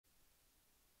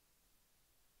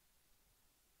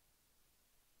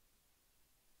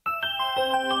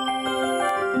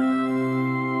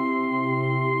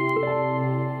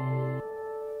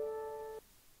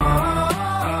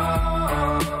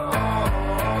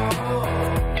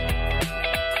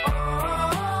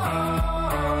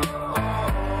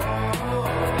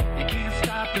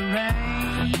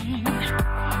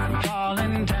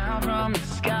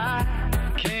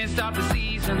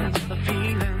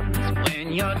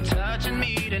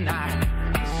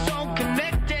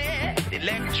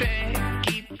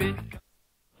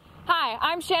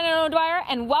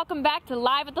And welcome back to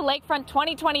Live at the Lakefront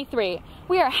 2023.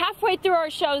 We are halfway through our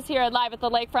shows here at Live at the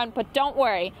Lakefront, but don't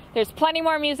worry, there's plenty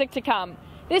more music to come.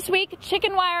 This week,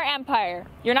 Chicken Wire Empire.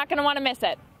 You're not going to want to miss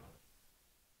it.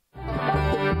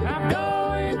 I'm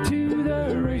going to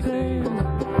the races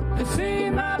to see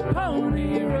my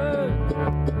pony run.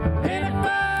 And if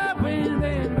I win,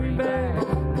 then bring back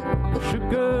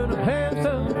sugar to have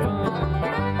some fun.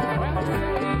 Well, they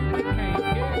say we can't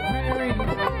get married.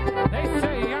 They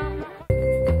say I'm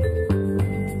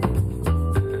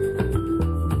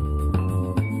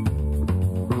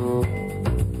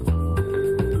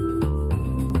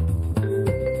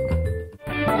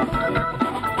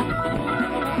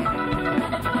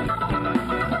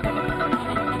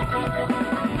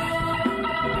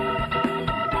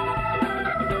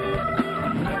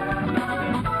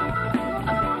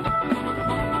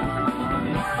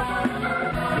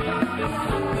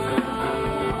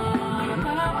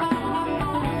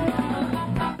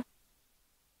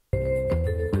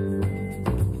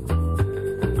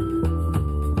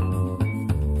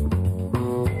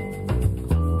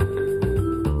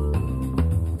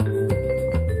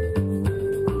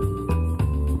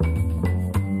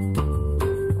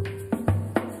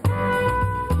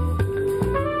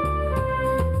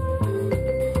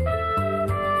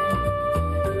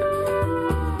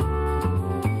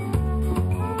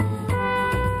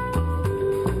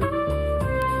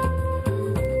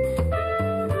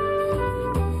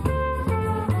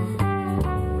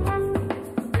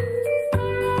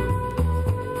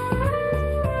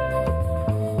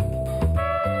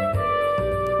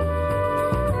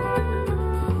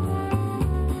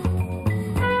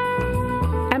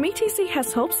MATC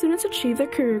has helped students achieve their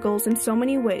career goals in so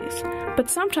many ways, but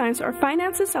sometimes our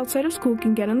finances outside of school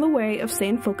can get in the way of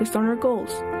staying focused on our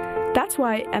goals. That's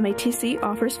why MATC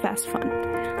offers Fast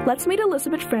Fund. Let's meet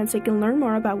Elizabeth Frantic and learn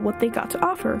more about what they got to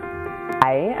offer.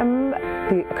 I am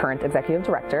the current executive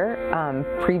director.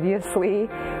 Previously,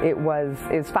 it was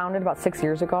founded about 6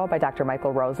 years ago by Dr.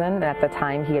 Michael Rosen, and at the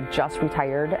time he had just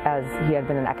retired, as he had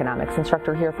been an economics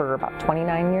instructor here for about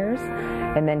 29 years,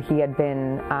 and then he had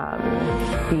been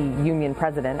the union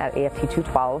president at AFT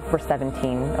 212 for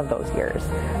 17 of those years.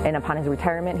 And upon his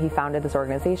retirement, he founded this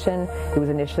organization. It was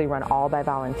initially run all by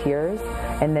volunteers,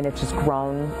 and then it's just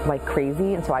grown like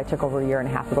crazy, and so I took over a year and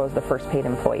a half ago as the first paid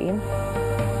employee.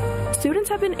 Students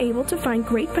have been able to find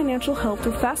great financial help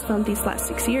through Fast Fund these last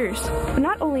 6 years. But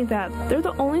not only that, they're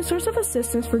the only source of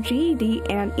assistance for GED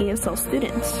and ESL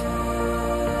students.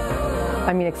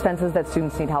 I mean, expenses that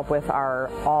students need help with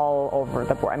are all over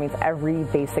the board. I mean, it's every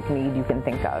basic need you can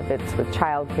think of. It's with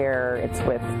childcare, it's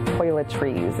with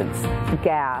toiletries, it's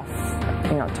gas,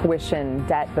 tuition,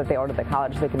 debt that they owe to the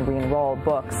college so they can re-enroll,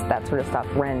 books, that sort of stuff,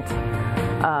 rent.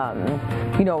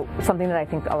 Something that I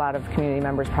think a lot of community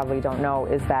members probably don't know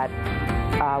is that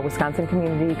Wisconsin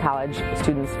Community College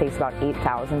students face about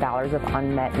 $8,000 of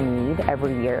unmet need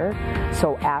every year.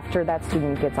 So after that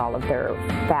student gets all of their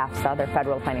FAFSA, their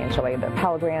federal financial aid, their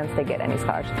Pell Grants, they get any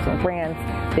scholarships and grants,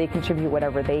 they contribute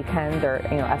whatever they can, their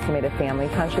estimated family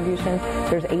contribution,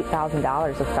 there's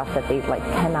 $8,000 of stuff that they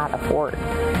cannot afford.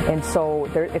 And so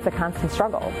it's a constant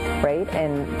struggle, right?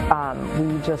 And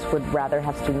we just would rather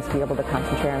have students be able to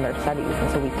concentrate on their studies,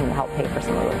 and so we can help pay for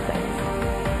some of those things.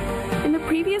 In the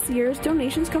previous years,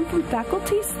 donations come from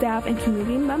faculty, staff, and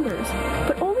community members,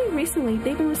 but only recently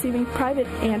they've been receiving private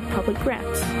and public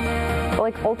grants.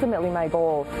 Ultimately my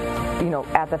goal,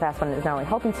 at the Fast Fund is not only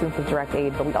helping students with direct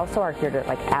aid, but we also are here to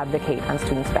advocate on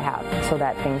students' behalf so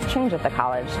that things change at the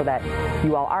college, so that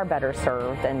you all are better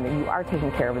served and you are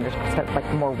taken care of, and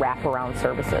there's more wraparound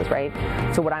services, right?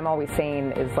 So what I'm always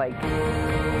saying is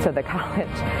to the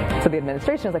college, to the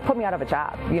administration, is put me out of a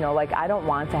job. I don't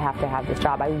want to have this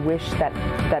job. I wish that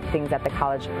things at the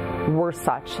college were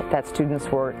such that students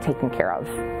were taken care of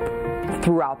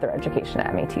throughout their education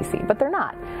at MATC, but they're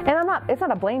not. And it's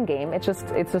not a blame game, it's just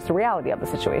the reality of the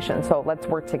situation. So let's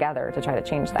work together to try to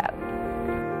change that.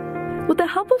 With the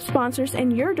help of sponsors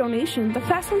and your donation, the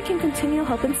Fast Fund can continue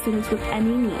helping students with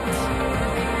any needs.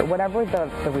 whatever the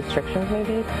restrictions may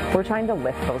be, we're trying to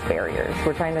lift those barriers.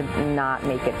 We're trying to not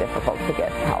make it difficult to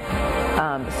get help.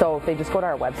 So if they just go to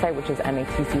our website, which is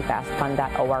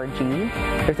matcfastfund.org,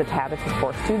 there's a tab that says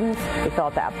for students. They fill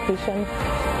out the application,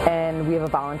 and we have a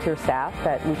volunteer staff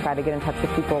that we try to get in touch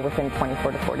with people within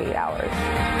 24 to 48 hours.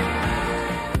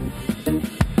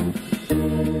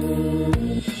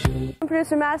 I'm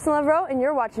producer Madison Levereau, and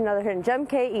you're watching another Hidden Gem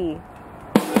KE.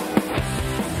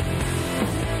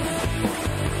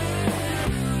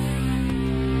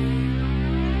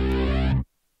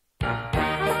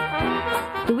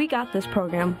 The We Got This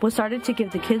program was started to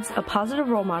give the kids a positive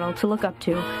role model to look up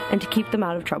to and to keep them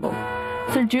out of trouble.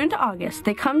 Through June to August,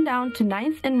 they come down to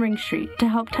 9th and Ring Street to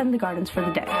help tend the gardens for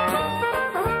the day.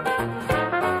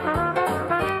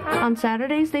 On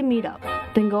Saturdays, they meet up,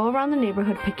 then go around the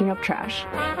neighborhood picking up trash,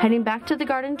 heading back to the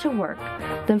garden to work,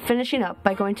 then finishing up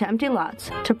by going to empty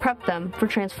lots to prep them for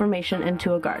transformation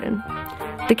into a garden.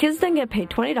 The kids then get paid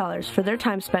 $20 for their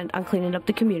time spent on cleaning up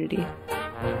the community.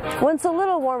 When it's a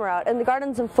little warmer out and the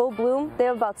garden's in full bloom, they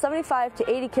have about 75 to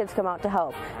 80 kids come out to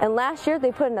help. And last year,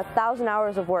 they put in 1,000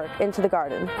 hours of work into the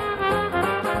garden.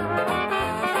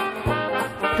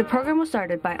 The program was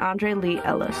started by Andre Lee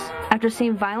Ellis. After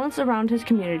seeing violence around his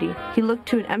community, he looked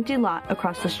to an empty lot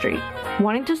across the street.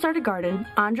 Wanting to start a garden,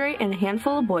 Andre and a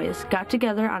handful of boys got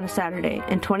together on a Saturday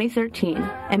in 2013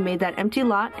 and made that empty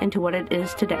lot into what it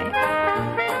is today.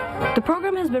 The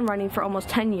program has been running for almost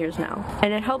 10 years now,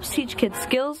 and it helps teach kids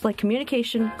skills like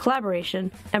communication,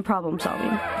 collaboration, and problem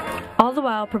solving, all the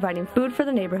while providing food for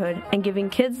the neighborhood and giving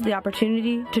kids the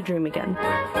opportunity to dream again.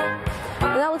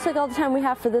 And that looks like all the time we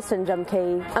have for this Hidden Gem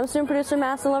KE. I'm student producer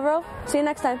Madison Levereau. See you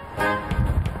next time.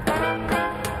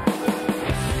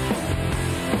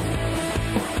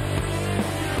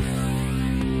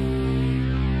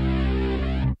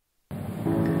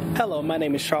 Hello, my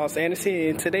name is Charles Anderson,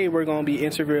 and today we're going to be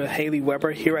interviewing Haley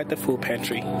Weber here at the Food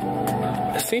Pantry.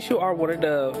 Since you are one of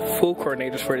the food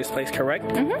coordinators for this place, correct?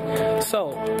 Mm-hmm.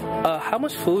 So, how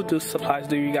much food supplies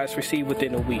do you guys receive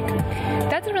within a week?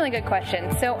 That's a really good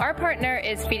question. So our partner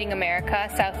is Feeding America,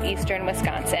 southeastern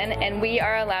Wisconsin, and we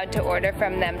are allowed to order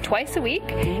from them twice a week,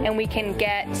 and we can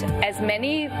get as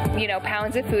many,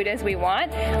 pounds of food as we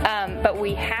want, but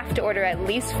we have to order at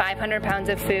least 500 pounds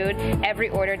of food every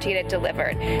order to get it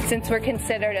delivered. Since we're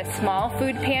considered a small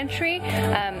food pantry,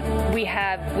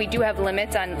 we do have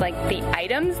limits on the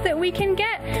items that we can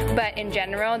get, but in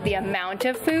general, the amount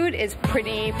of food is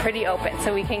pretty open.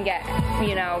 So we can get,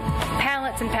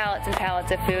 pallets and pallets and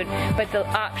pallets of food, but the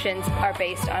options are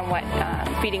based on what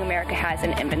Feeding America has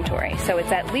in inventory. So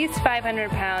it's at least 500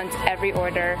 pounds every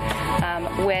order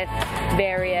with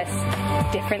various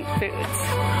different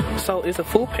foods. So is a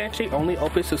food pantry only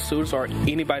open to students, or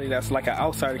anybody that's like an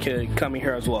outsider can come in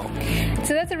here as well?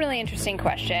 So that's a really interesting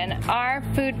question. Our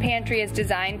food pantry is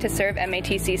designed to serve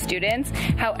MATC students.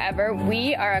 However,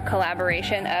 we are a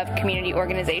collaboration of community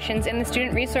organizations in the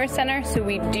Student Resource Center, so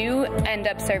we do end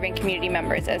up serving community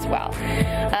members as well.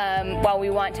 While we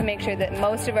want to make sure that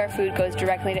most of our food goes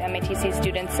directly to MATC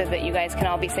students so that you guys can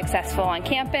all be successful on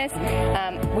campus,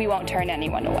 we won't turn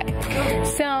anyone away.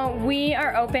 So we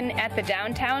are open at the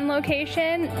downtown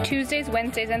location Tuesdays,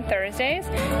 Wednesdays, and Thursdays.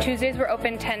 Tuesdays we're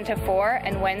open 10 to 4,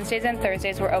 and Wednesdays and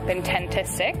Thursdays we're open 10 to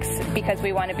 6 because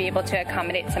we want to be able to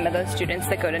accommodate some of those students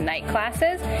that go to night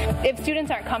classes. If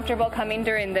students aren't comfortable coming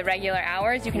during the regular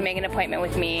hours, you can make an appointment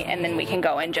with me and then we can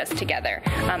go in just together.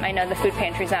 I know the food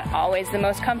pantry is not always the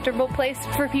most comfortable place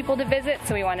for people to visit,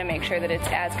 so we want to make sure that it's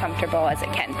as comfortable as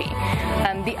it can be.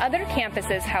 The other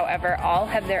campuses, however, all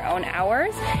have their own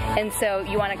hours, and so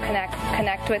you want to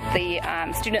connect with the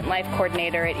student life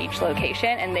coordinator at each location,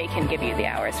 and they can give you the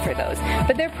hours for those.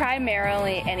 But they're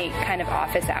primarily any kind of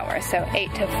office hours, so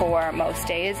 8 to 4 most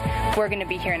days. We're going to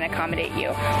be here and accommodate you.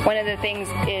 One of the things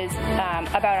is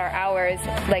about our hours,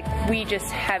 we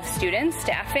just have students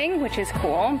staffing, which is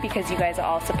cool because you guys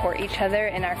all support each other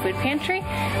in our food pantry.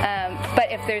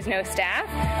 But if there's no staff,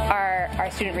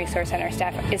 our Student Resource Center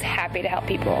staff is happy to help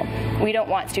people. We don't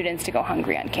want students to go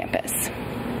hungry on campus.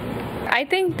 I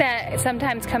think that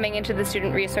sometimes coming into the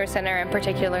Student Resource Center, and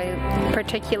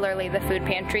particularly the food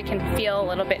pantry, can feel a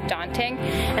little bit daunting.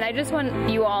 And I just want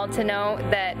you all to know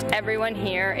that everyone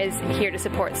here is here to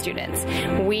support students.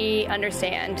 We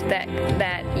understand that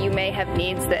you may have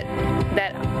needs that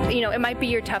it might be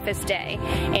your toughest day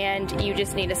and you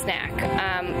just need a snack.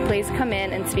 Please come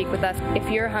in and speak with us. If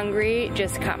you're hungry,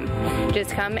 just come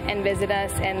and visit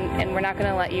us, and we're not going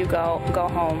to let you go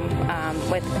home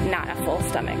with not a full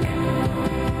stomach.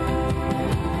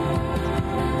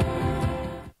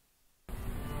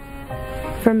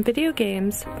 From video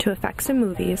games to effects in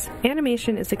movies,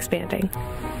 animation is expanding.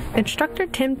 Instructor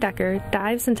Tim Decker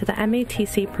dives into the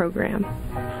MATC program.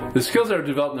 The skills that are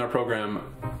developed in our program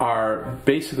are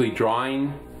basically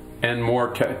drawing and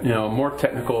more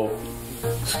technical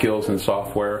skills in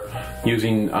software,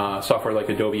 using software like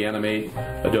Adobe Animate,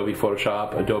 Adobe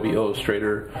Photoshop, Adobe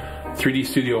Illustrator, 3D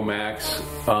Studio Max.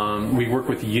 We work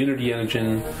with the Unity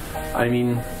engine. I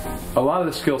mean, a lot of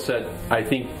the skill set, I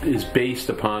think, is based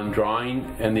upon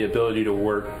drawing and the ability to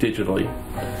work digitally.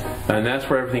 And that's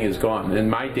where everything has gone. In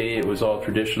my day, it was all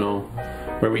traditional,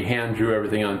 where we hand drew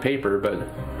everything on paper,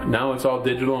 but now it's all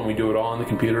digital and we do it all on the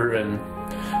computer, and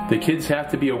the kids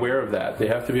have to be aware of that. They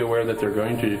have to be aware that they're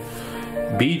going to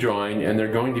be drawing and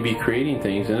they're going to be creating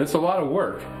things, and it's a lot of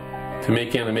work to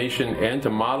make animation and to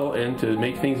model and to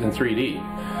make things in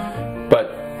 3D,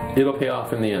 but it'll pay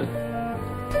off in the end.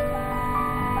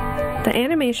 The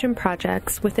animation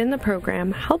projects within the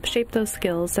program help shape those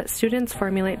skills that students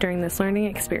formulate during this learning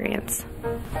experience.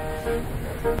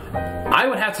 I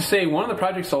would have to say one of the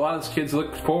projects a lot of kids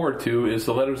look forward to is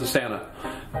the Letters of Santa.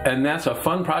 And that's a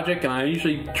fun project, and I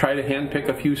usually try to handpick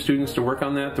a few students to work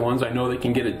on that, the ones I know they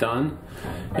can get it done.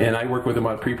 And I work with them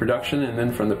on pre-production, and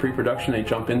then from the pre-production they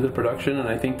jump into the production, and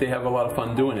I think they have a lot of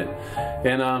fun doing it.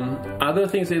 And other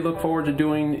things they look forward to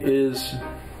doing is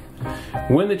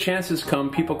when the chances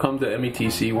come, people come to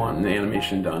MATC wanting the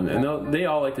animation done, and they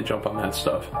all like to jump on that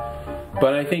stuff.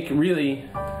 But I think really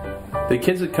the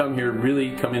kids that come here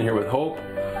really come in here with hope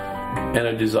and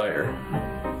a desire,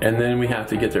 and then we have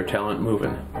to get their talent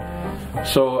moving.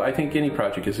 So I think any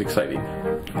project is exciting.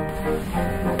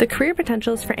 The career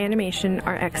potentials for animation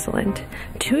are excellent.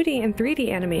 2D and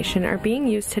 3D animation are being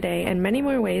used today in many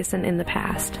more ways than in the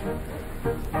past.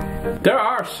 There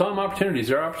are some opportunities.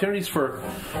 There are opportunities for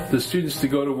the students to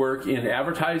go to work in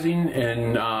advertising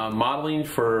and modeling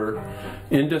for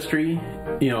industry,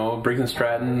 Briggs &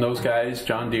 Stratton, those guys,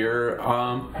 John Deere.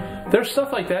 There's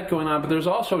stuff like that going on, but there's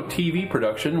also TV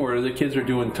production where the kids are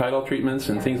doing title treatments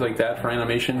and things like that for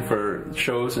animation for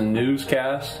shows and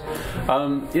newscasts.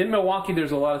 In Milwaukee,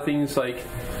 there's a lot of things like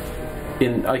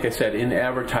I said, in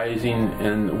advertising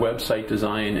and website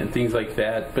design and things like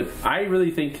that. But I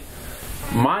really think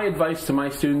my advice to my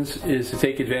students is to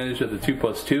take advantage of the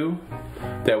 2+2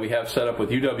 that we have set up with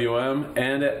UWM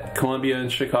and at Columbia in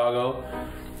Chicago,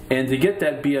 and to get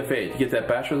that BFA, to get that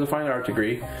Bachelor of Fine Art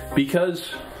degree, because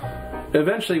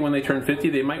eventually when they turn 50,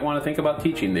 they might want to think about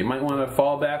teaching. They might want to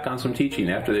fall back on some teaching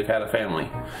after they've had a family.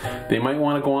 They might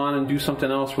want to go on and do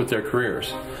something else with their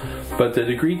careers. But the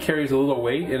degree carries a little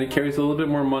weight, and it carries a little bit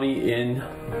more money in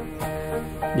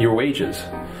your wages.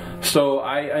 So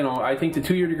I think the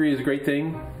 2-year degree is a great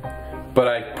thing, but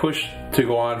I push to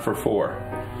go on for 4.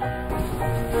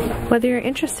 Whether you're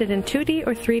interested in 2D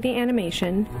or 3D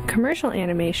animation, commercial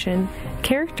animation,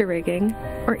 character rigging,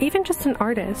 or even just an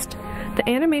artist, the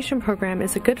animation program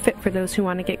is a good fit for those who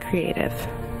want to get creative.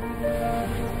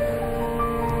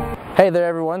 Hey there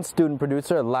everyone, student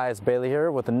producer Elias Bailey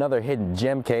here with another hidden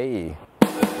gem KE.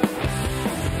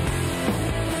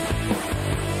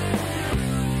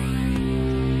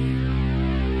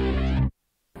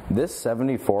 This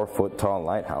 74-foot tall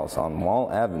lighthouse on Wall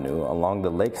Avenue along the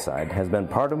lakeside has been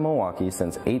part of Milwaukee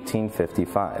since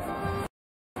 1855.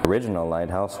 The original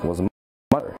lighthouse was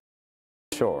much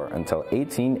shore until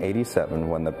 1887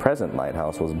 when the present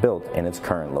lighthouse was built in its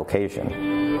current location.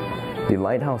 The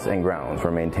lighthouse and grounds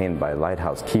were maintained by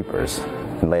lighthouse keepers,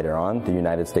 and later on the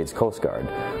United States Coast Guard,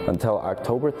 until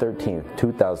October 13,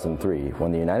 2003,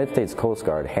 when the United States Coast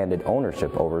Guard handed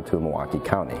ownership over to Milwaukee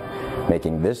County,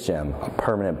 making this gem a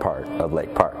permanent part of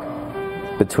Lake Park.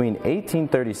 Between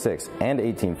 1836 and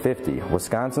 1850,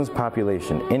 Wisconsin's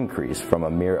population increased from a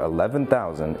mere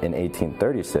 11,000 in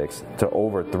 1836 to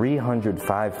over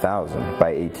 305,000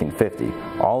 by 1850,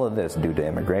 all of this due to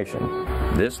immigration.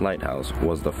 This lighthouse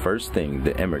was the first thing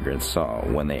the immigrants saw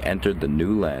when they entered the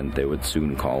new land they would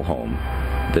soon call home.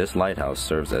 This lighthouse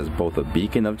serves as both a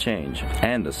beacon of change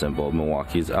and a symbol of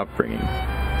Milwaukee's upbringing.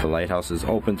 The lighthouse is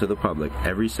open to the public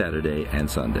every Saturday and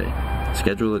Sunday.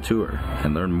 Schedule a tour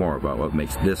and learn more about what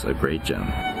makes this a great gem.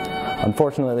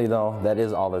 Unfortunately though, that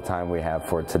is all the time we have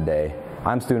for today.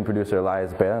 I'm student producer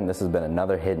Elias Bailey, and this has been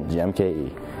another hidden gem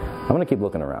KE. I'm going to keep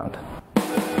looking around.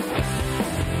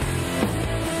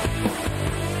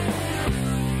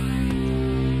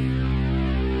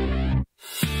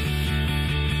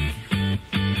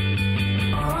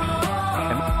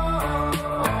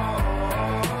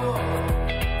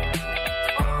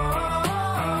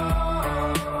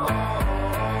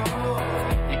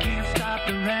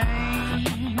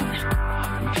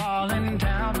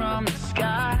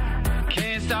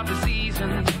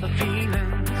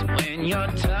 You're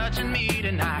touching me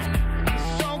tonight. I'm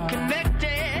so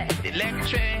connected,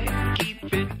 electric.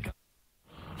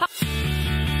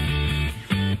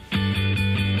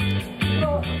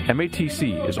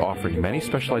 MATC is offering many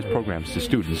specialized programs to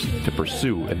students to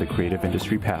pursue in the creative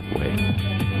industry pathway.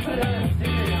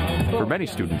 For many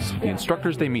students, the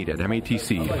instructors they meet at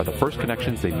MATC are the first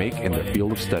connections they make in their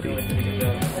field of study.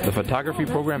 The photography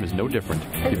program is no different,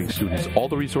 giving students all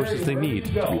the resources they need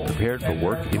to be prepared for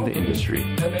work in the industry.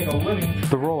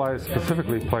 The role I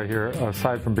specifically play here,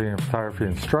 aside from being a photography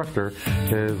instructor,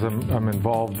 is I'm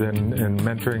involved in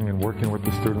mentoring and working with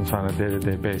the students on a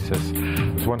day-to-day basis.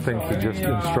 It's one thing to just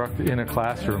instruct in a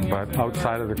classroom, but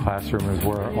outside of the classroom is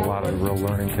where a lot of the real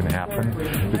learning can happen,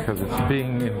 because it's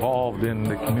being involved in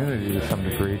the community to some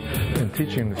degree and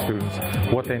teaching the students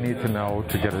what they need to know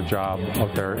to get a job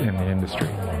out there in the industry.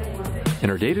 In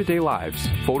our day-to-day lives,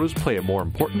 photos play a more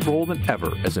important role than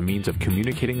ever as a means of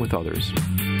communicating with others.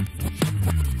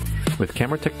 With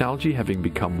camera technology having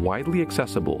become widely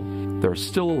accessible, there are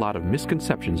still a lot of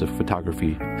misconceptions of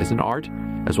photography as an art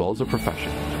as well as a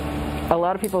profession. A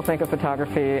lot of people think of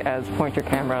photography as point your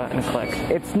camera and click.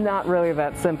 It's not really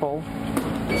that simple.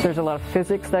 There's a lot of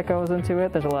physics that goes into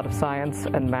it. There's a lot of science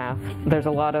and math. There's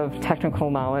a lot of technical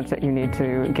knowledge that you need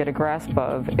to get a grasp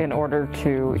of in order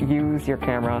to use your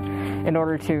camera, in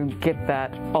order to get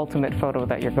that ultimate photo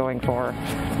that you're going for.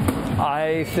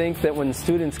 I think that when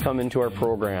students come into our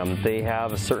program, they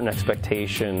have a certain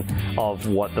expectation of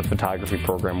what the photography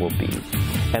program will be.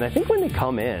 And I think when they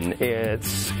come in,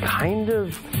 it's kind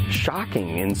of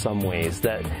shocking in some ways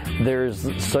that there's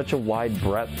such a wide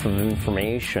breadth of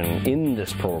information in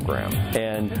this program.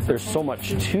 And there's so much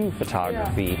to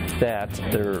photography that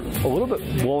they're a little bit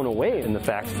blown away in the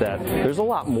fact that there's a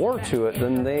lot more to it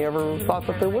than they ever thought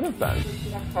that there would have been.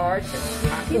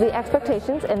 The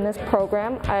expectations in this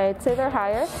program, I'd say they're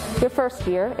higher. Your first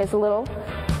year is a little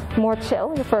more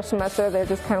chill. Your first semester, they're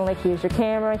just kind of like, here's your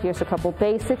camera, here's a couple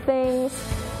basic things,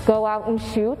 go out and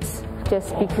shoot,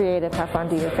 just be creative, have fun,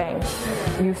 do your thing.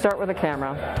 You start with a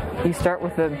camera, you start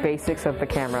with the basics of the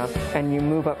camera, and you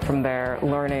move up from there,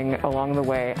 learning along the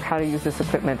way how to use this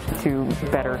equipment to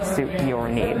better suit your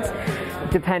needs.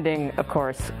 Depending, of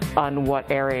course, on what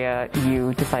area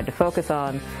you decide to focus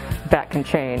on, that can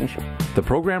change. The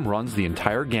program runs the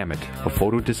entire gamut of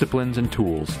photo disciplines and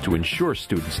tools to ensure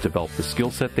students develop the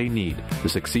skill set they need to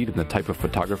succeed in the type of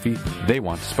photography they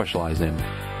want to specialize in.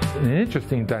 An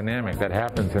interesting dynamic that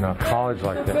happens in a college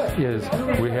like this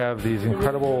is we have these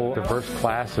incredible diverse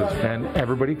classes, and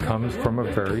everybody comes from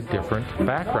a very different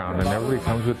background, and everybody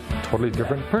comes with totally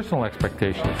different personal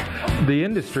expectations. The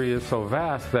industry is so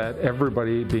vast that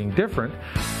everybody being different,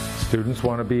 students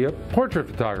want to be a portrait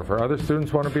photographer, other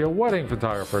students want to be a wedding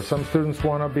photographer, some students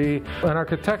want to be an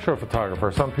architectural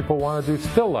photographer, some people want to do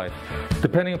still life,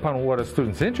 depending upon what a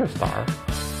student's interests are.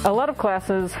 A lot of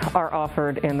classes are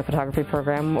offered in the photography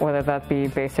program, whether that be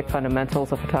basic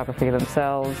fundamentals of photography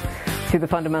themselves, to the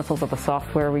fundamentals of the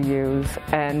software we use,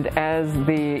 and as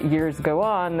the years go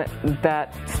on,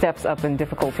 that steps up in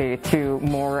difficulty to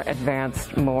more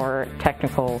advanced, more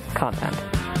technical content.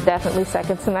 Definitely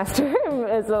second semester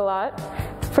is a lot.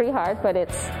 It's pretty hard, but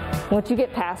once you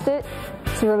get past it,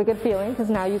 it's a really good feeling because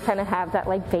now you kind of have that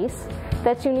like base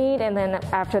that you need, and then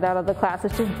after that other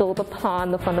classes just build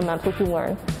upon the fundamentals you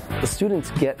learn. The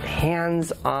students get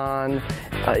hands-on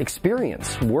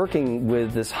experience working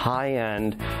with this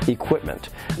high-end equipment.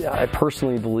 I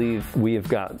personally believe we have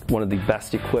got one of the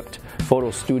best equipped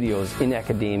photo studios in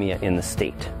academia in the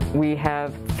state. We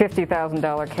have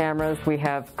 $50,000 cameras, we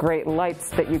have great lights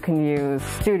that you can use,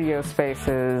 studio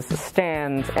spaces,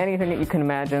 stands, anything that you can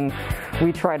imagine.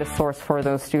 We try to source for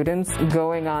those students.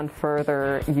 Going on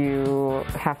further, you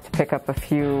have to pick up a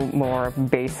few more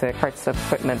basic parts of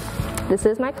equipment. This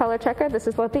is my color checker. This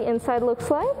is what the inside looks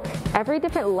like. Every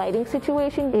different lighting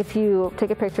situation, if you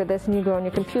take a picture of this and you go on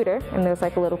your computer and there's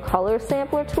like a little color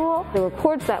sampler tool, it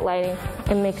records that lighting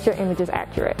and makes your images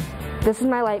accurate. This is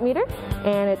my light meter,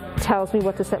 and it tells me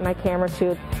what to set my camera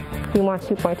to. You want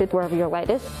to point it wherever your light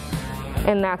is,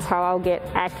 and that's how I'll get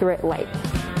accurate light.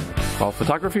 While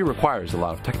photography requires a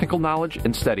lot of technical knowledge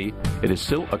and study, it is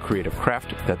still a creative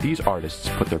craft that these artists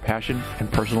put their passion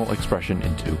and personal expression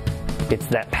into. It's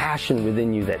that passion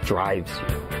within you that drives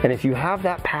you. And if you have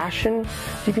that passion,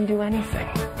 you can do anything.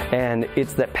 And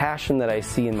it's that passion that I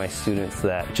see in my students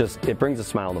that it brings a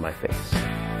smile to my face.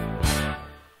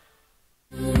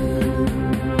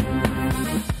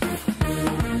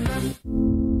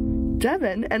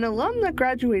 Devin, an alum that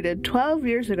graduated 12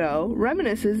 years ago,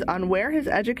 reminisces on where his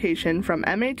education from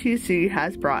MATC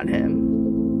has brought him.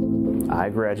 I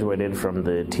graduated from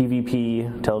the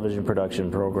TVP television production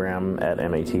program at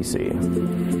MATC.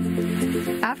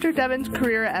 After Devin's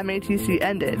career at MATC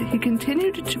ended, he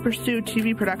continued to pursue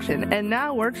TV production and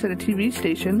now works at a TV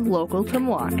station local to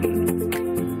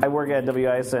Milwaukee. I work at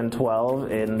WISN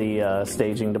 12 in the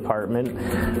staging department.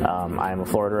 I'm a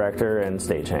floor director and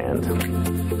stagehand.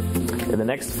 In the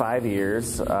next 5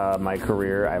 years, my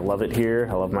career, I love it here,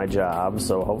 I love my job,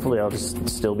 so hopefully I'll just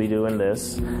still be doing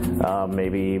this.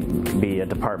 Maybe be a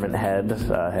department head,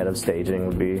 head of staging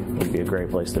would be a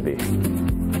great place to be.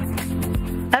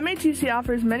 MATC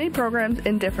offers many programs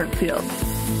in different fields.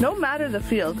 No matter the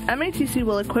field, MATC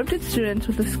will equip its students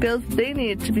with the skills they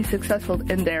need to be successful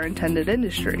in their intended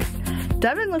industry.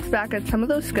 Devin looks back at some of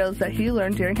those skills that he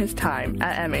learned during his time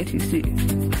at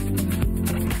MATC.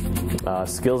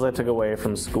 Skills I took away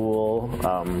from school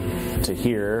to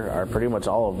here are pretty much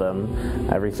all of them.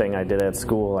 Everything I did at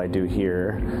school I do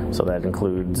here, so that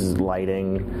includes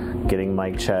lighting, getting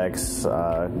mic checks,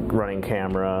 running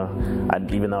camera.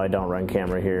 Even though I don't run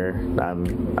camera here,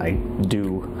 I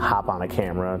do hop on a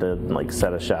camera to like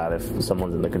set a shot if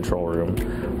someone's in the control room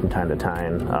from time to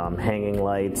time. Hanging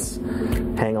lights,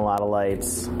 hang a lot of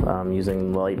lights,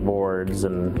 using light boards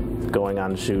and going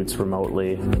on shoots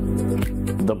remotely.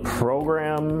 The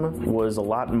program was a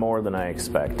lot more than I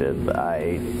expected.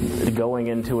 Going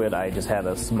into it, I just had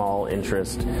a small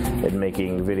interest in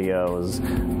making videos,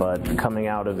 but coming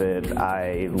out of it,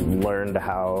 I learned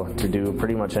how to do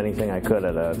pretty much anything I could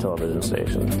at a television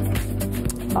station.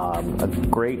 A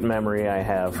great memory I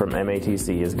have from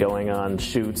MATC is going on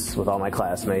shoots with all my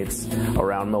classmates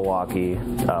around Milwaukee,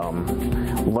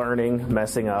 learning,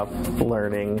 messing up,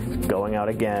 learning, going out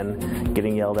again,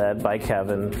 getting yelled at by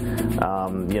Kevin,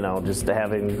 just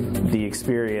having the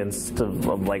experience of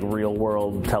like real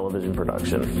world television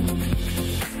production.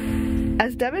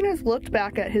 As Devin has looked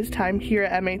back at his time here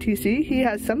at MATC, he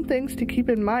has some things to keep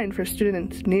in mind for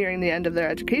students nearing the end of their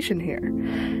education here.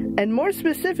 And more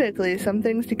specifically, some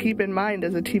things to keep in mind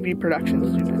as a TV production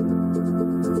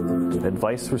student.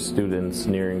 Advice for students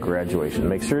nearing graduation.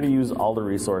 Make sure to use all the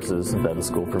resources that the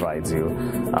school provides you.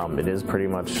 It is pretty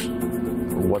much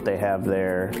what they have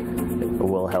there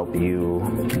will help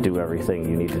you do everything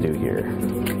you need to do here.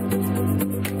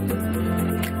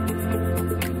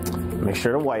 Make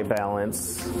sure to white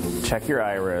balance, check your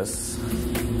iris,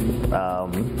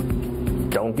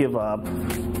 don't give up.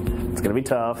 It's going to be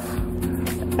tough,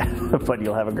 but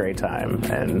you'll have a great time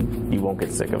and you won't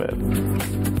get sick of it.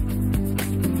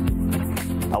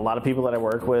 A lot of people that I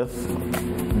work with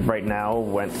right now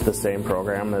went to the same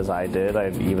program as I did,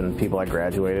 even people I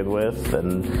graduated with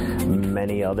and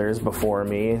many others before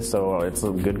me, so it's a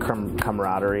good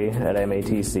camaraderie at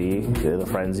MATC. The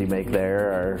friends you make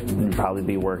there are you'll probably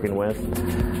be working with,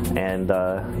 and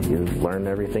you learn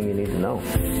everything you need to know.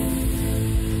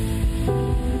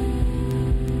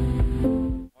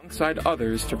 Alongside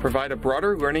others to provide a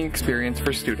broader learning experience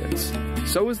for students.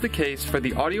 So is the case for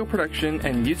the audio production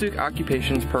and music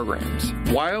occupations programs.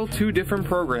 While two different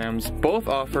programs, both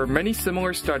offer many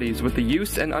similar studies with the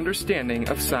use and understanding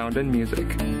of sound and music.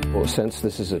 Well, since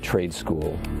this is a trade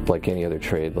school, like any other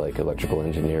trade, like electrical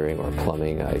engineering or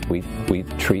plumbing, we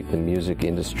treat the music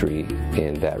industry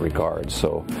in that regard.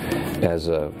 So as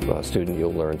a student,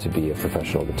 you'll learn to be a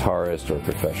professional guitarist or a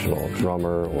professional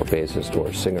drummer or bassist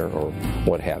or singer or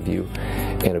what have you.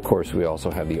 And of course, we also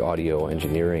have the audio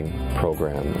engineering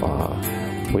program,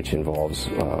 which involves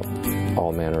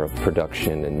all manner of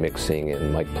production and mixing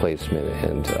and mic placement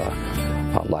and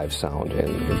live sound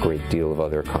and a great deal of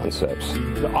other concepts.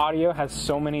 The audio has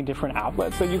so many different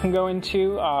outlets that you can go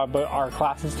into, but our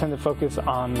classes tend to focus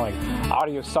on like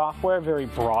audio software very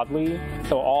broadly.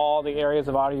 So all the areas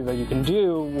of audio that you can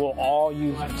do will all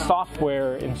use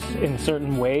software in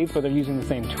certain ways, but they're using the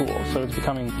same tools. So it's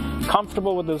becoming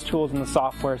comfortable with those tools in the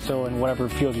software, so in whatever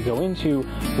field you go into,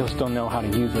 you'll still know how to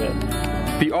use it.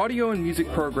 The audio and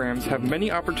music programs have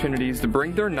many opportunities to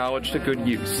bring their knowledge to good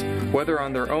use, whether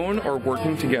on their own or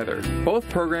working together. Both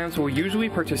programs will usually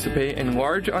participate in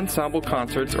large ensemble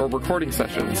concerts or recording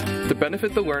sessions to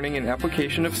benefit the learning and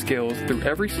application of skills through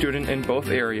every student in both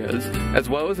areas, as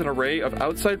well as an array of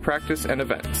outside practice and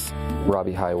events.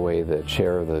 Robbie Highway, the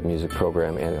chair of the music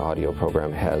program and audio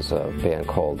program, has a band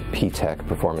called P-Tech,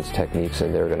 Performance Techniques,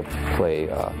 and they're going to play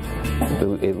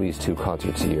at least 2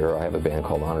 concerts a year. I have a band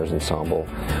called Honors Ensemble.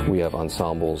 We have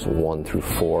ensembles 1 through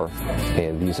 4,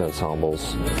 and these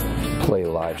ensembles play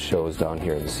live shows down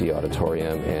here in the C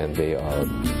Auditorium, and they are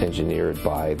engineered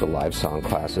by the live sound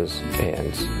classes,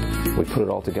 and we put it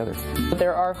all together.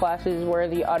 There are classes where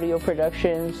the audio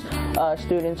productions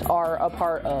students are a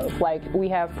part of. Like, we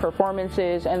have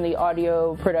performances, and the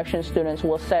audio production students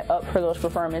will set up for those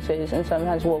performances, and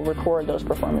sometimes we'll record those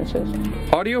performances.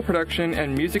 Audio production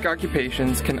and music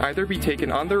occupations can either be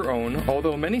taken on their own,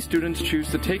 although many students choose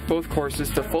to take both courses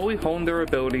to fully hone their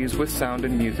abilities with sound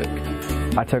and music.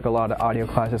 I took a lot of audio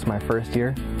classes my first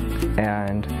year,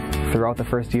 and throughout the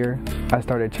first year, I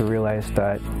started to realize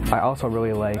that I also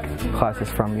really like classes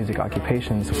from music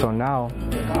occupations. So now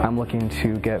I'm looking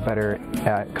to get better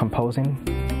at composing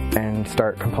and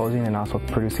start composing and also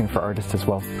producing for artists as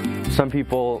well. Some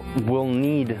people will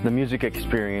need the music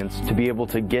experience to be able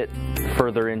to get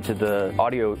further into the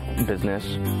audio business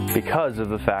because of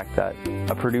the fact that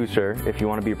a producer, if you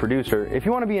want to be a producer, if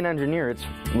you want to be an engineer,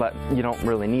 you don't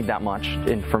really need that much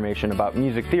information about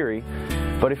music theory.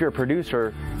 But if you're a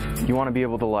producer, you want to be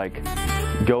able to like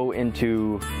go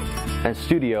into a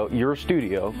studio, your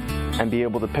studio, and be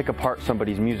able to pick apart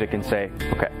somebody's music and say,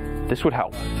 okay, this would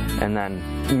help, and then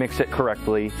mix it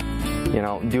correctly, you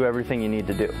know, do everything you need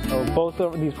to do. So both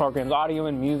of these programs, audio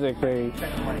and music,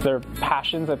 they're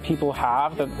passions that people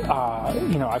have that,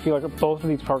 you know, I feel like both of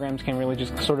these programs can really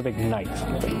just sort of ignite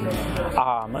something.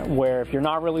 Where if you're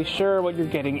not really sure what you're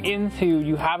getting into,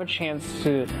 you have a chance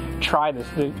to try this,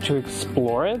 to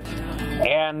explore it.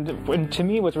 And to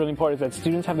me, what's really important is that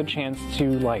students have the chance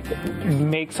to like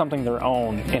make something their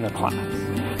own in a class.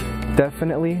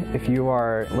 Definitely, if you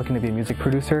are looking to be a music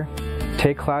producer,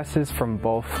 take classes from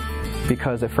both,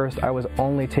 because at first I was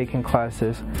only taking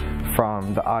classes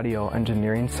from the audio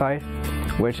engineering side,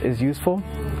 which is useful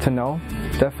to know,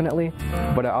 definitely,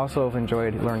 but I also have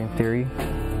enjoyed learning theory,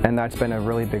 and that's been a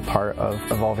really big part of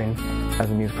evolving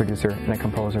as a music producer and a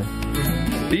composer.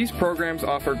 These programs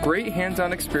offer great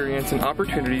hands-on experience and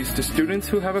opportunities to students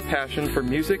who have a passion for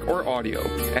music or audio,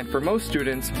 and for most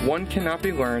students, one cannot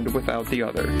be learned without the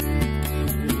other.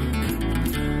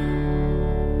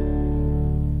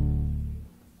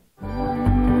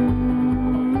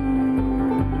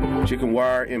 Chicken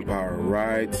Wire Empire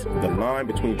rides the line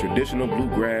between traditional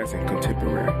bluegrass and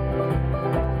contemporary.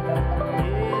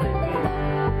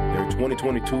 Their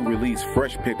 2022 release,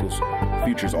 Fresh Pickles,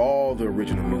 features all the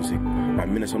original music by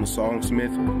Minnesota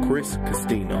songsmith Chris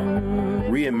Castino,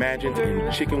 reimagined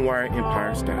in Chicken Wire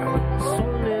Empire style.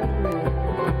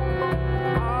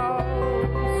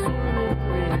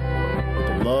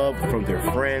 Love from their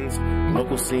friends,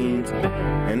 local scenes,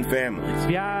 and families,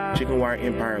 Chicken Wire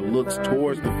Empire looks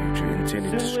towards the future,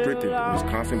 intended to strengthen the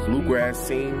Wisconsin bluegrass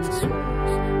scenes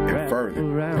and further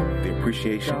the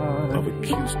appreciation of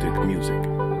acoustic music.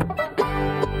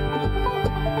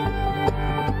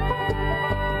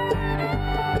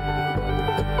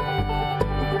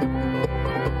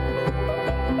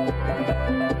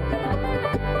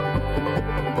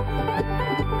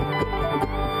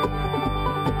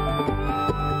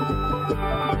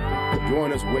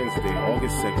 Join us Wednesday,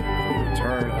 August 2nd for the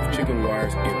return of Chicken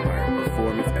Wire's Empire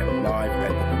performance at Live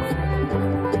at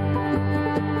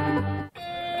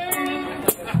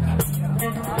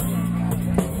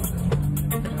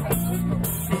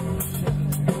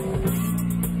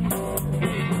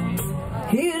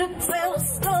Here to tell a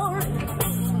story,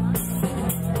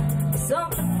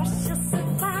 something precious and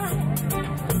fine,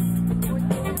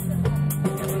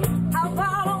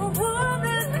 about a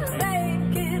woman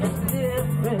making a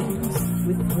difference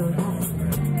with her life.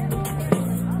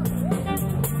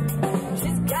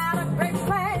 She's got a great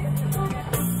plan,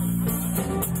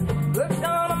 we're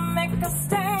gonna make a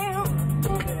stand.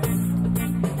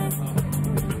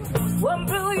 1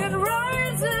 billion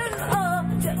rising up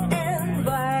to end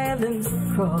violence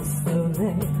across the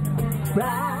land.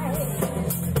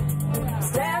 Rise,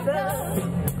 stand up,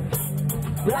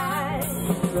 rise,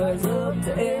 rise up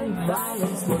to end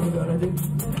violence. What we gonna do?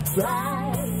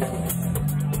 Rise,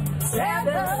 stand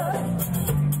up,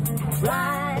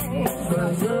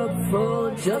 rise up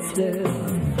for justice.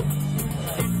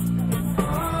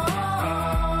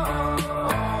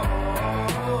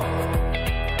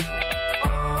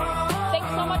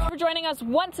 Joining us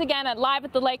once again at Live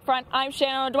at the Lakefront. I'm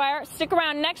Shannon O'Dwyer. Stick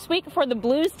around next week for the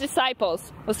Blues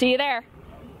Disciples. We'll see you there.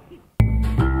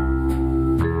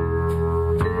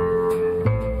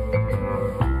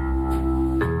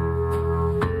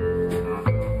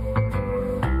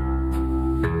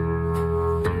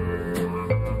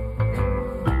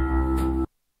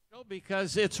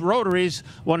 Because it's Rotary's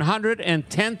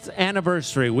 110th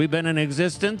anniversary. We've been in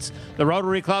existence, the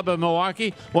Rotary Club of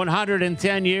Milwaukee,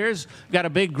 110 years. Got a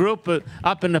big group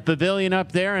up in the pavilion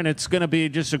up there, and it's going to be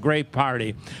just a great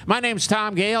party. My name's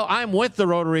Tom Gale. I'm with the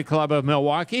Rotary Club of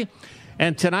Milwaukee.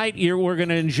 And tonight we're going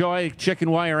to enjoy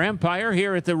Chicken Wire Empire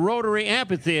here at the Rotary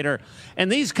Amphitheater.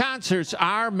 And these concerts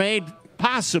are made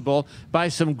possible by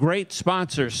some great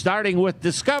sponsors, starting with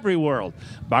Discovery World,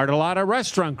 Bartolotta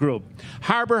Restaurant Group,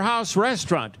 Harbor House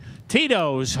Restaurant,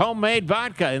 Tito's Homemade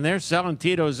Vodka, and they're selling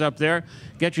Tito's up there.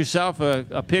 Get yourself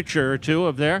a picture or two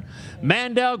of there.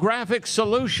 Mandel Graphic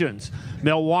Solutions,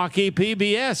 Milwaukee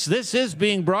PBS. This is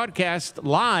being broadcast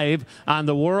live on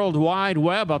the World Wide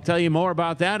Web. I'll tell you more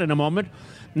about that in a moment.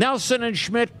 Nelson and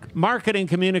Schmidt Marketing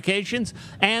Communications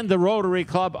and the Rotary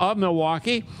Club of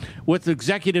Milwaukee with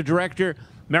Executive Director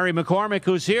Mary McCormick,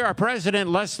 who's here, our President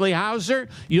Leslie Hauser.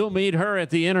 You'll meet her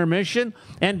at the intermission.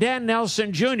 And Dan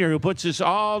Nelson Jr., who puts this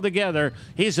all together.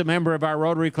 He's a member of our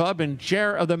Rotary Club and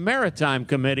chair of the Maritime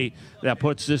Committee that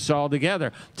puts this all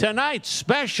together. Tonight's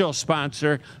special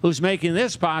sponsor, who's making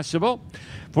this possible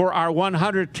for our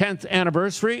 110th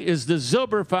anniversary, is the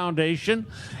Zilber Foundation.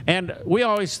 And we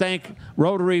always thank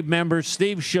Rotary member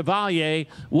Steve Chevalier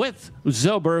with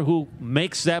Zilber, who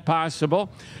makes that possible.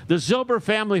 The Zilber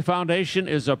Family Foundation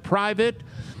is a private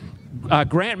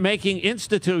grant-making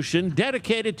institution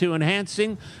dedicated to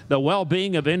enhancing the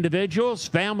well-being of individuals,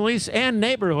 families, and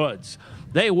neighborhoods.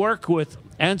 They work with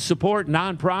and support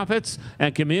nonprofits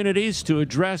and communities to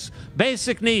address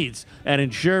basic needs and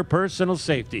ensure personal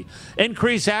safety,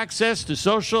 increase access to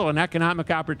social and economic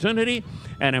opportunity,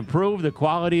 and improve the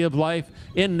quality of life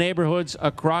in neighborhoods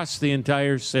across the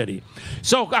entire city.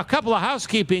 So a couple of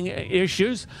housekeeping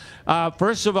issues.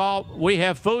 First of all, we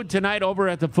have food tonight over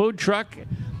at the food truck,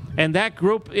 and that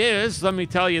group is, let me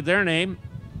tell you their name,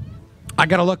 I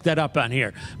got to look that up on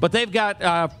here. But they've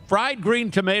got fried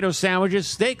green tomato sandwiches,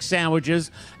 steak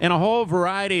sandwiches, and a whole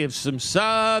variety of some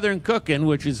Southern cooking,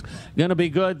 which is going to be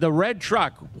good. The red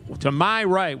truck to my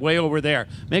right, way over there.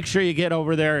 Make sure you get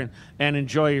over there and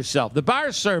enjoy yourself. The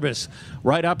bar service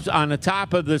right up on the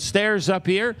top of the stairs up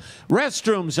here.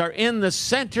 Restrooms are in the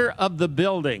center of the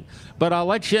building. But I'll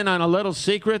let you in on a little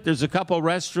secret. There's a couple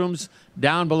restrooms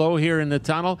down below here in the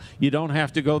tunnel. You don't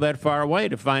have to go that far away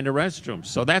to find a restroom.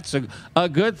 So that's a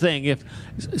good thing,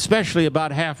 especially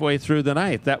about halfway through the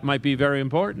night. That might be very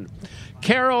important.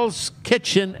 Carol's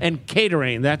Kitchen and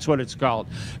Catering, that's what it's called.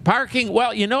 Parking,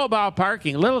 well, you know about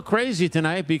parking. A little crazy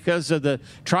tonight because of the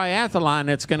triathlon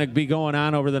that's going to be going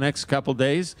on over the next couple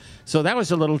days. So that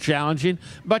was a little challenging.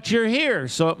 But you're here,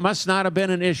 so it must not have been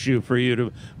an issue for you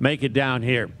to make it down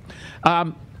here.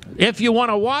 If you want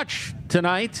to watch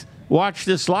tonight, watch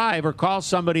this live, or call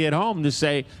somebody at home to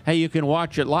say, hey, you can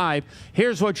watch it live.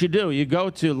 Here's what you do. You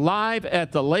go to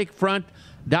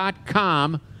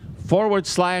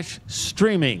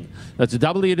liveathelakefront.com/streaming. That's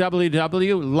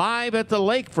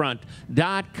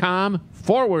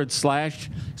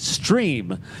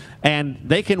www.liveathelakefront.com/stream. And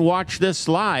they can watch this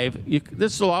live.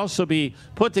 This will also be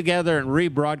put together and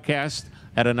rebroadcast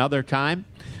at another time.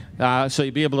 So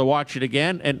you'll be able to watch it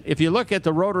again. And if you look at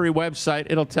the Rotary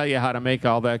website, it'll tell you how to make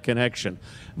all that connection.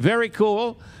 Very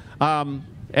cool. And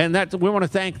that we want to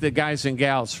thank the guys and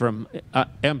gals from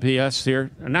MPS here.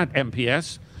 Not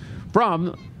MPS.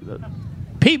 From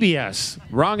PBS.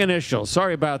 Wrong initials.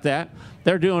 Sorry about that.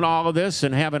 They're doing all of this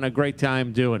and having a great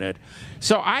time doing it.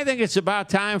 So I think it's about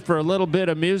time for a little bit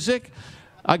of music.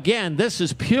 Again, this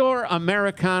is pure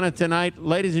Americana tonight.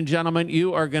 Ladies and gentlemen,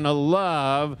 you are going to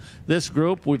love this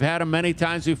group. We've had them many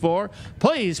times before.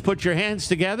 Please put your hands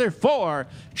together for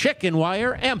Chicken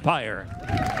Wire Empire.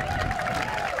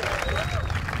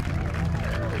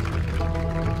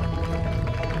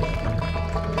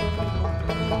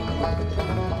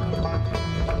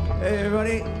 Hey,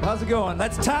 everybody. How's it going?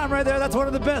 That's Tom right there. That's one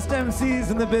of the best MCs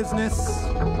in the business.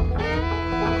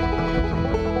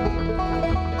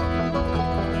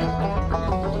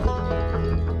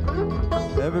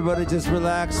 Everybody just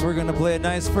relax. We're going to play a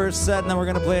nice first set, and then we're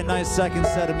going to play a nice second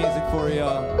set of music for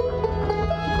y'all.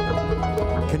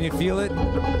 Can you feel it?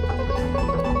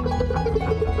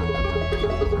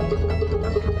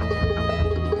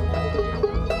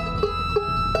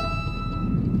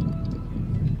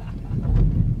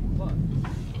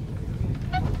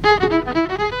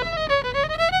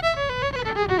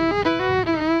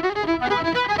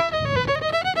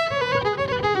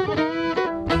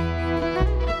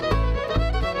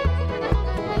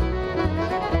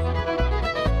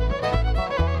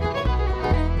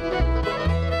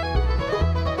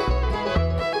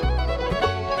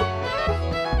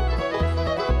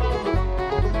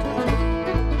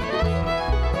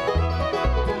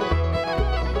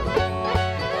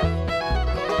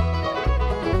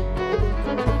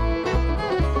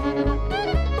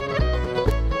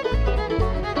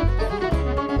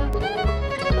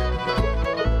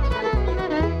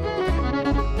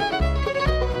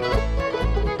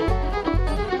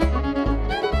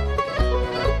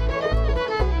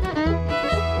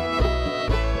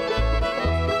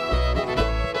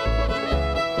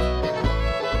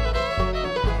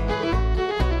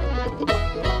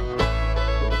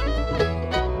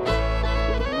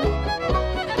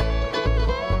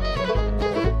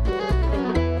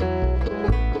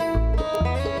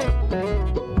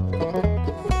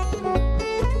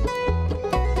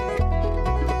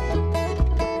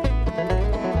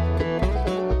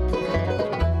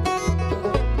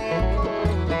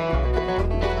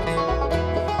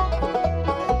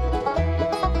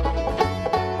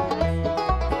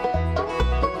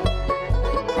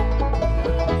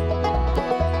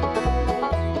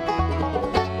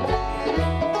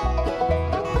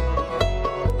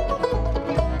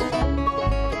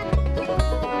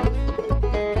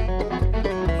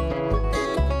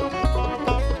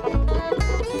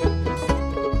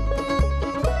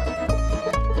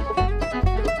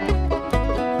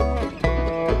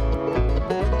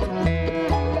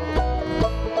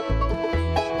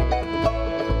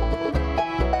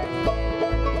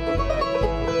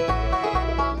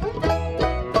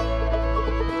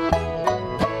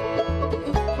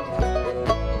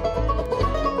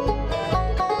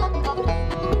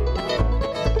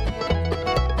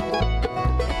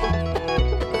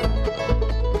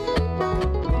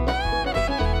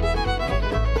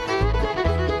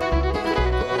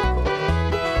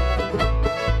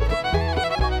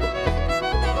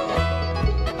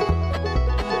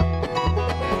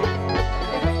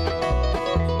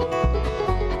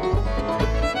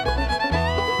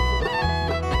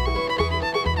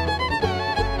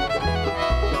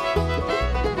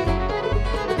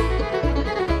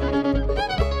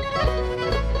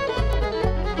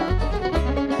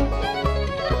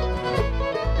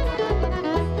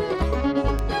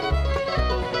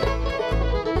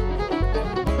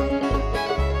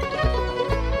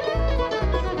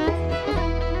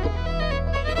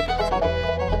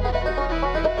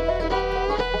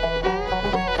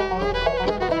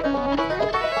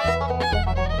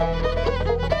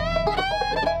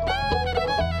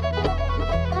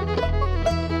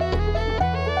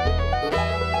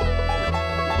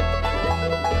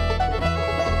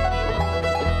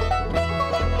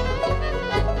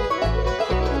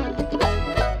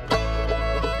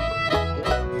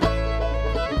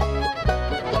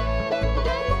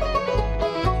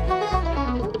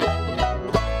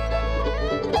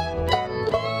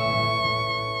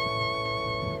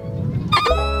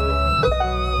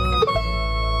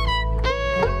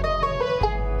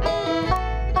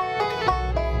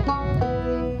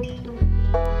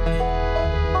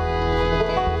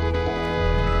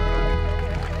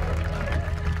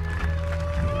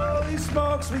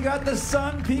 got the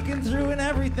sun peeking through and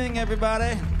everything,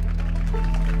 everybody.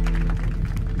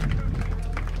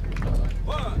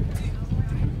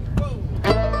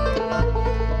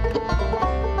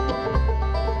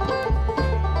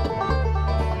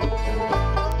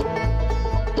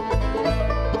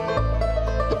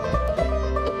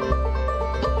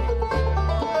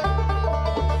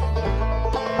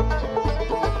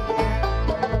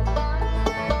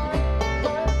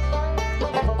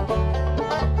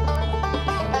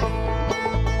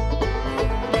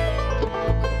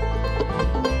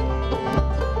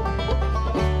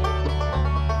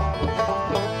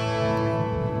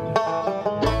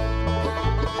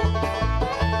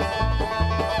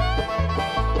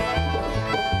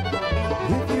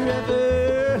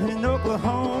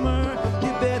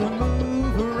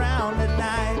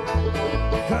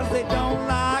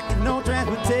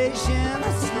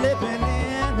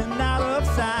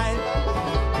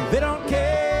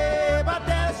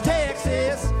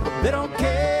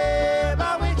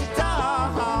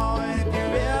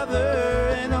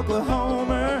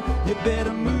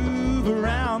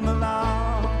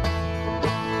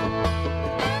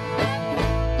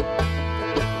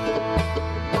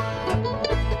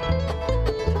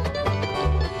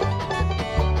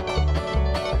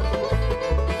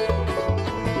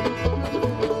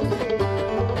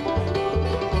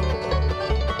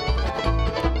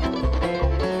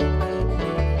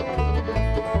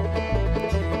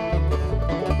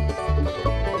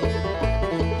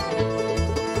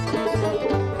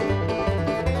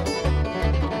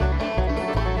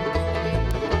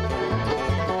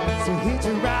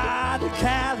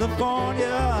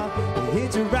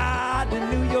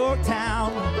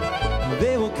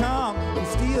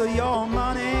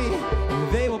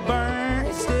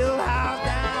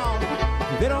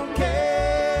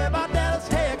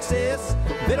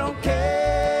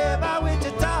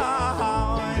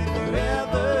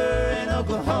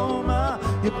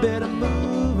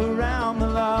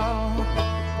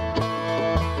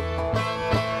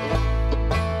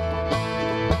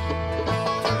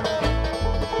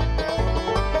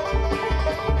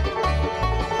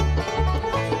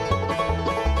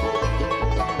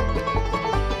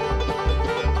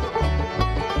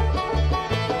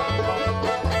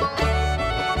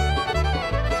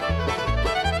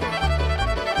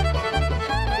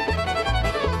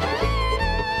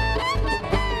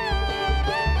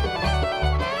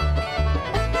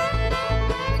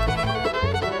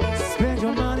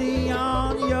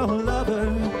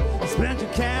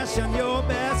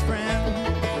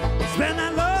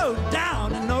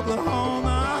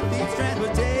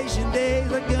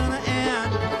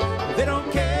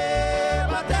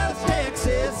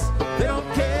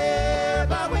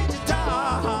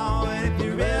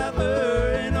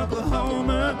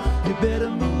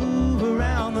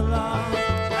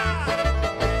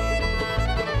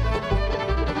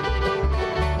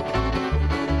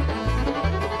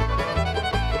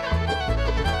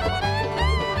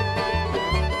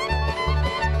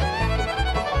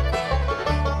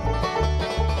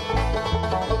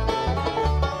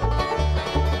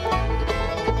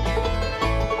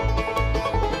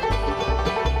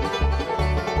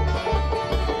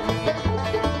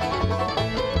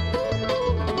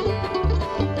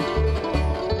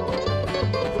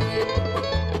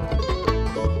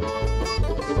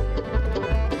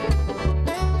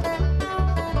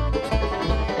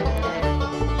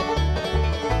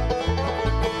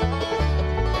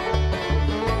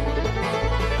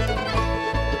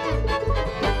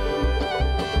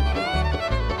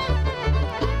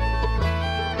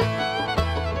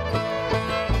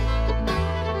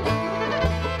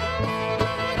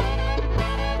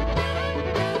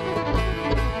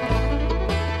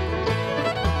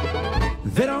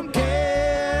 They don't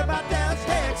care about Dallas,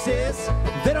 Texas.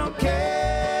 They don't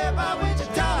care about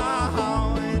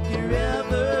Wichita. If you're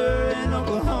ever in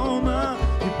Oklahoma,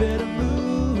 you better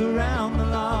move around the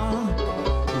law.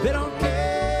 They don't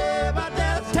care about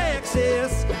Dallas,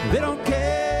 Texas. They don't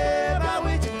care about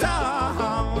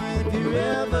Wichita. If you're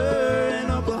ever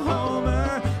in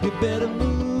Oklahoma, you better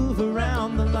move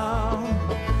around the law.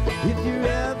 If you're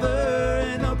ever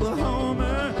in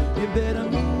Oklahoma, you better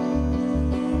move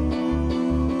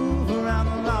around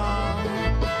the law.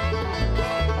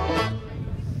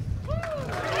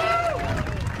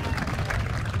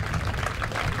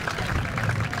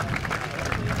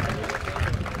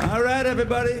 All right,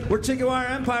 everybody. We're Chicken Wire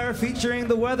Empire featuring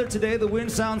the weather today. The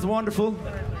wind sounds wonderful.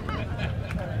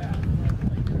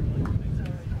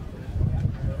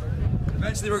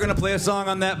 Eventually, we're going to play a song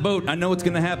on that boat. I know what's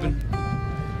going to happen.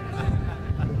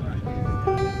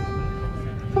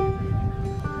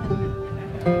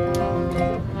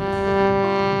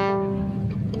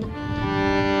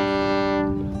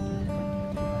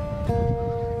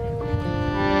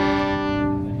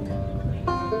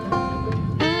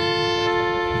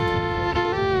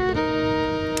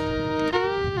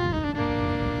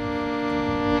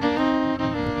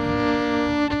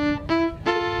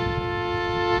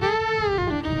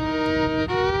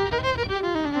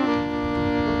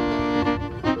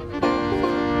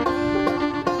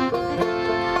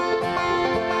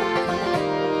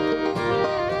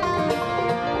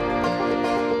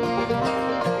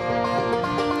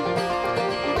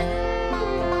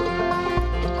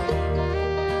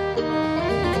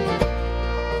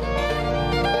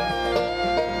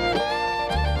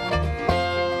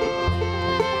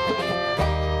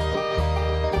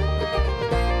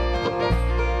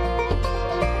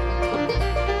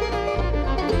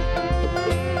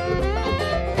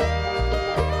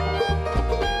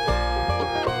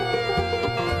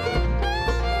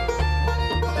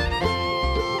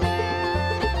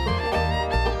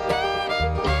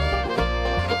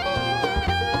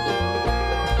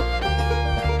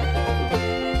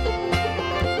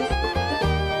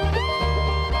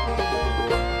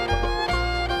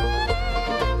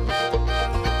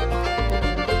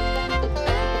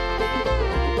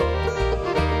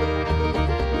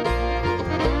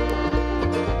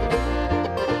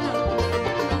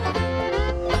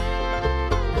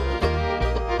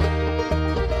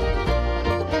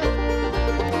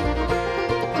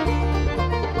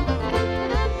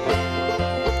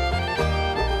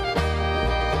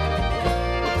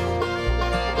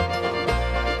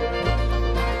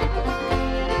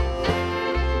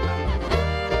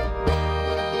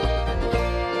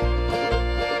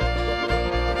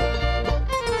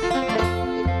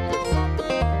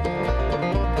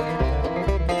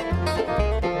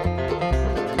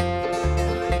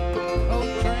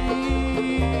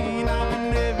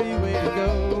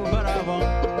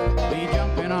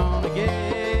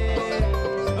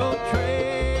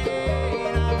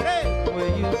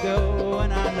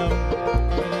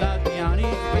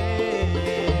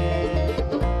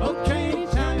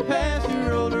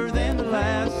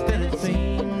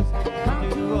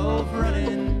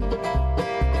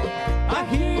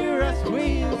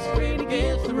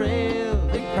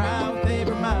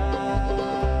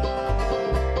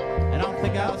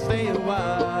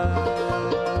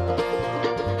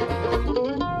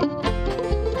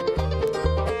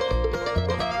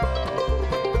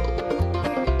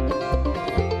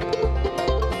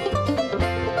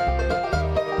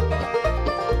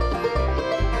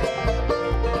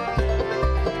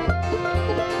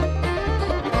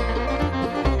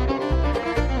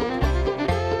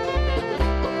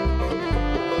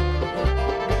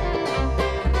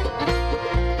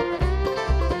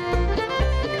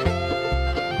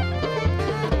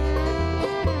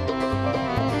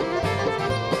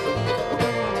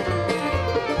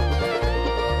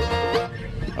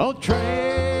 Oh,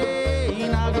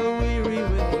 train, I go weary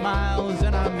with miles,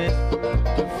 and I miss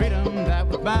the freedom that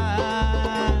was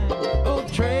mine. Oh,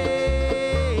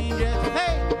 train, just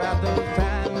think about those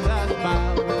times I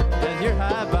smiled as you're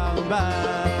high-bound by.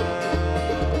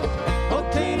 Oh,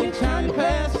 teeny tiny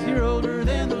pass, you're older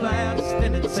than the last,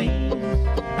 and it seems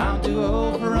I'm too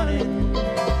old for running.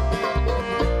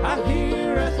 I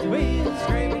hear rusty wheels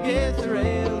scrape against the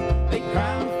rail, they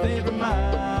cry in favor of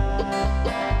mine.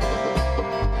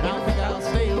 And I don't think I'll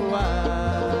stay a while.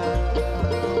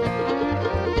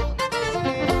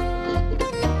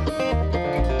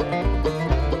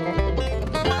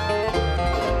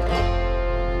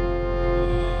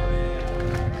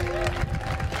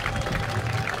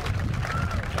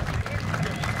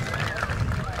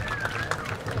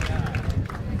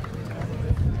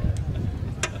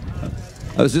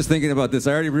 I was just thinking about this.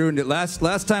 I already ruined it.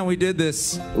 Last time we did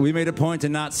this, we made a point to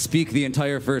not speak the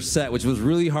entire first set, which was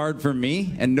really hard for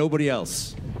me and nobody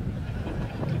else.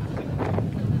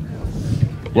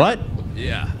 What?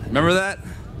 Yeah. Remember that?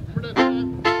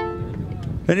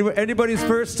 Anybody's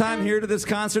first time here to this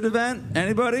concert event?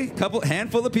 Anybody?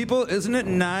 Handful of people? Isn't it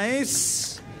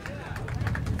nice? Is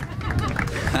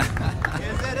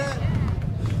that it?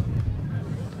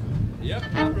 Yep,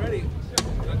 I'm ready.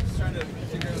 I'm just trying to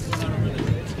figure out what's on over there.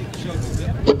 Let's keep the show moving.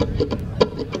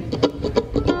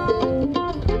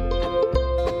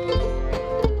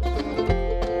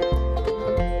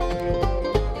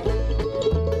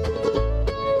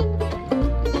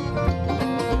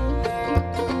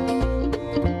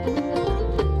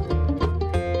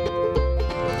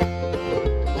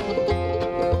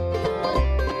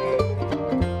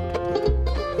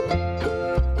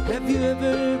 Have you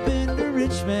ever been to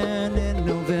Richmond in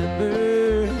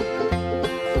November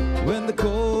when the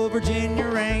cold Virginia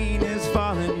rain is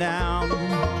falling down?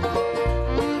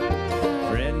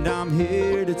 Friend, I'm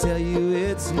here to tell you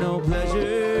it's no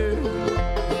pleasure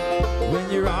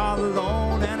when you're all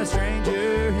alone and a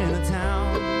stranger in a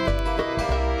town.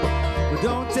 But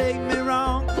don't take me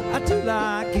wrong, I do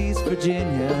like East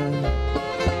Virginia.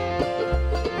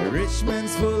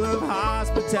 Richmond's full of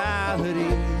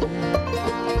hospitality,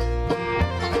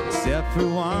 except for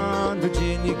one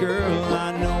Virginia girl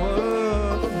I know of.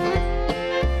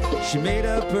 She made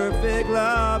a perfect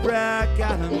love wreck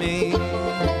out of me.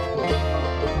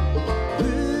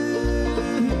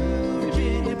 Blue,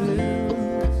 Virginia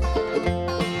blues.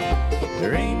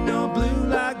 There ain't no blue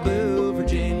like blue,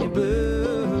 Virginia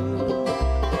blue.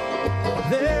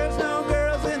 There's no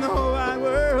girls in the whole wide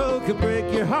world could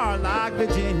break your heart like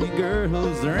Virginia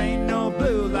girls. There ain't no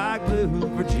blue like blue,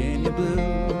 Virginia blue.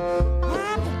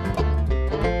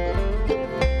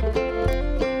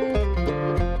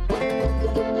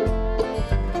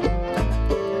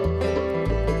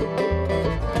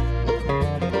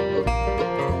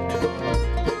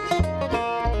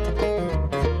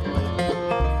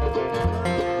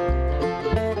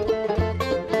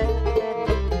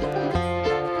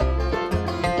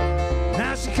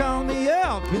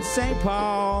 In St.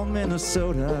 Paul,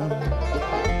 Minnesota,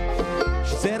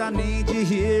 she said, I need you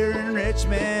here in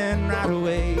Richmond right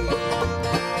away.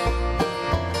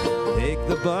 Take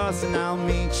the bus and I'll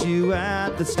meet you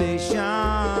at the station.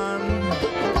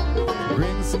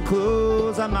 Bring some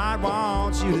clothes, I might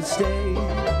want you to stay.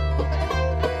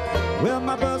 Well,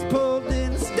 my bus pulled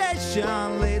in the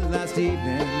station late last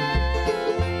evening.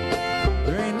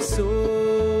 There ain't a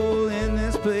soul in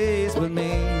this place but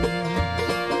me.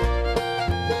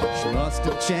 Must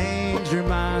have changed her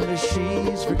mind or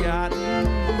she's forgotten,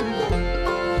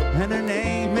 and her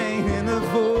name ain't in the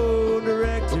full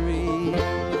directory.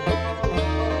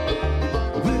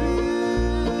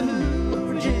 Blue,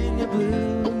 Virginia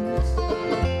blues.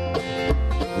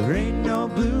 There ain't no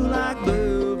blue like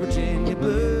blue, Virginia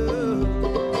blue.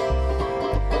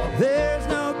 There's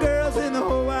no girls in the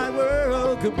whole wide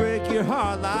world could break your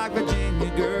heart like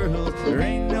Virginia girls. There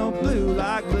ain't no blue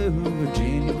like blue,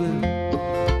 Virginia blue.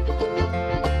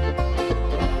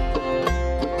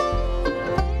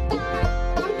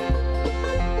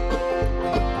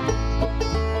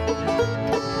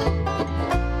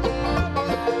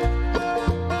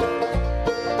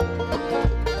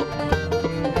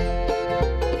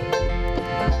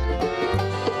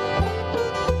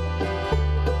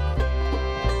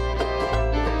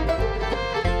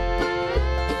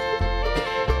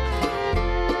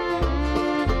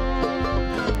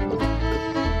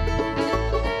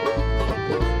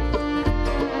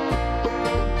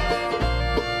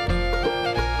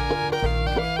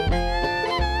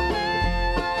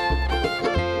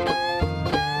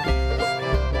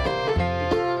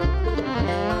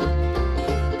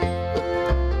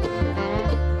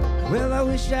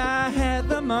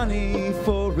 me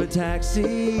for a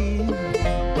taxi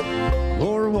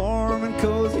or a warm and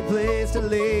cozy place to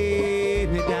lay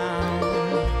me down.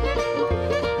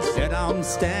 Instead I'm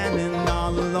standing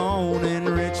all alone in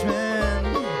Richmond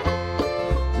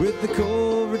with the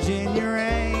cold Virginia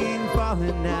rain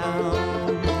falling down.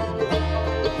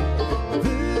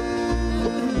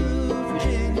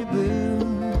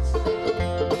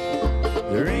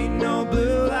 There ain't no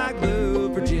blue like blue,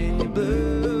 Virginia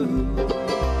blue.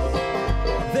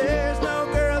 There's no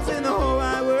girls in the whole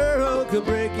wide world could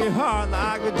break your heart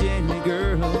like Virginia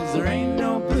girls. There ain't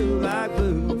no blue like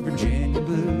blue, Virginia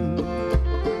blue.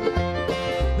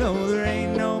 No, there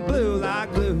ain't no blue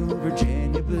like blue,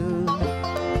 Virginia blue.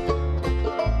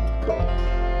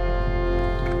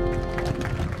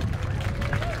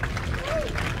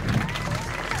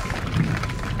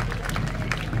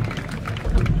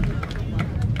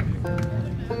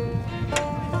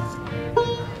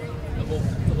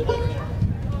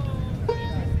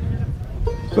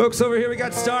 Folks, over here we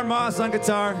got Star Moss on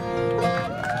guitar.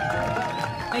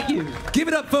 Thank you. Give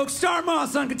it up, folks. Star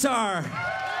Moss on guitar.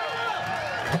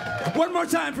 One more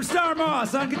time for Star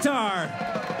Moss on guitar.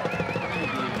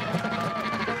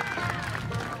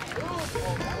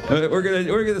 We're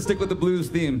gonna stick with the blues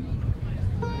theme.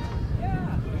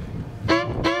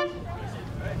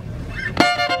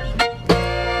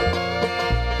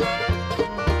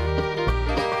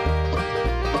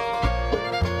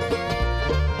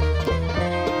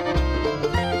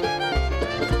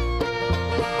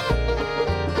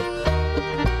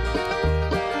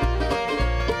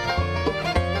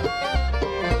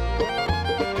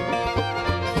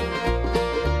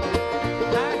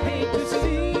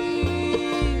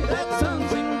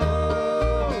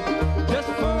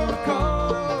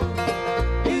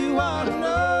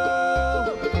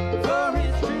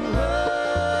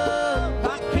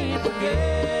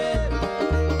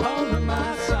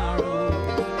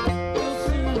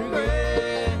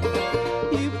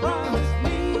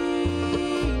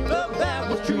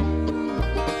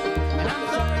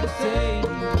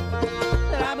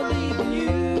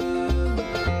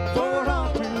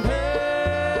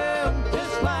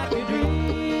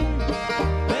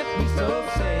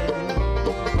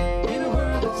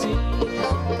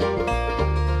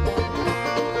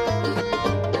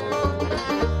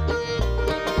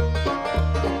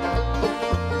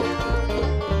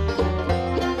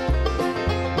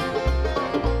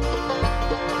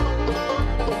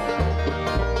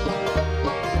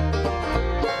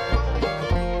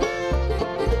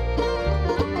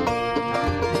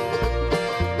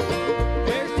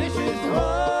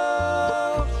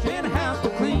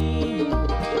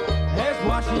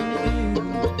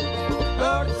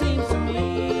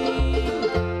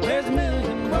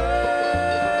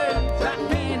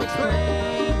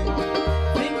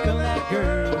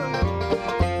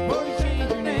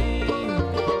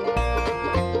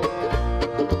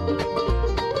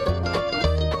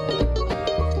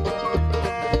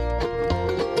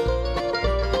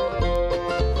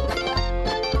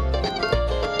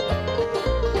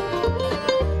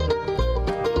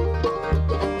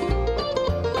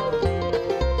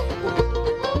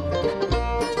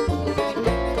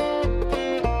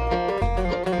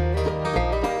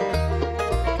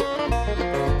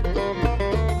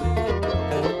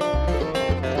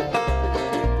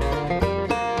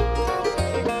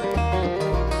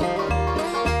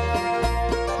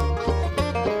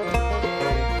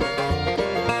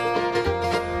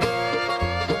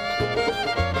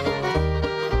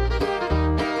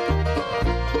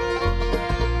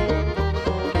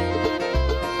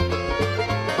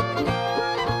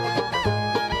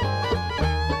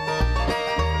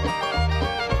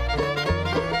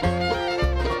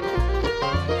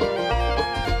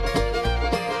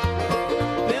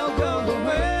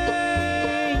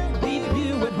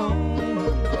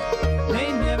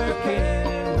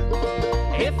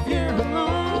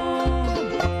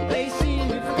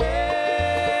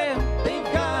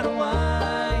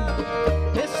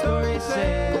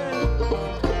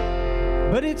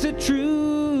 But it's a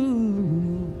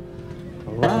true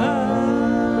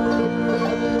lie.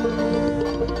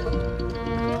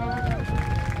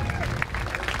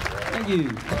 Thank you.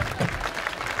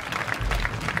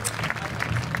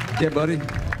 Yeah, buddy.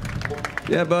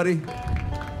 Yeah, buddy.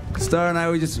 Star and I,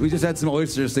 we just had some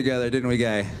oysters together, didn't we,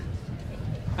 Guy?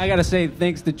 I gotta say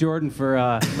thanks to Jordan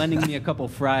for lending me a couple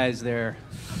fries there.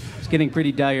 It's getting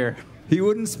pretty dire. He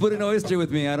wouldn't split an oyster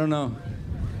with me, I don't know.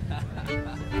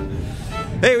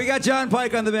 Hey, we got John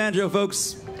Pike on the banjo,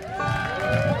 folks.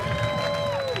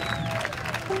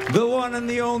 The one and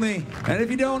the only. And if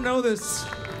you don't know this,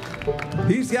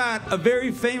 he's got a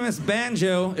very famous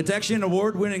banjo. It's actually an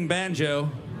award-winning banjo.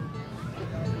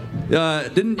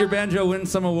 Didn't your banjo win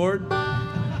some award?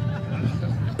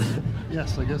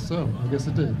 Yes, I guess so. I guess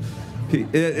it did.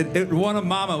 It won a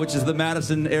MAMA, which is the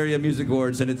Madison Area Music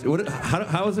Awards, and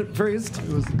how was it phrased? It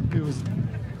was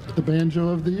the banjo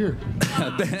of the year.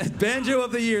 Banjo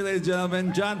of the year, ladies and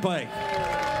gentlemen, John Pike.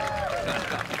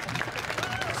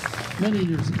 Many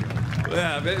years ago.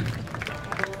 Yeah,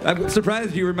 I'm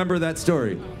surprised you remember that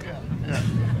story. Yeah.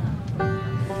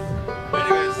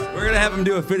 Anyways, we're gonna have him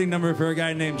do a fitting number for a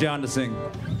guy named John to sing.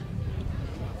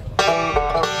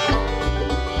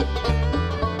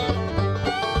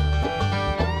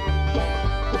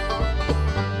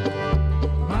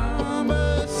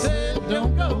 Mama said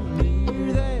don't go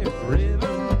near that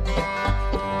river.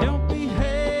 Don't be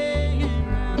hanging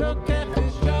around a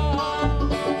catfish jar.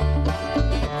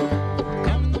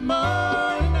 Come in the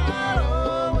morning,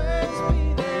 I'll always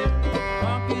be there,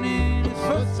 walking in his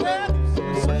footsteps,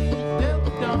 sweet till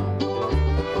the dawn.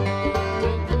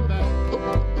 Take me back.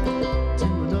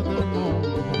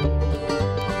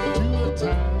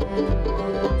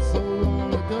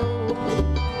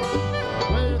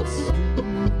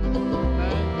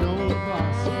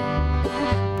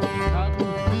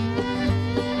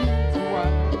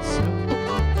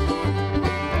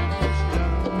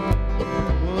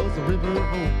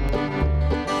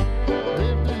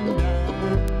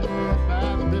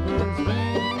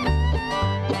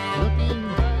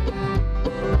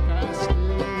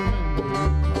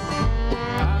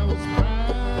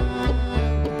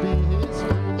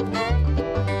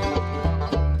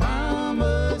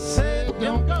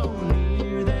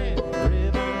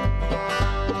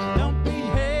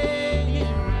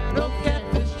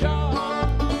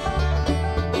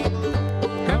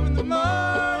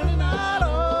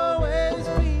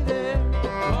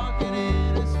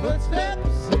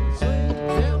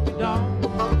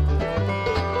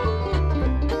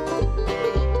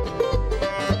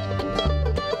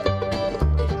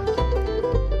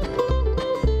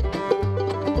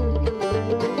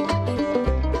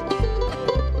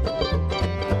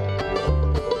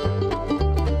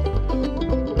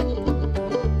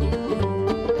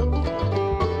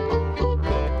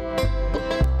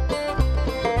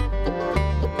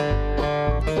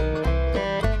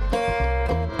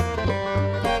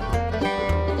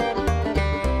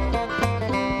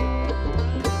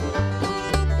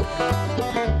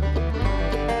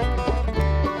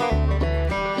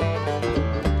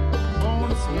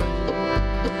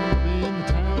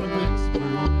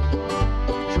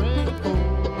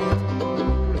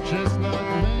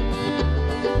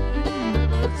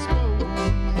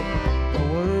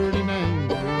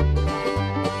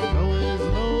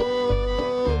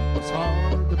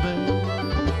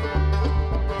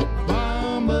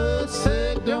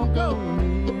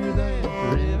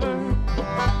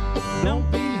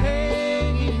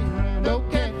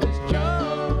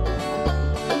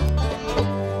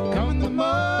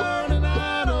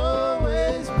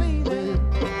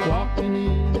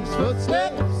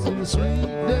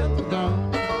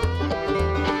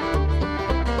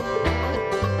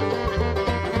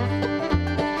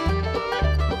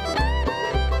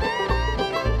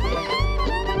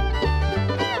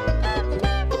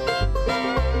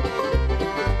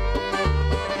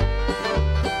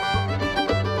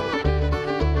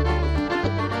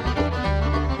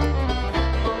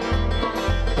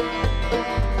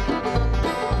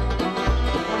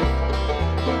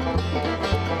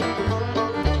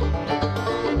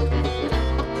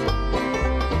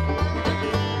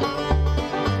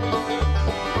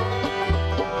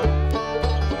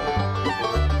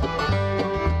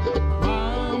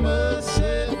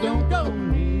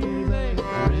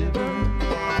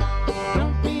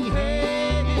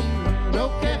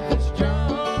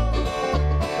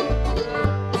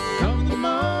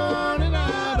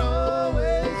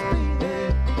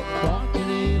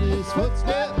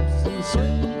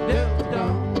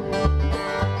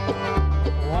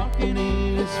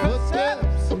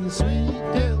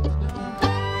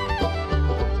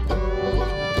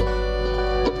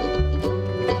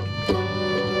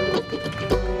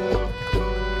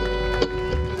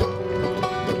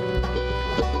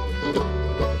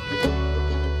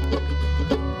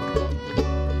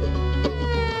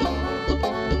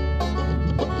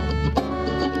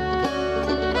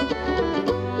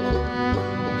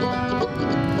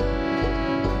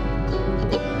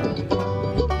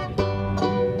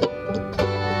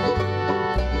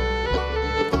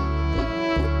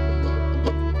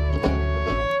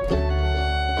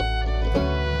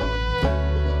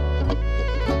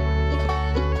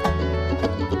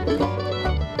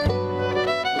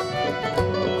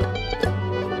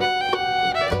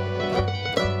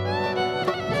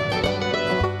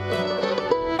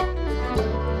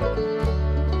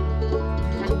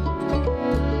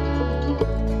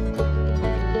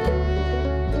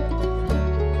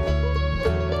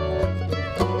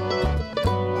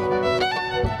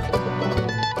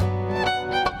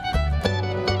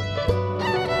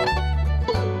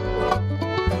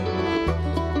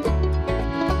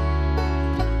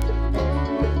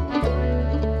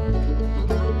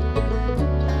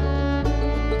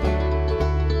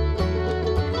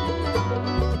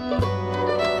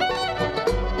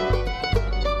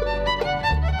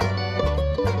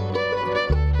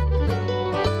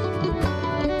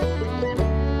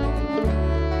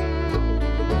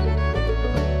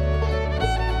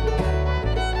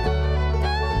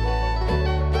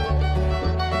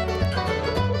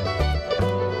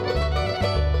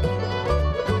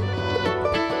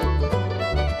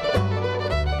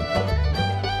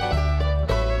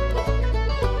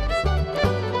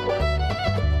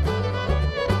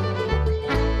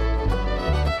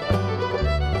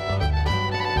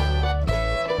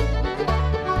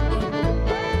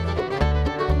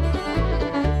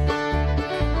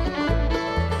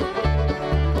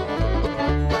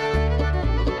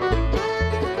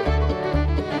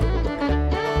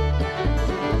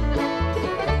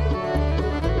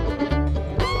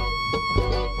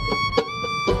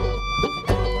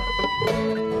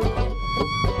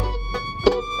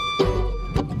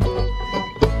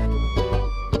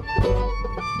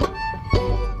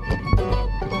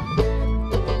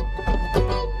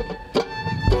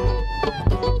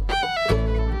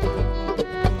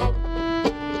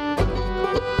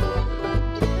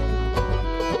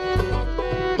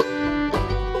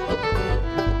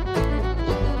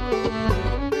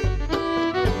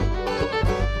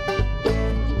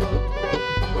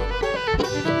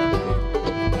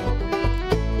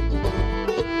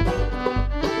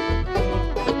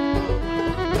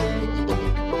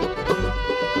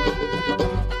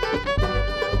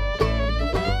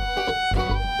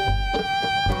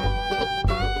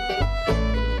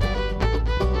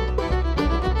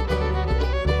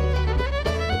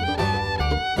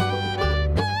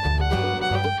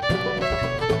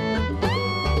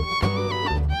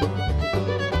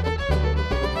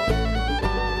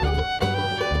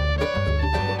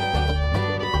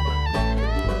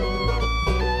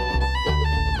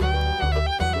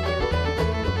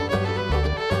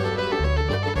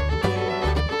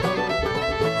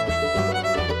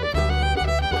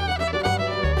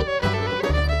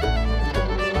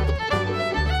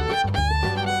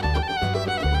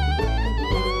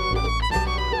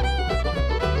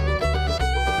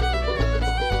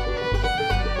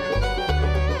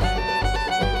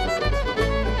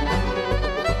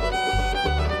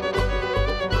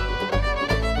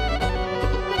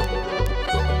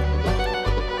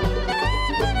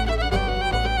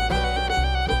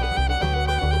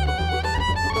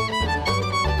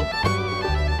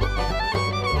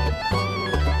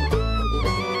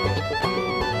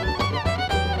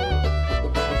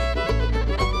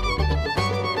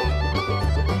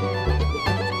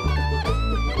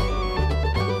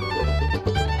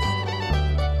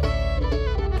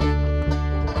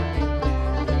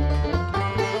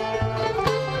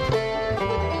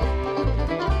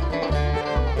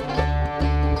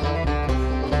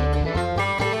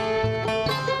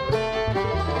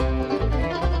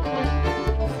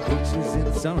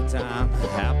 summertime,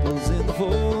 apples in the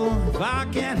fall. If I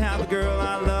can't have a girl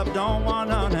I love, don't want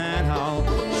none at all.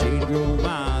 Shady girl,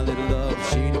 my little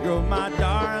love, shady girl, my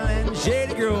darling,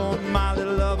 shady girl, my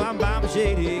little love, I'm by my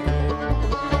shady girl.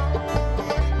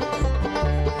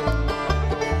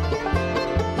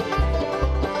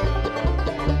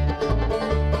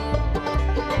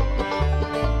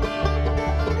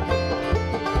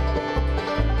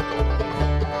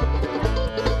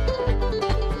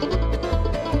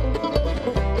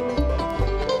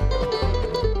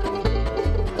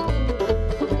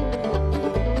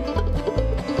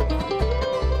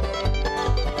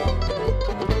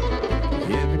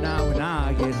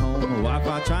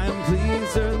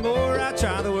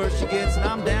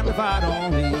 If I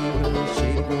don't leave,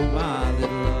 shady girl, my little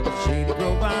love, shady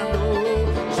girl, I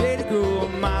know, shady girl,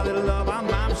 my little love,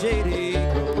 I'm shady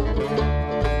girl.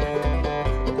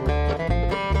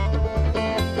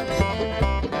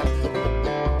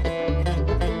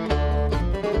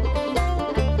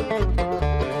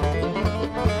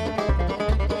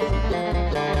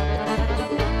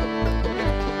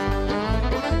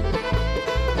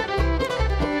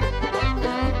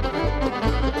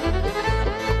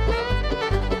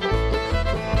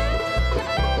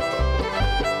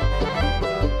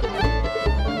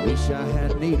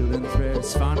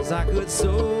 As fine as I could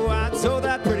sew, I'd sew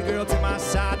that pretty girl to my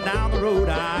side. Down the road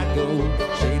I'd go.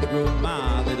 Shady girl,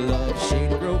 my little love,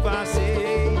 shady girl, if I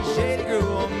say, shady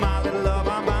girl, my little love,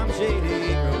 I'm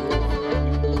shady girl.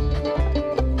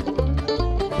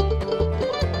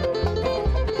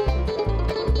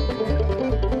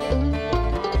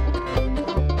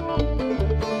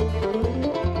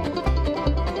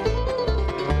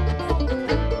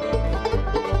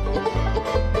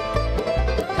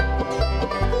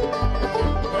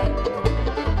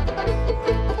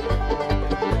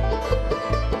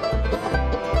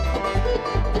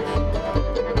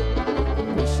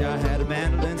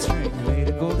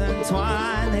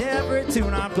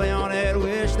 Tune I play on it,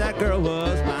 wish that girl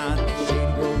was mine.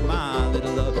 Shady girl, my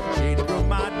little love, shady girl,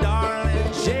 my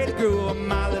darling, shady girl,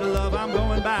 my little love, I'm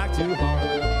going back to home.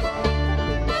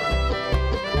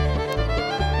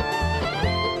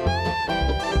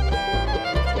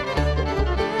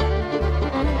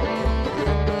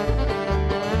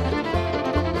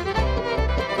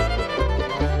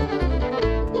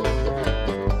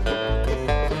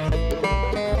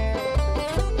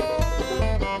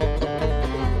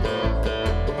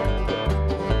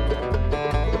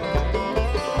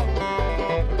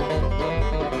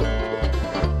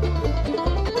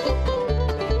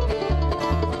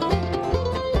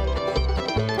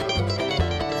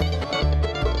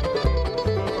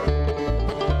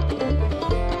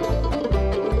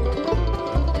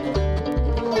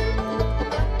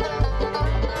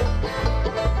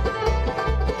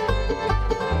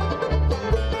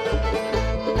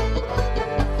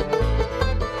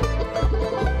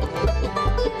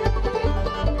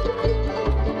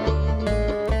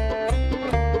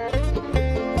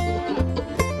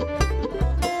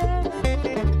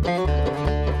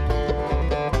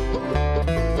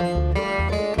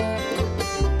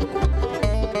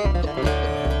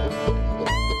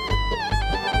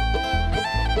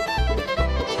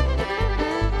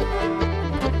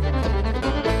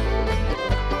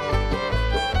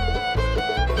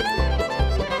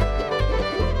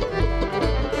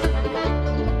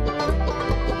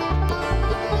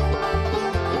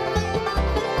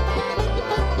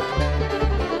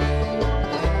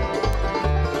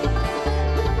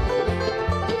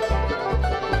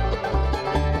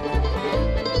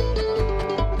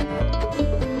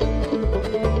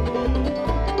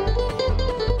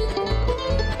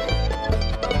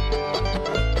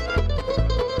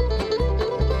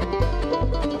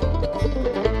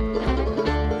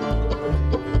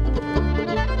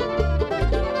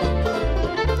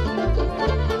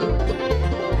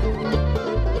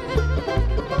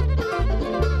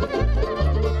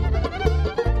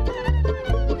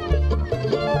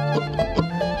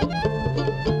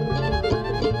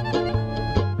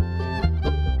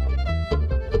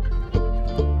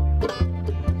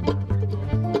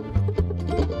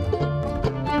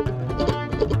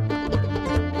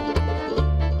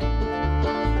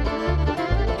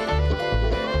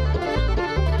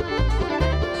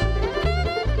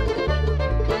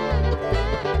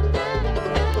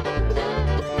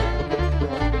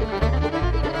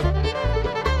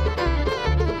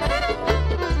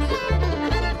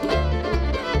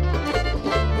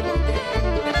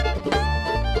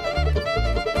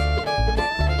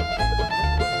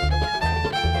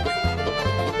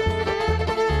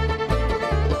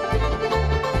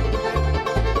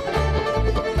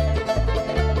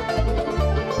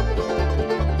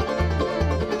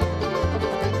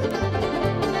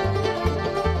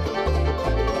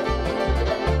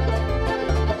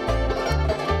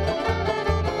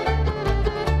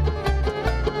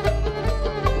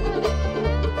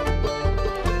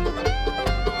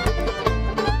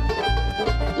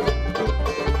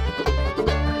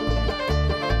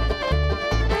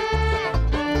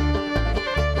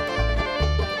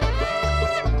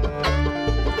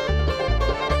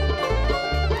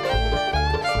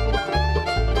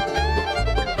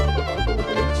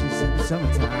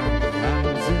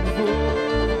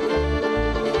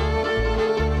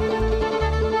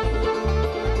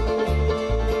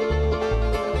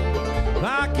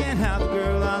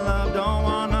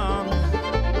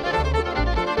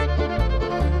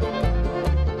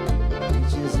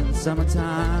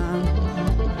 summertime.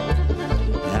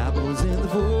 Apples in the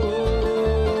fall.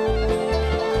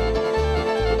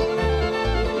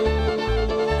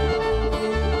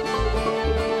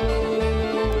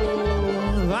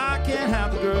 If I can't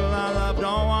have the girl I love,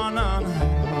 don't want none.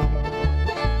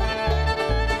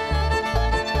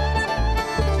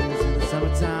 She's in the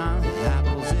summertime.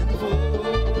 Apples in the fall.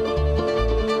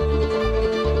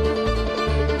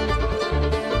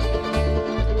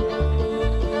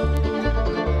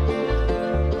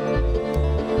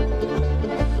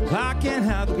 I can't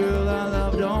have the girl I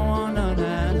love, don't want none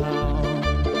at all.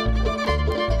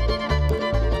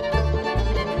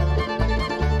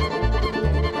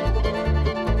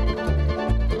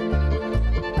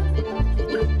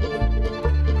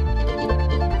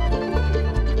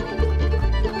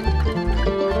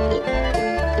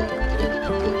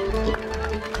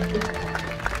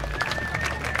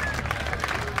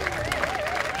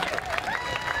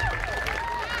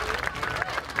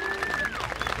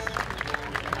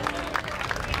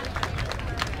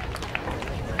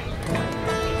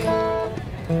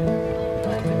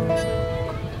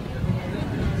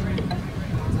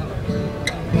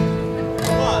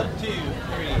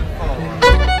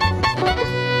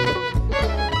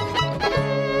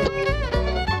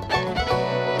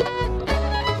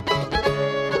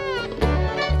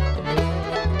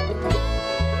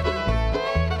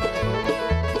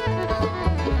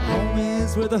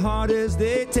 Where the heart is,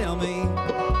 they tell me.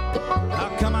 How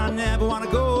come I never want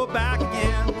to go back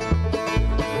again?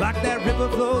 Like that river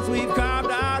flows, we've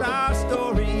carved out our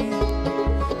story.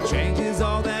 Change is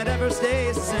all that ever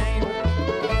stays the same.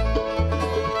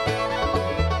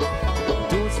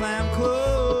 Doors slam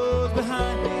closed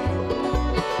behind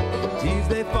me. Tears,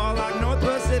 they fall like North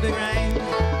Pacific rain.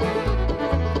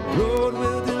 Road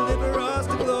will deliver us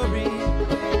to glory.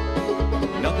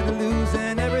 Nothing to lose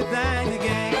and everything to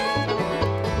gain.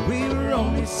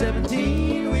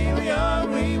 17, we were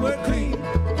young, we were clean.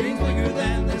 Dreams bigger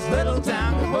than this little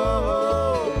town could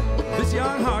hold. This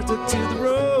young heart took to the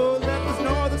road, left this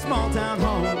northern small town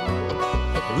home.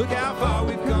 Look how far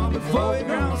we've come before we've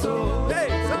grown so. Hey,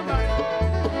 somebody!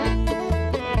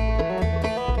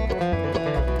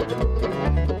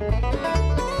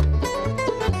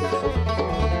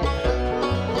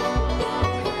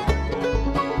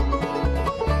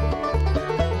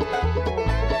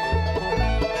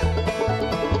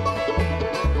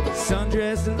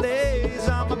 Sundress and lays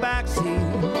on my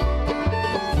backseat.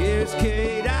 Cares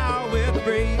carried out with the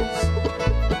breeze.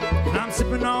 And I'm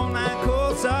sipping on that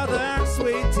cold southern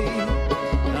sweet tea.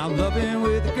 And I'm loving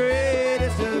with the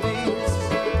greatest of ease.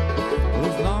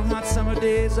 Those long hot summer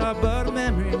days are but a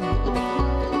memory.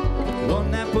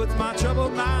 One that puts my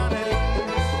troubled mind at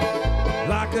ease.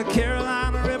 Like a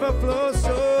Carolina river flows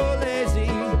so lazy.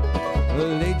 A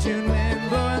late June wind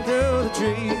blowing through the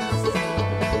trees.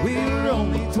 We were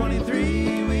only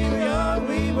 23, we were young,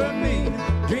 we were mean.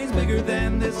 Dreams bigger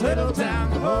than this little town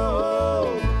could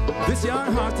hold. This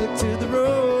young heart took to the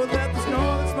road, left this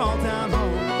northern small town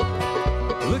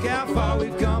home. Look how far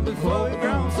we've come before we've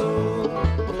grown so.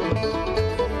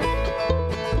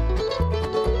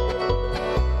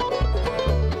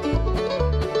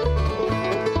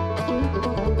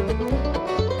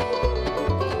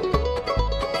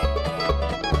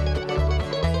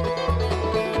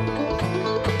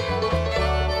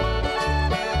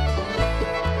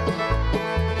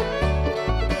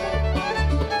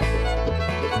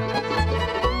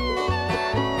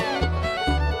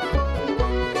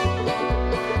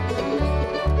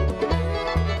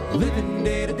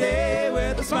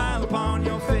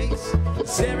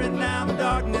 Staring down the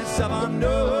darkness of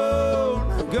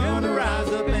unknown. Gonna rise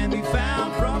up and be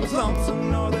found from this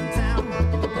lonesome northern town.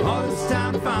 All this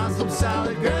time to find some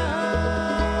solid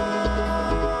ground.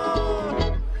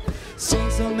 Seen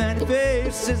so many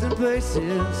faces and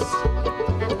places.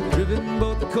 Driven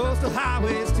both the coastal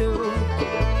highways too.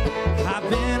 I've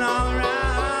been all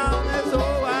around this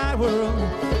whole wide world.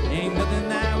 Ain't nothing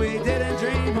that we didn't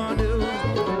dream or do.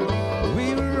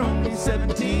 We were only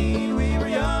 17, we were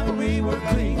young, we were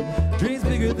clean. Dreams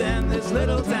bigger than this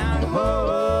little town.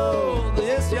 Oh,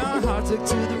 this young heart took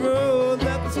to the road,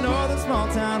 left this northern small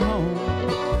town home.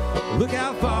 Look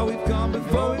how far we've come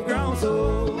before we've grown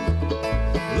so.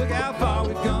 Look how far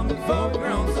we've come before we've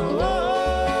grown so. Oh,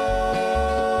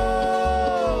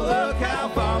 look how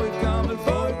far we've come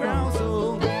before we've grown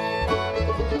so.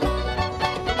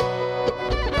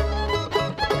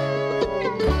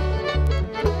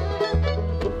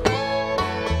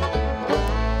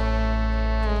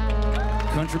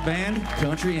 Country band,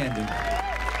 country ending.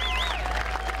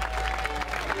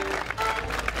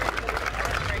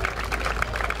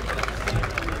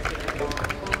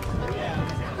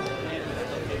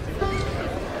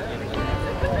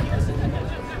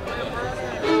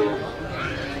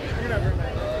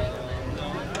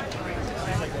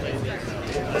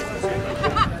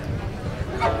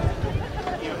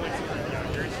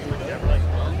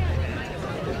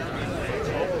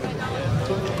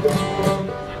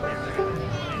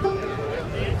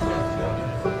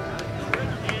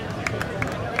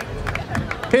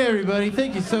 Hey everybody,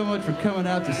 thank you so much for coming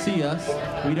out to see us.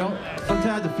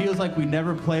 Sometimes it feels like we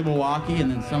never play Milwaukee, and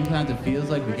then sometimes it feels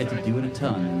like we get to do it a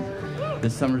ton. And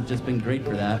this summer's just been great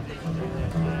for that.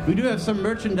 We do have some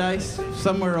merchandise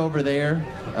somewhere over there.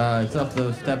 It's up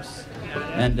those steps.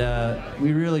 And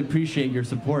we really appreciate your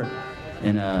support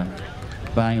in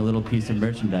buying a little piece of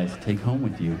merchandise to take home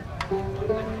with you.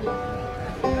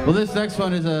 Well, this next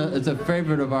one is a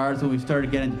favorite of ours that we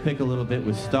started getting to pick a little bit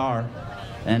with Star.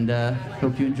 And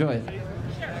hope you enjoy it.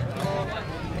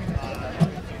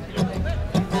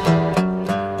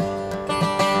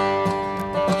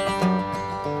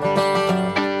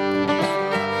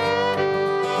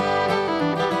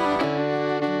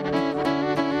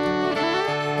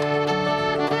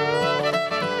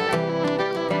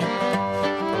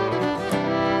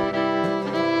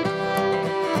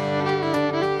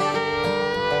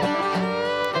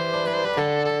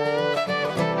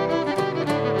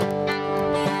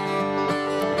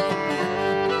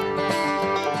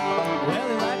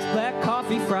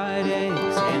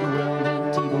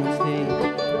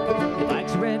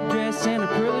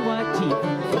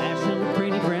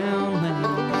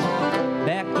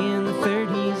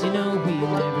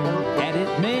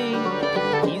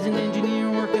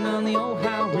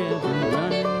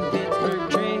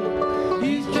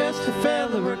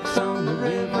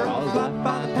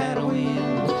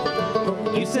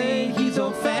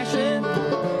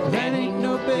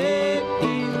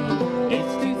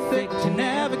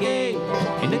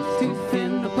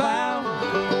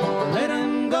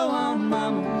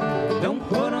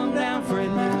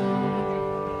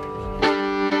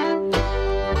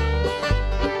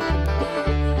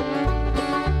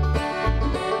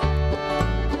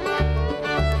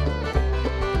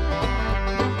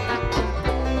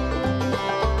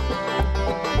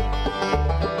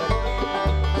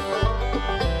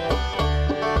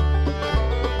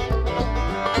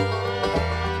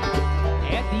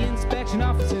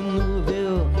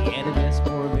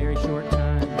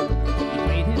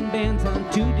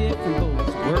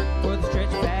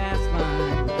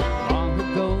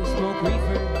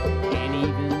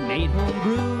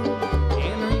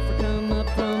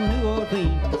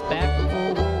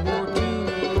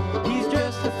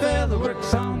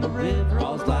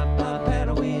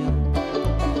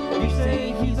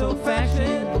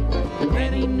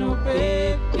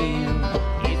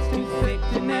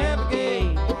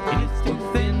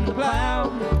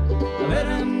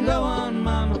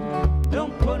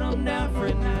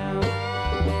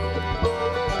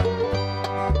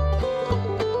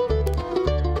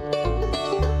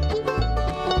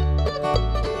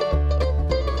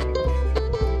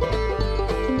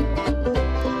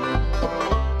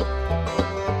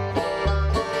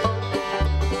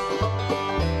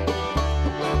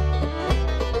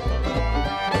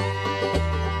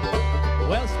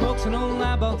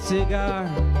 Cigar.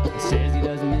 He says he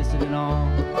doesn't miss it at all,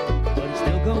 but he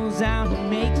still goes out and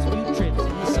makes a few trips in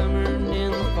the summer and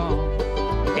in the fall.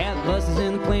 Got buses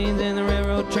and the planes and the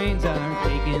railroad trains are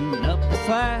taking up the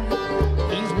slack.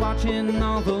 He's watching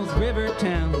all those river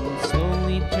towns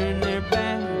slowly turn their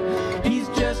back. He's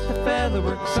just a fella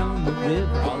works on the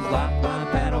river, all his life by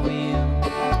paddle wheel.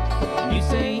 And you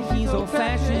say he's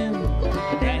old-fashioned,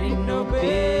 but that ain't no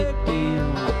big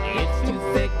deal. It's too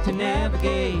thick to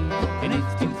navigate, and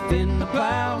it's too thin to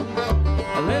plow.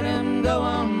 Let him go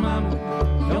on, mama,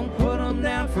 don't put him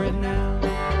down for it now.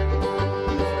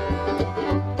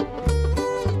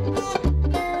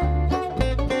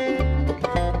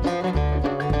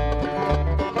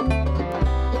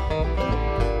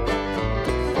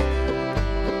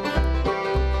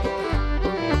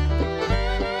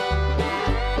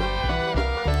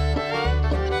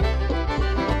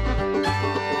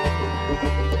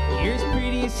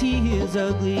 He is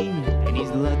ugly, and he's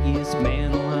the luckiest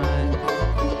man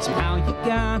alive. Somehow you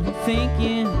got him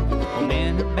thinking, oh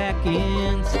man, they're back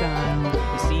in style.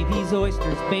 You see these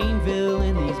oysters, Bainville,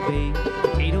 and these baked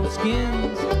potato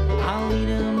skins. I'll eat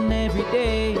them every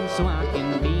day, so I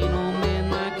can be an old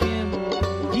man like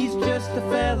him. He's just a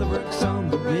fella works on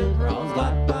the river, all his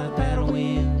life by paddle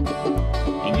wheel.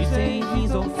 And you say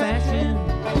he's old-fashioned,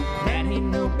 that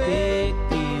ain't no big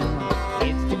deal.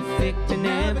 It's too thick to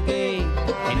navigate,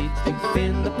 and it's too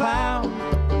thin to plow.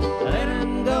 Let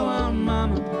him go on,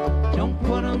 mama, don't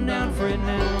put him down for it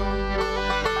now.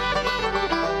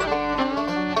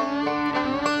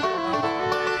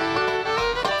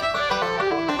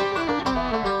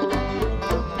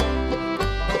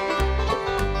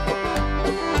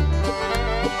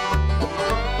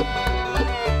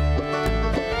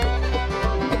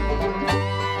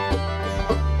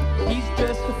 He's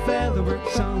just a fella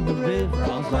works on the river,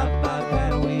 all's life by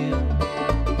paddle wheel.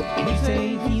 And you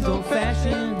say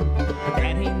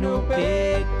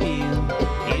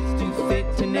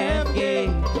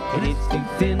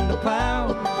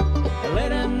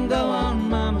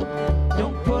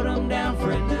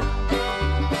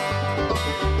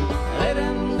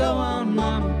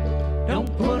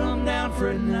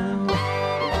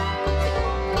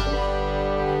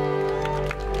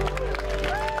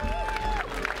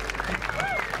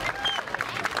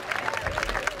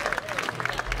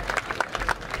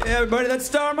Hey, everybody, that's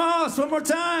Star Moss. One more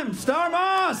time. Star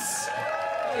Moss.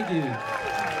 Thank you.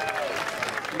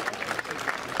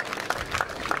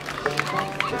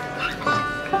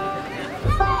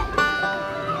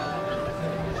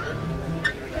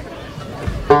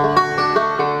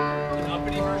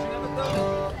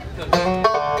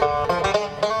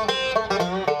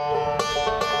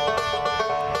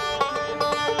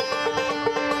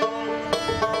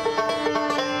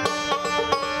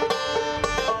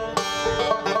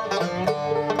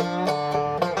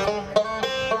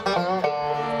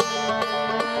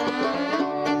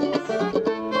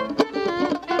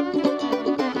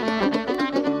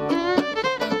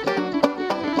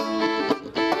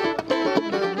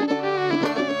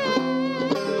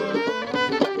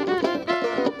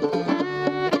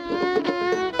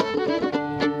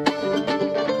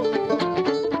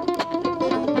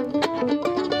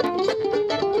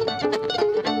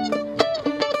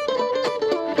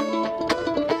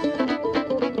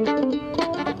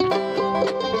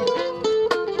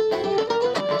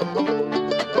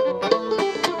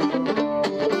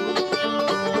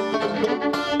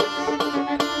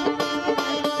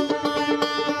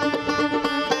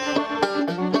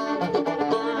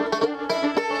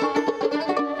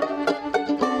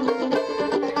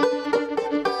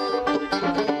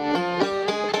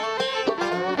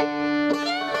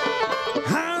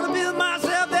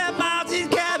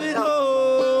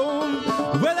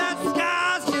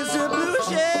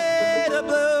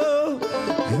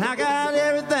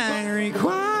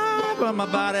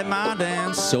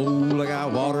 Soul, I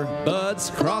got water, buds,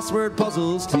 crossword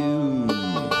puzzles too.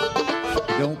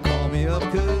 Don't call me up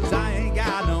 'cause I ain't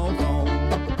got no phone.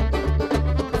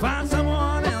 Find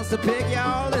someone else to pick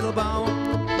your little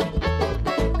bone.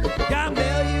 Got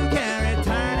mail you can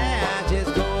return it,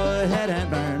 just go ahead and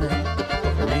burn it.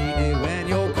 Read it when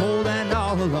you're cold and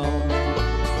all alone.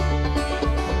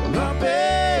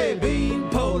 Lumpy bean,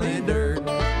 pulling dirt.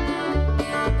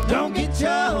 Don't get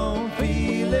your own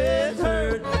feelings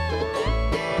hurt.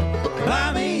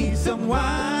 Buy me some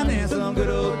wine and some good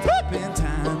old tipping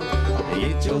time.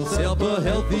 Get yourself a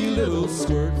healthy little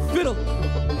squirt. Fiddle.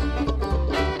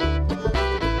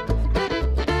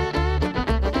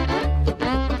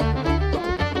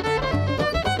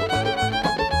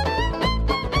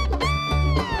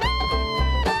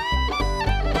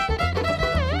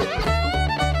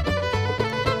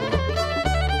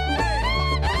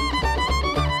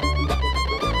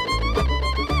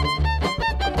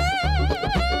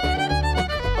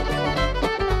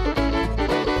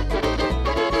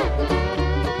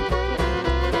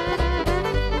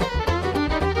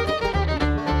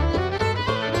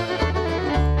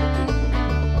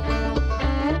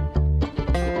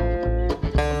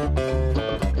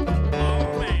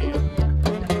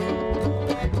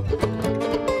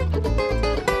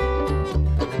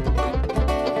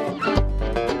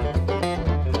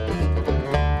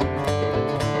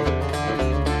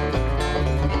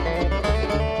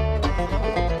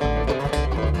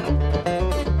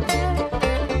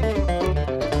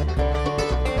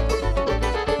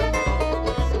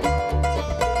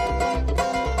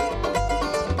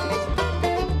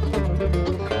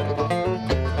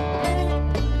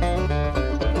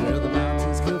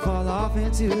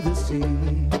 To the sea,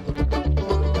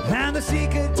 and the sea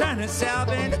could turn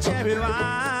itself into cherry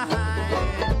wine.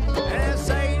 And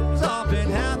Satan's off in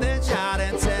hell, then shot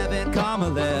at 7,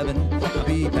 11. I'll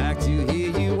be back to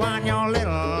hear you on your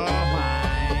little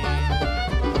whine.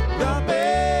 The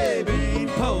baby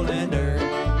ain't pulling dirt.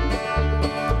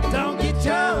 Don't get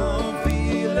your own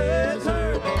feelings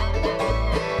hurt.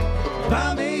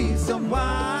 Buy me some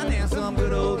wine and some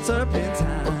good old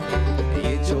turpentine.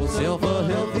 Get yourself a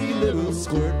healthy little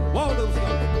squirt. Whoa, those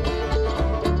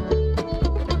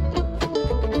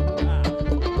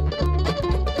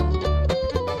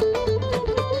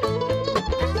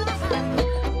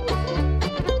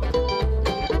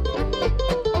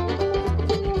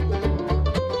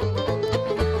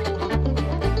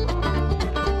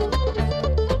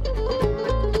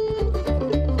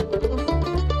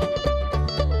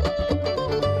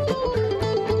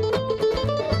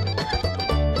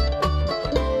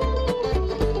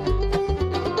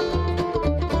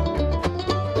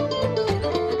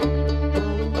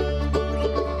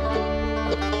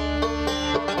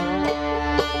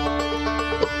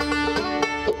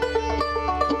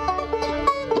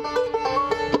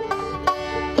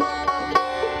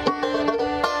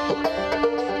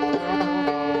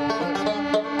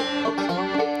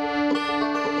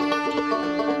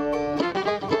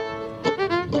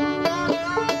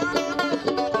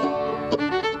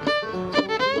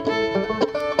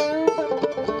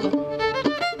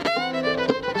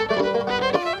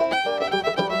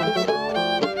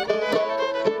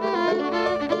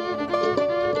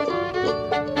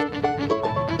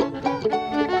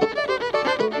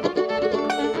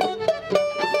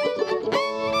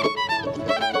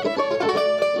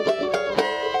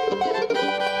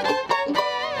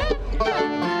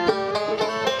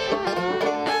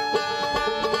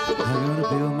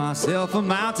myself a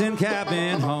mountain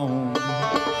cabin home,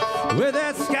 where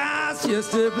that sky's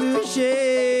just a blue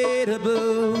shade of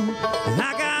blue, and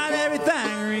I got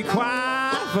everything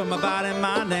required for my body,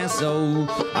 mind, and soul.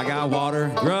 I got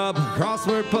water, grub,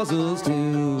 crossword puzzles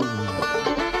too.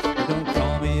 Don't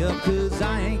call me up 'cause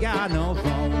I ain't got no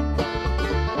phone.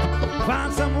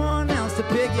 Find someone else to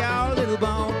pick your little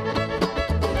bone.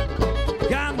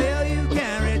 Got mail you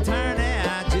can return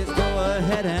it, just go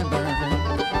ahead and burn it.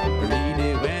 Read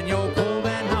it when you're cold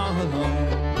and all alone.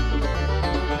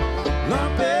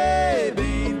 Lumpy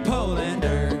bean, pole, and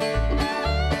dirt.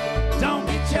 Don't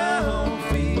get your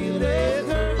feelings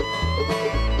hurt.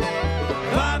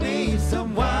 Buy me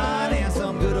some wine and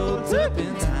some good old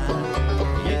turpentine.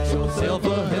 Get yourself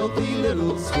a healthy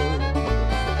little squirt.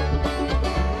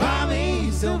 Buy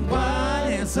me some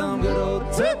wine and some good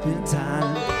old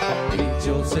turpentine. Get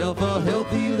yourself a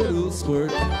healthy little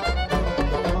squirt.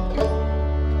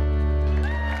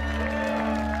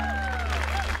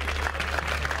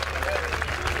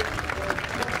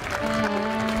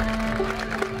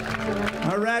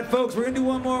 All right, folks, we're gonna do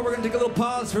one more. We're gonna take a little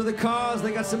pause for the cause.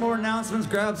 They got some more announcements.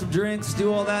 Grab some drinks,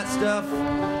 do all that stuff.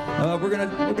 We're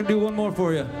gonna do one more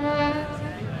for you.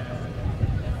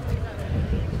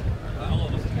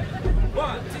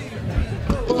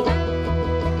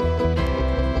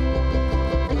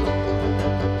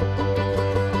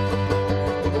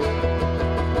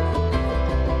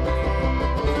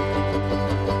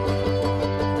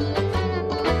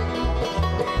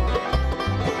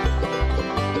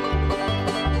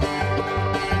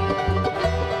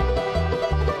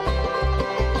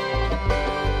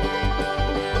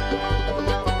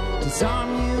 Disarm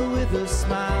you with a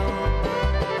smile,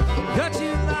 cut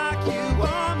you like you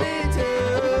want me to.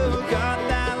 Got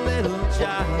that little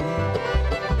child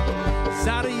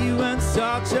inside of you and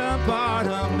such a part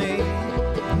of me.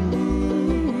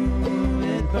 Ooh,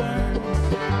 it burns.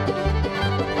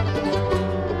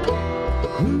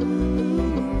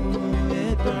 Ooh,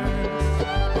 it burns.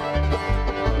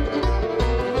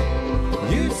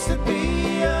 Used to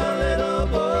be a little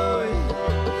boy,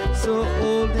 so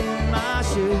old in my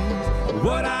shoes.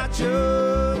 What I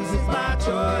choose is my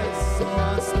choice. So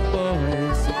what's the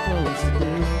boy supposed to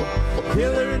do?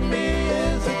 Killer in me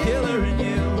is a killer in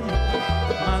you,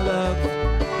 my love.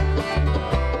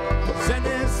 Send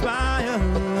a smile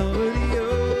over to you.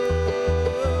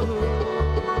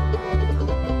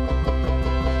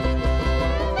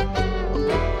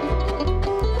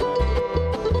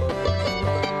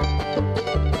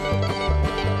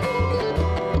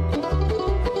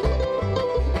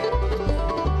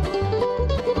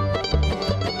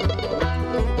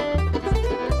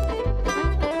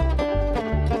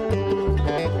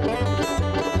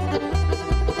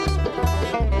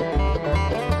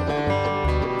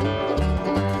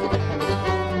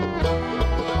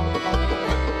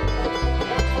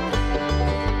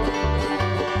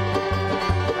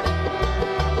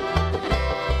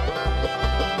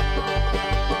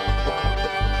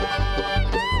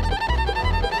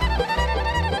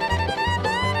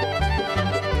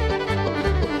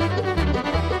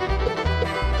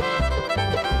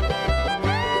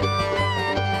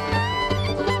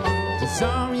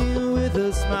 Disarm you with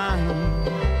a smile,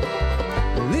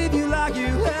 leave you like you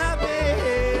have me,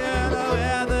 no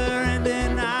other in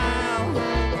denial.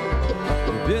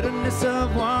 The bitterness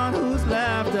of one who's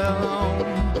left alone.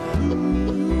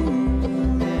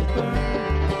 Ooh, it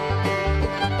burns.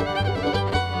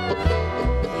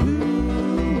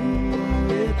 Ooh,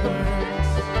 it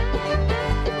burns.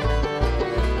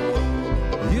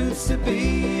 Used to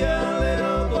be a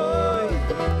little boy,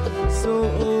 so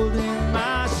old in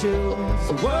my shoes.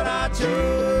 So what I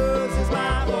choose is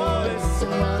my voice.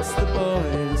 And what's the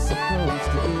boy supposed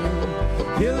to do?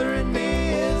 Killer in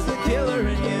me is the killer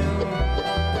in you,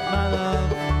 my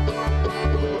love.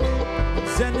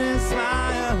 Send this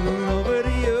smile over to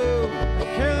you.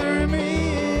 Killer in me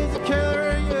is the killer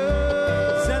in you.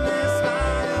 Send this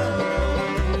smile over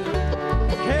to you.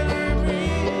 Killer in me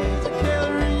is the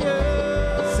killer in you.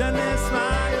 Send this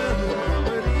smile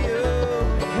over to you.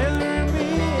 Killer in me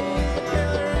is the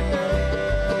killer in you.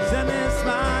 Send this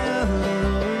smile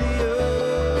over to you.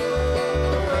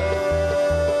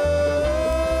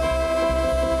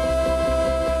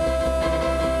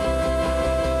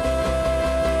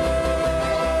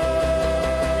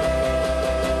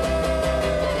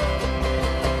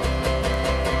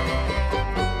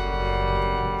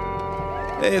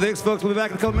 Hey, thanks, folks. We'll be back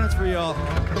in a couple minutes for y'all.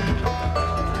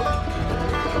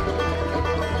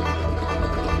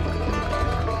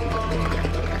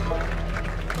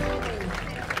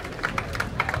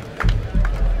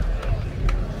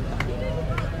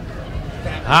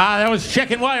 That was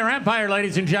Chicken Wire Empire,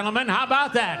 ladies and gentlemen. How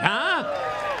about that, huh?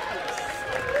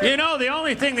 You know, the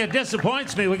only thing that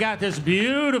disappoints me, we got this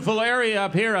beautiful area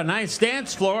up here, a nice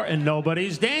dance floor, and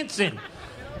nobody's dancing.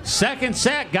 Second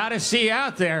set, got to see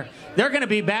out there. They're going to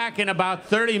be back in about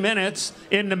 30 minutes.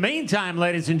 In the meantime,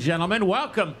 ladies and gentlemen,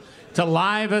 welcome to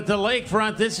Live at the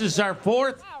Lakefront. This is our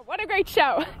fourth. Wow, what a great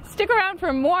show. Stick around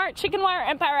for more Chicken Wire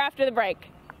Empire after the break.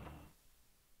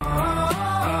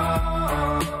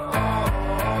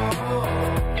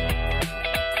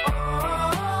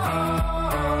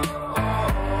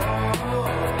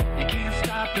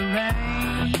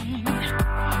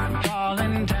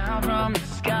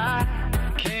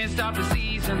 Stop the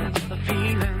seasons, the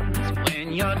feelings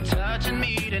when you're touching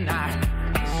me tonight.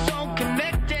 So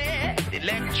connected,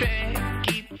 electric,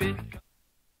 keep it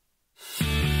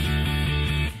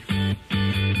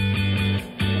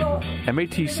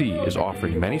MATC is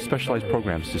offering many specialized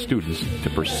programs to students to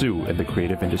pursue in the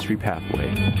creative industry pathway.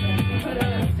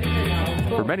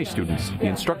 For many students, the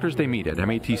instructors they meet at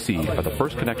MATC are the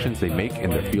first connections they make in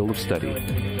their field of study.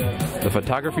 The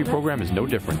photography program is no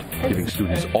different, giving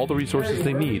students all the resources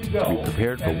they need to be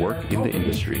prepared for work in the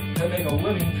industry.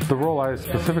 The role I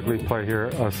specifically play here,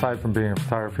 aside from being a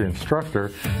photography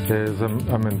instructor, is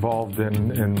I'm involved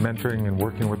in mentoring and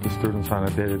working with the students on a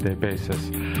day-to-day basis.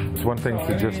 It's one thing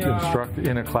to just instruct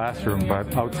in a classroom,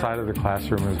 but outside of the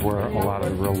classroom is where a lot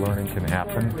of the real learning can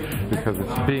happen, because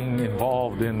it's being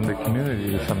involved in the community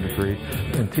to some degree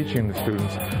and teaching the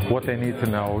students what they need to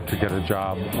know to get a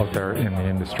job out there in the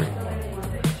industry.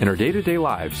 In our day-to-day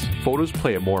lives, photos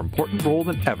play a more important role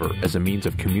than ever as a means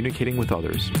of communicating with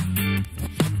others.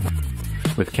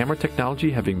 With camera technology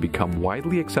having become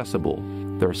widely accessible,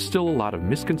 there are still a lot of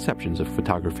misconceptions of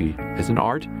photography as an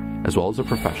art as well as a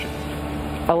profession.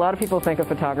 A lot of people think of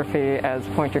photography as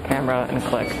point your camera and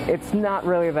click. It's not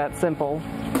really that simple.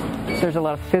 There's a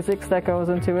lot of physics that goes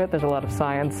into it. There's a lot of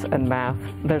science and math.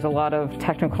 There's a lot of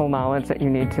technical knowledge that you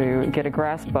need to get a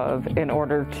grasp of in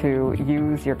order to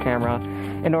use your camera,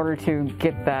 in order to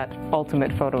get that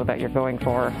ultimate photo that you're going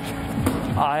for.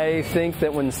 I think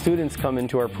that when students come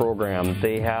into our program,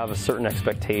 they have a certain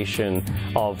expectation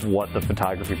of what the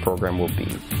photography program will be.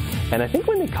 And I think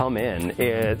when they come in,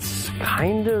 it's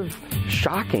kind of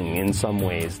shocking in some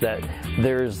ways that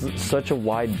there's such a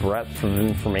wide breadth of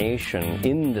information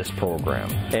in this program.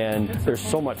 And there's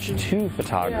so much to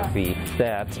photography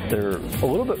that they're a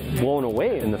little bit blown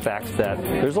away in the fact that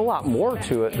there's a lot more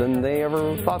to it than they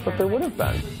ever thought that there would have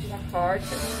been.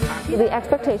 The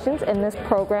expectations in this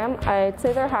program, I'd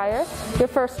say they're higher. Your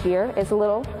first year is a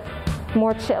little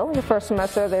more chill. Your first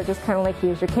semester, they're just kind of like,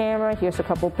 here's your camera, here's a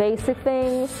couple basic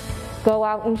things, go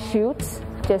out and shoot,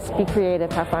 just be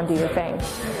creative, have fun, do your thing.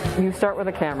 You start with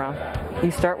a camera,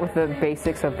 you start with the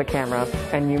basics of the camera,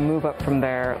 and you move up from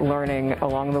there, learning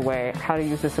along the way how to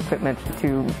use this equipment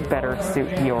to better suit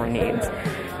your needs.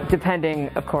 Depending,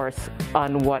 of course,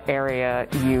 on what area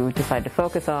you decide to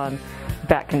focus on,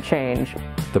 that can change.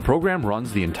 The program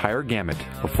runs the entire gamut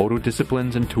of photo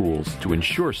disciplines and tools to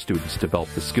ensure students develop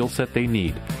the skill set they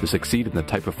need to succeed in the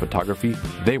type of photography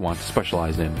they want to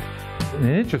specialize in. An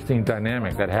interesting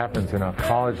dynamic that happens in a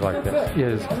college like this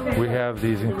is we have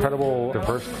these incredible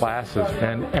diverse classes,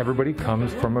 and everybody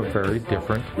comes from a very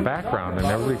different background, and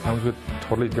everybody comes with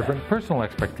totally different personal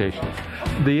expectations.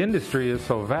 The industry is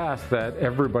so vast that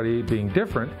everybody being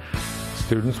different,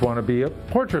 students want to be a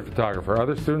portrait photographer,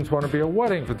 other students want to be a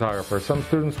wedding photographer, some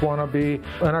students want to be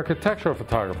an architectural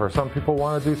photographer, some people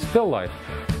want to do still life,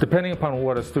 depending upon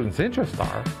what a student's interests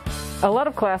are. A lot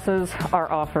of classes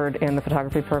are offered in the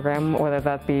photography program, whether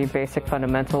that be basic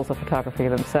fundamentals of photography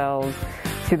themselves,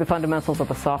 to the fundamentals of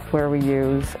the software we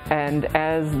use, and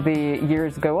as the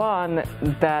years go on,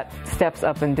 that steps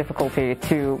up in difficulty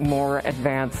to more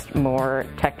advanced, more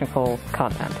technical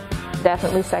content.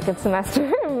 Definitely second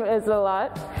semester is a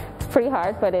lot. It's pretty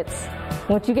hard, but it's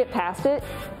once you get past it,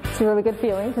 it's a really good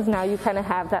feeling because now you kind of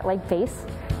have that like base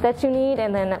that you need,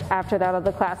 and then after that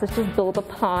other classes just build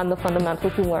upon the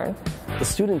fundamentals you learn. The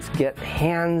students get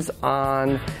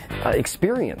hands-on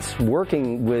experience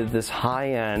working with this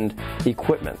high-end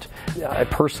equipment. I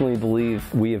personally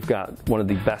believe we have got one of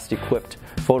the best equipped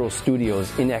photo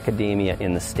studios in academia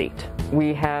in the state.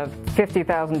 We have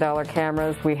 $50,000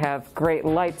 cameras, we have great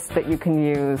lights that you can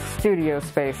use, studio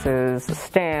spaces,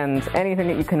 stands, anything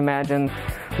that you can imagine.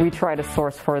 We try to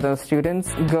source for those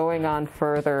students. Going on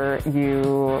further,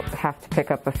 you have to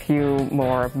pick up a few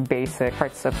more basic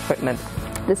parts of equipment.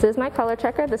 This is my color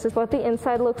checker. This is what the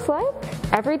inside looks like.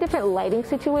 Every different lighting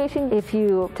situation, if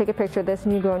you take a picture of this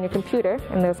and you go on your computer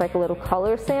and there's like a little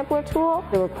color sampler tool,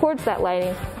 it records that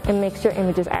lighting and makes your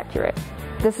images accurate.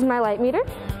 This is my light meter,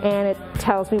 and it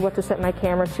tells me what to set my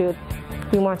camera to.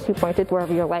 You want to point it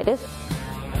wherever your light is,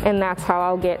 and that's how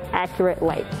I'll get accurate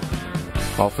light.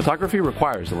 While photography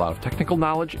requires a lot of technical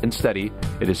knowledge and study,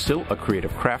 it is still a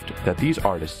creative craft that these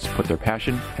artists put their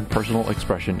passion and personal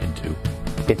expression into.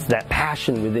 It's that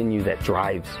passion within you that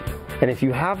drives you. And if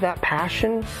you have that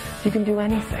passion, you can do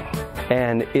anything.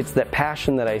 And it's that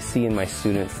passion that I see in my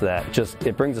students that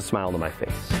it brings a smile to my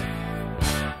face.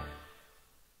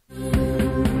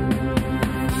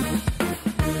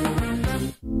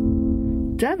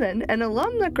 Devin, an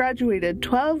alum that graduated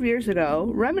 12 years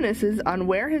ago, reminisces on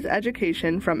where his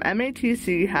education from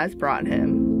MATC has brought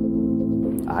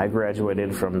him. I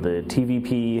graduated from the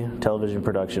TVP television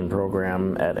production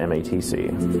program at MATC.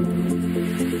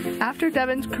 After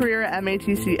Devin's career at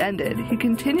MATC ended, he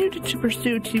continued to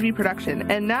pursue TV production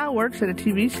and now works at a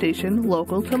TV station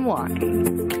local to Milwaukee.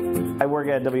 I work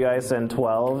at WISN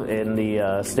 12 in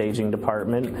the staging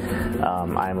department.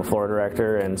 I'm a floor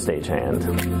director and stagehand.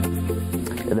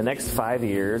 In the next 5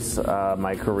 years,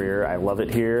 my career, I love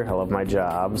it here, I love my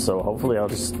job, so hopefully I'll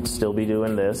just still be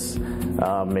doing this.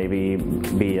 Maybe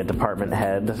be a department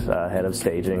head, head of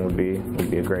staging would be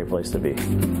a great place to be.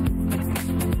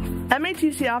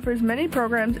 MATC offers many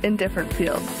programs in different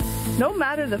fields. No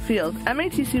matter the field,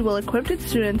 MATC will equip its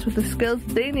students with the skills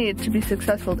they need to be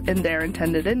successful in their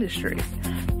intended industry.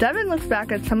 Devin looks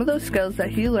back at some of those skills that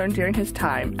he learned during his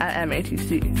time at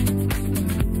MATC.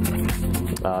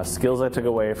 Skills I took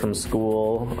away from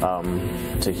school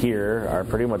to here are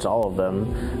pretty much all of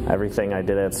them. Everything I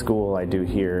did at school I do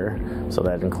here, so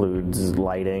that includes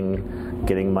lighting,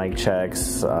 getting mic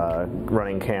checks,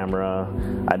 running camera.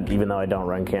 Even though I don't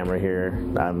run camera here,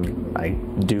 I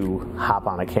do hop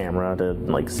on a camera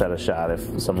to set a shot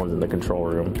if someone's in the control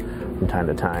room from time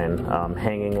to time.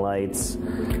 Hanging lights,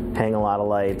 hang a lot of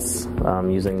lights,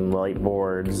 using light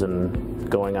boards and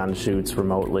going on shoots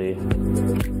remotely.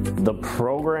 The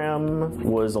program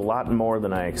was a lot more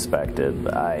than I expected.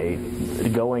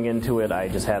 Going into it, I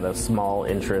just had a small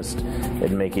interest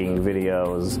in making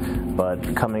videos,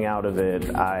 but coming out of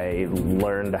it, I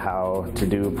learned how to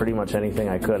do pretty much anything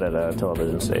I could at a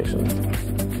television station.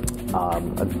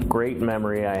 A great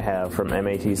memory I have from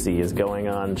MATC is going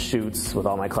on shoots with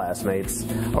all my classmates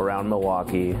around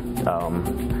Milwaukee,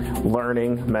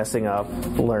 learning, messing up,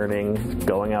 learning,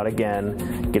 going out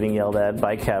again, getting yelled at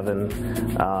by Kevin,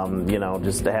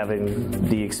 just having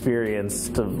the experience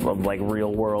of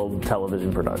real world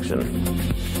television production.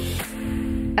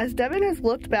 As Devin has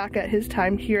looked back at his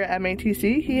time here at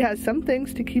MATC, he has some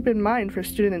things to keep in mind for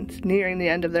students nearing the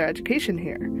end of their education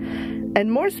here. And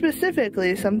more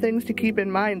specifically, some things to keep in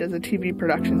mind as a TV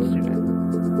production student.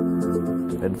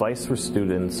 Advice for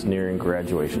students nearing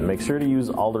graduation. Make sure to use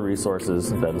all the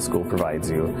resources that the school provides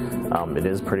you. It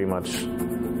is pretty much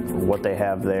what they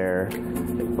have there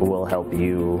will help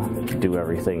you do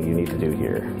everything you need to do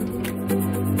here.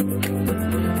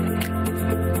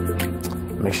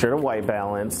 Make sure to white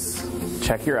balance,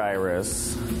 check your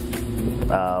iris,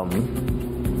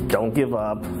 don't give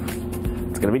up.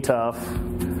 It's going to be tough,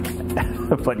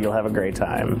 but you'll have a great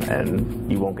time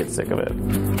and you won't get sick of it.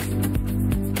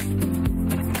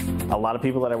 A lot of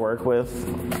people that I work with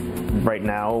right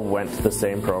now went to the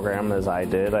same program as I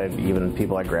did, even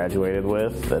people I graduated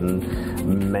with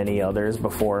and many others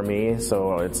before me,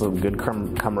 so it's a good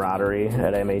camaraderie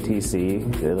at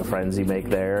MATC. The friends you make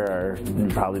there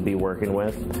you'll probably be working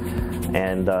with,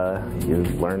 and you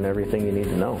learn everything you need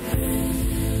to know.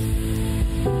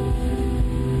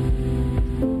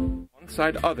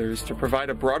 Alongside others to provide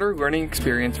a broader learning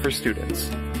experience for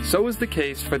students. So is the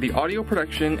case for the audio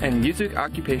production and music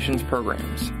occupations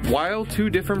programs. While two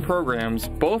different programs,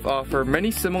 both offer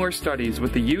many similar studies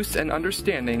with the use and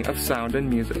understanding of sound and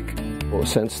music. Well,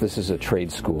 since this is a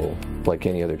trade school, like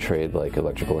any other trade, like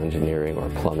electrical engineering or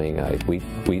plumbing,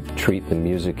 we treat the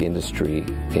music industry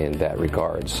in that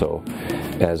regard. So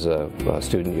as a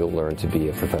student, you'll learn to be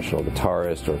a professional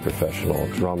guitarist or a professional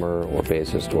drummer or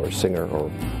bassist or singer or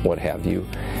what have you.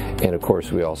 And of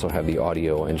course, we also have the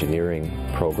audio engineering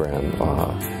program,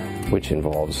 which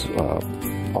involves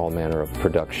all manner of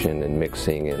production and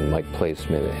mixing and mic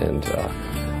placement and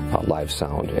live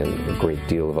sound and a great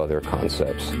deal of other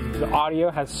concepts. The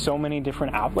audio has so many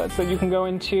different outlets that you can go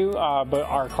into, but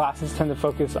our classes tend to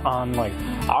focus on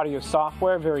audio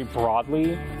software very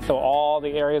broadly. So all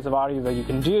the areas of audio that you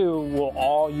can do will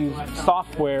all use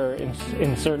software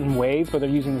in certain ways, but they're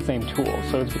using the same tools.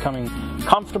 So it's becoming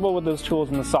comfortable with those tools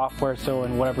and the software, so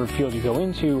in whatever field you go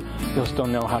into, you'll still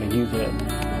know how to use it.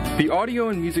 The audio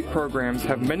and music programs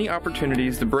have many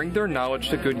opportunities to bring their knowledge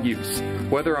to good use,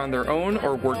 whether on their own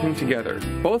or working together.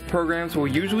 Both programs will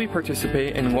usually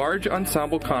participate in large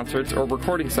ensemble concerts or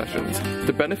recording sessions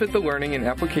to benefit the learning and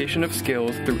application of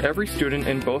skills through every student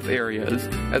in both areas,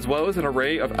 as well as an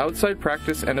array of outside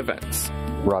practice and events.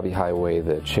 Robbie Highway,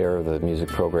 the chair of the music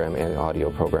program and audio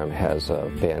program, has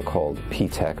a band called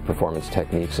P-Tech, Performance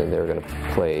Techniques, and they're going to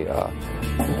play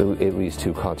at least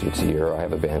 2 concerts a year. I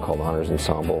have a band called Honors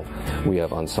Ensemble. We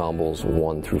have ensembles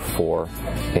 1 through 4,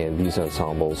 and these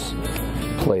ensembles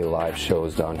play live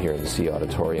shows down here in the C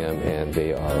Auditorium, and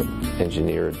they are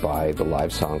engineered by the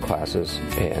live sound classes,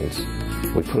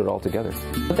 and we put it all together.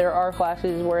 There are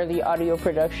classes where the audio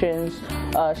productions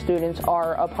students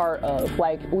are a part of.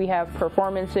 Like, we have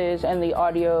performances, and the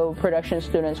audio production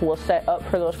students will set up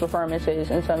for those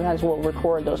performances, and sometimes we'll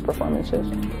record those performances.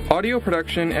 Audio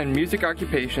production and music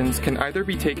occupations can either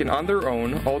be taken on their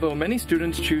own, although many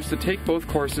students choose to take both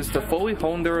courses to fully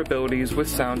hone their abilities with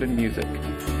sound and music.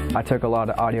 I took a lot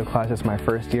of audio classes my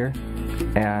first year,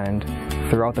 and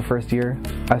throughout the first year,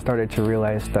 I started to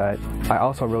realize that I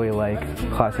also really like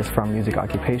classes from music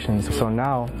occupations. So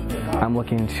now I'm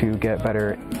looking to get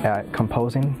better at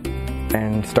composing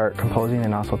and start composing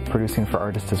and also producing for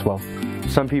artists as well.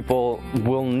 Some people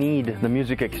will need the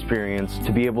music experience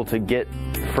to be able to get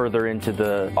further into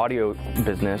the audio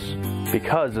business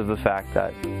because of the fact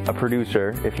that a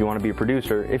producer, if you want to be a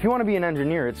producer, if you want to be an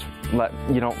engineer,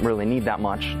 you don't really need that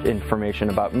much information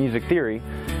about music theory.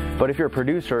 But if you're a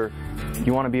producer,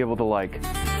 you want to be able to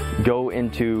go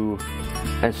into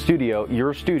a studio,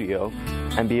 your studio,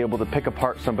 and be able to pick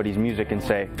apart somebody's music and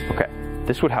say, okay,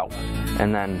 this would help,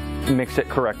 and then mix it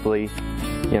correctly,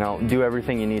 do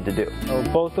everything you need to do.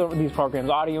 Both of these programs,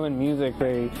 audio and music,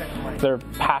 they're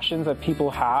passions that people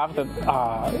have that,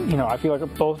 I feel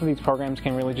like both of these programs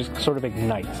can really just sort of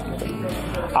ignite something.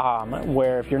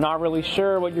 Where if you're not really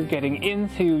sure what you're getting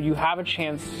into, you have a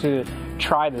chance to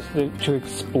try this, to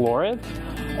explore it.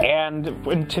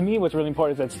 And to me, what's really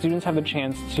important is that students have the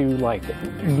chance to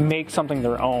make something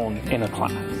their own in a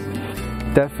class.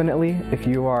 Definitely, if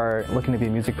you are looking to be a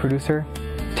music producer,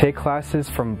 take classes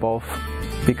from both,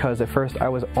 because at first I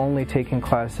was only taking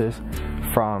classes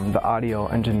from the audio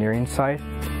engineering side,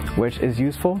 which is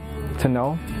useful to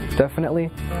know, definitely,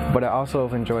 but I also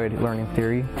have enjoyed learning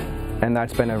theory, and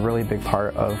that's been a really big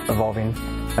part of evolving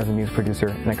as a music producer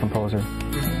and a composer.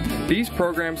 These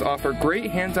programs offer great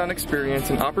hands-on experience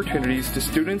and opportunities to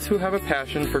students who have a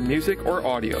passion for music or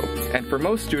audio, and for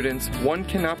most students, one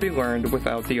cannot be learned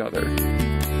without the other.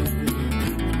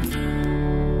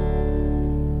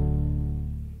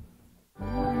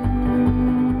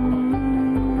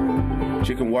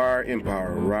 Chicken Wire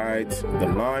Empire rides the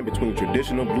line between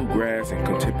traditional bluegrass and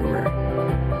contemporary.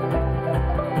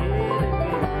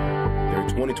 Their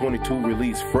 2022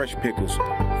 release, Fresh Pickles,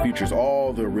 features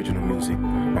all the original music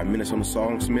by Minnesota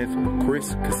songsmith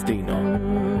Chris Castino,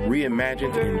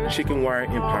 reimagined in Chicken Wire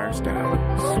Empire style.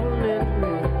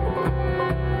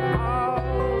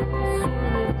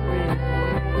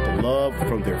 Love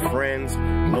from their friends,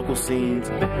 local scenes,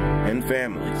 and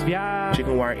families,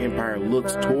 Chicken Wire Empire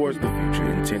looks towards the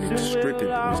future, intended to strengthen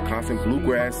the Wisconsin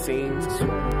bluegrass scenes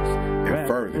and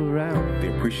further the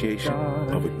appreciation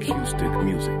of acoustic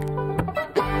music.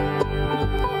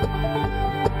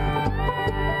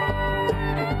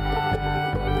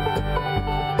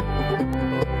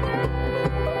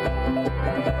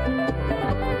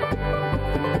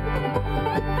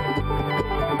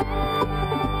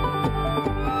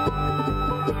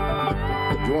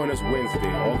 Join us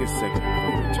Wednesday, August 2nd,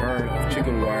 for the return of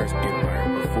Chicken Wire's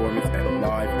Empire performance at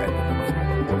Live at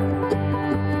the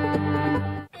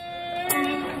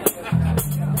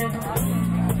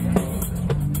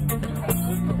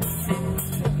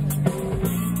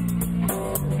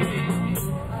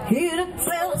Here to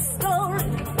tell a story,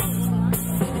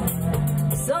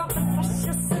 something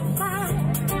precious and fine,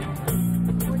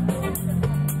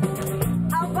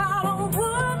 about a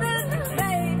woman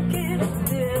making a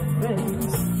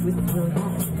difference with her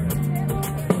life.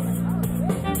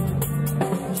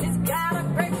 She's got a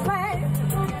great plan,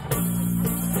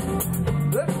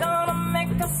 we're gonna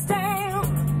make a stand.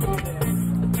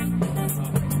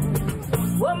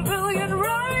 1 billion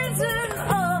rising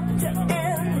up to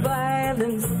end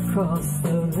violence across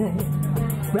the land.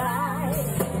 Rise,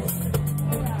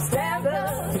 stand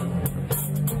up,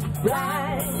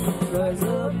 rise, rise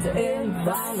up to end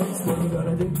violence. What you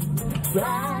gonna do?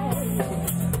 Rise,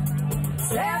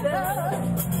 stand up,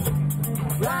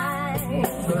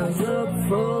 rise up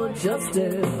for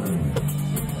justice.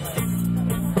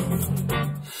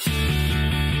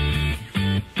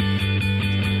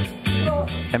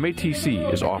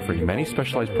 MATC is offering many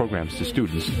specialized programs to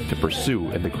students to pursue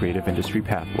in the creative industry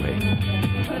pathway.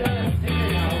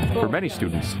 For many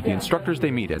students, the instructors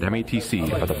they meet at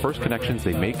MATC are the first connections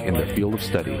they make in their field of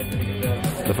study.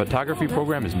 The photography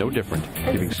program is no different,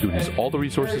 giving students all the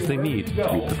resources they need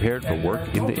to be prepared for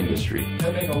work in the industry.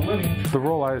 The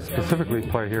role I specifically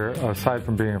play here, aside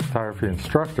from being a photography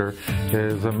instructor,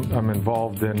 is I'm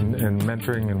involved in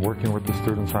mentoring and working with the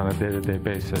students on a day-to-day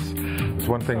basis. It's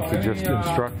one thing to just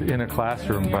instruct in a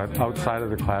classroom, but outside of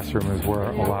the classroom is where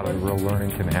a lot of the real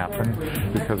learning can happen,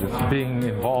 because it's being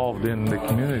involved in the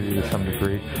community to some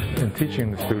degree and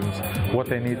teaching the students what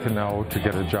they need to know to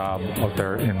get a job out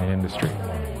there in the industry.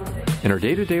 In our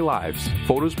day-to-day lives,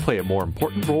 photos play a more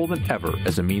important role than ever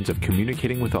as a means of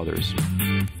communicating with others.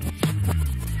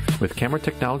 With camera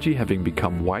technology having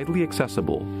become widely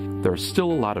accessible, there are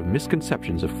still a lot of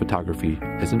misconceptions of photography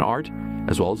as an art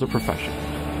as well as a profession.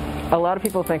 A lot of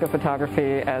people think of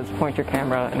photography as point your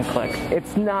camera and click.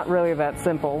 It's not really that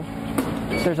simple.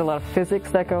 There's a lot of physics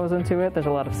that goes into it. There's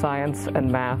a lot of science and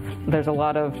math. There's a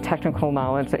lot of technical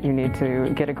knowledge that you need to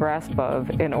get a grasp of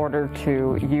in order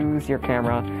to use your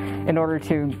camera, in order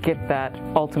to get that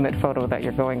ultimate photo that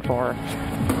you're going for.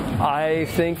 I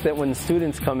think that when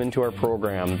students come into our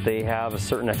program, they have a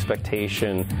certain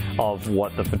expectation of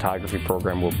what the photography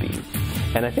program will be.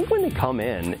 And I think when they come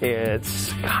in,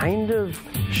 it's kind of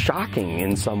shocking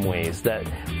in some ways that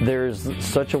there's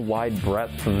such a wide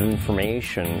breadth of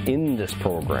information in this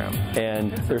program.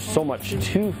 And there's so much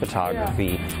to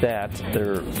photography that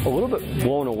they're a little bit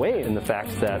blown away in the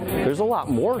fact that there's a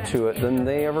lot more to it than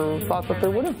they ever thought that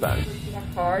there would have been.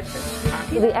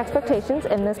 The expectations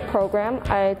in this program,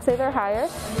 I'd say they're higher.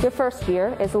 Your first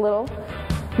year is a little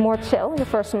more chill. Your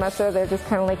first semester, they're just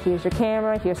kind of like, here's your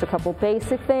camera, here's a couple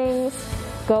basic things,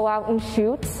 go out and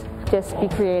shoot, just be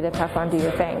creative, have fun, do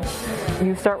your thing.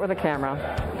 You start with a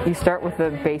camera, you start with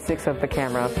the basics of the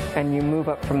camera, and you move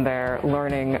up from there,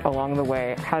 learning along the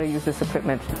way how to use this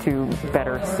equipment to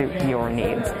better suit your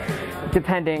needs.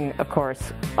 Depending, of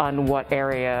course, on what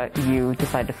area you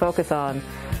decide to focus on,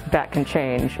 that can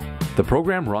change. The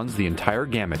program runs the entire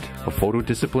gamut of photo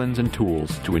disciplines and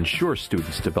tools to ensure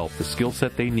students develop the skill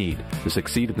set they need to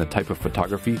succeed in the type of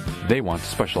photography they want to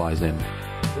specialize in.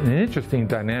 An interesting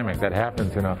dynamic that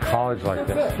happens in a college like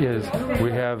this is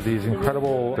we have these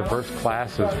incredible diverse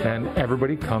classes, and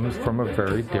everybody comes from a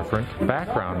very different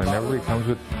background, and everybody comes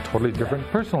with totally different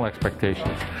personal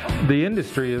expectations. The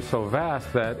industry is so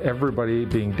vast that everybody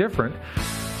being different,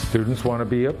 students want to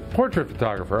be a portrait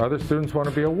photographer, other students want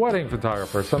to be a wedding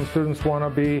photographer, some students want to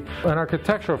be an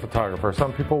architectural photographer,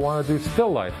 some people want to do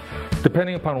still life,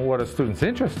 depending upon what a student's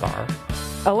interests are.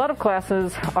 A lot of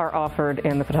classes are offered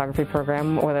in the photography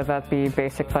program, whether that be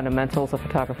basic fundamentals of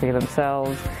photography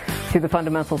themselves, to the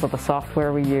fundamentals of the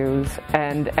software we use,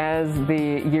 and as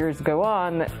the years go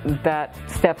on, that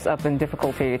steps up in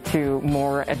difficulty to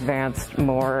more advanced,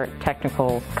 more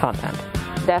technical content.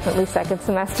 Definitely second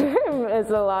semester is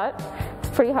a lot. It's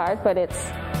pretty hard, but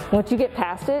once you get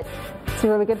past it, it's a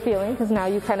really good feeling because now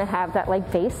you kind of have that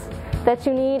like base that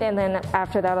you need, and then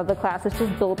after that other classes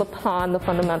just build upon the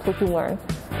fundamentals you learn.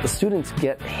 The students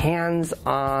get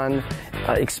hands-on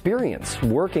experience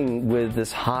working with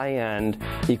this high-end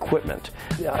equipment.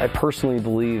 I personally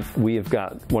believe we have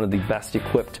got one of the best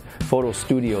equipped photo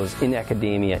studios in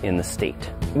academia in the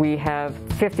state. We have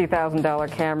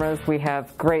 $50,000 cameras, we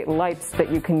have great lights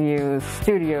that you can use,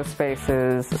 studio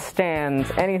spaces,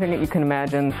 stands, anything that you can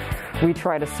imagine. We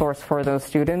try to source for those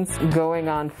students. Going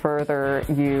on further,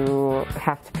 you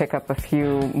have to pick up a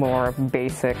few more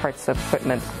basic parts of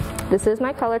equipment. This is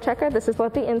my color checker. This is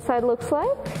what the inside looks like.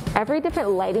 Every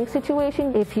different lighting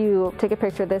situation, if you take a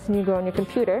picture of this and you go on your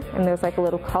computer and there's like a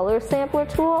little color sampler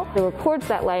tool, it records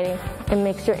that lighting and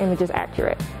makes your images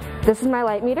accurate. This is my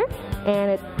light meter,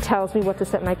 and it tells me what to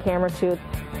set my camera to.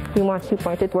 You want to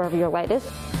point it wherever your light is,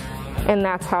 and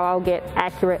that's how I'll get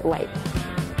accurate light.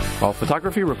 While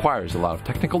photography requires a lot of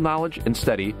technical knowledge and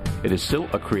study, it is still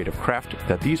a creative craft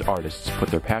that these artists put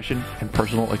their passion and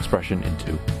personal expression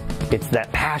into. It's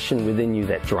that passion within you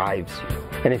that drives you.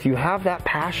 And if you have that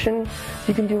passion,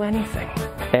 you can do anything.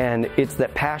 And it's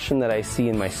that passion that I see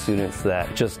in my students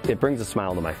that it brings a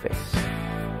smile to my face.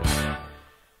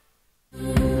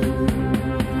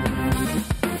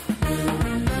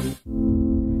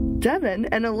 Devin,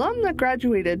 an alum that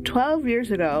graduated 12 years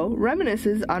ago,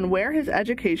 reminisces on where his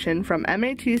education from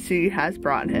MATC has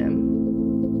brought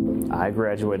him. I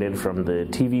graduated from the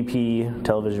TVP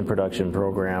television production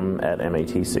program at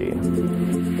MATC.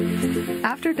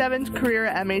 After Devin's career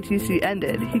at MATC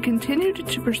ended, he continued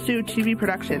to pursue TV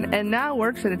production and now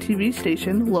works at a TV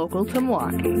station local to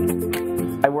Milwaukee.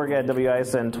 I work at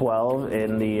WISN 12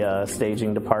 in the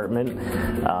staging department.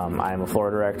 I'm a floor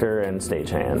director and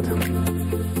stagehand.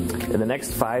 In the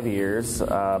next 5 years,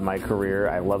 my career,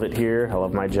 I love it here, I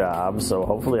love my job, so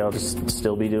hopefully I'll just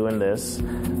still be doing this.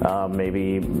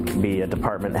 Maybe be a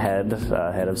department head,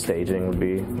 head of staging would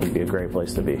be a great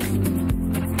place to be.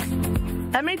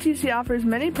 MATC offers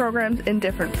many programs in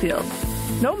different fields.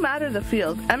 No matter the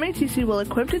field, MATC will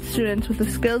equip its students with the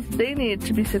skills they need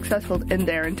to be successful in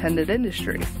their intended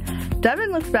industry.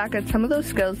 Devin looks back at some of those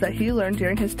skills that he learned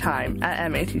during his time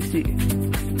at MATC.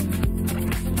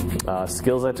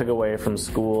 Skills I took away from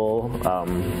school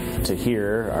to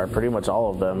here are pretty much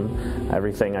all of them.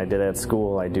 Everything I did at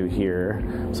school I do here,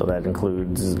 so that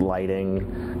includes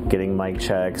lighting, getting mic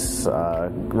checks,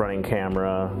 running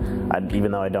camera.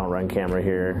 Even though I don't run camera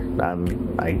here,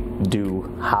 I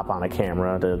do hop on a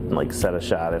camera to like set a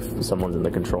shot if someone's in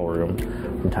the control room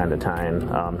from time to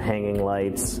time. Hanging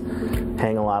lights,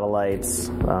 hang a lot of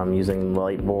lights, using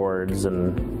light boards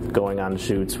and going on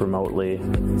shoots remotely.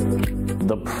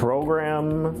 The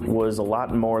program was a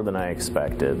lot more than I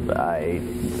expected.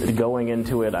 Going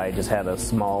into it, I just had a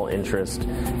small interest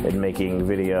in making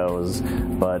videos,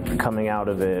 but coming out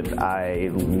of it, I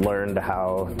learned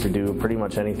how to do pretty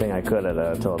much anything I could at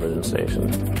a television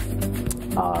station.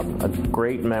 A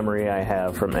great memory I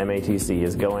have from MATC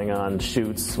is going on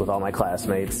shoots with all my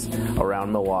classmates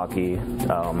around Milwaukee,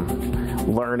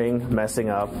 learning, messing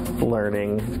up,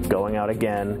 learning, going out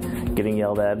again, getting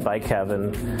yelled at by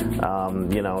Kevin,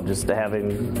 just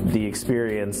having the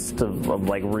experience of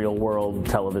like real world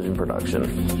television production.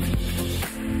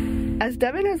 As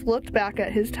Devin has looked back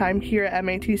at his time here at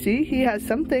MATC, he has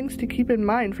some things to keep in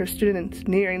mind for students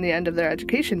nearing the end of their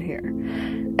education here.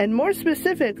 And more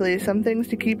specifically, some things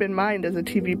to keep in mind as a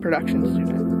TV production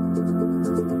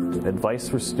student. Advice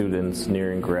for students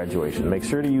nearing graduation. Make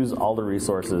sure to use all the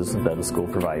resources that the school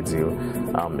provides you.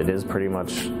 It is pretty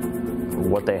much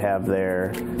what they have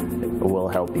there will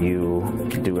help you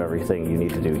do everything you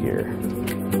need to do here.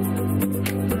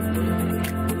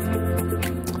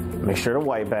 Make sure to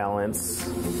white balance,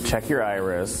 check your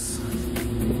iris,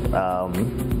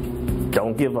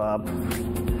 don't give up.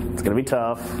 It's going to be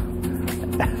tough,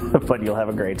 but you'll have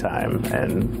a great time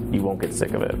and you won't get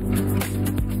sick of it.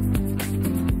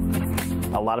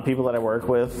 A lot of people that I work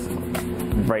with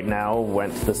right now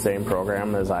went to the same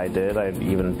program as I did,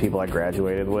 even people I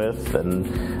graduated with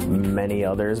and many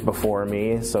others before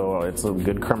me, so it's a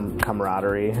good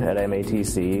camaraderie at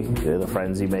MATC. The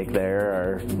friends you make there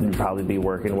are you'll probably be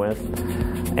working with,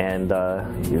 and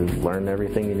you learn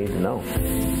everything you need to know.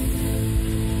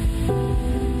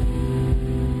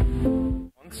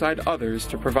 Alongside others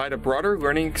to provide a broader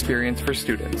learning experience for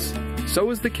students. So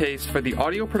is the case for the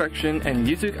audio production and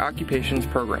music occupations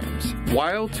programs.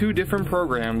 While two different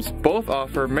programs, both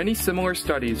offer many similar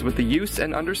studies with the use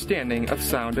and understanding of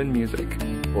sound and music.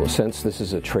 Well, since this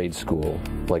is a trade school,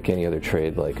 like any other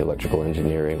trade, like electrical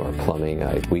engineering or plumbing,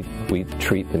 we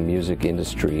treat the music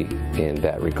industry in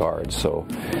that regard. So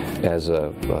as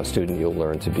a student, you'll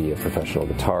learn to be a professional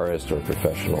guitarist or a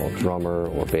professional drummer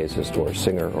or bassist or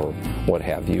singer or what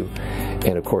have you.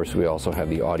 And of course, we also have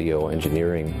the audio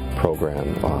engineering program,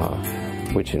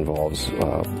 which involves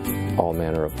all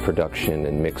manner of production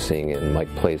and mixing and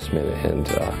mic placement and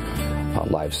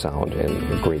live sound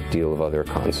and a great deal of other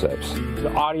concepts.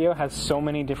 The audio has so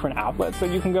many different outlets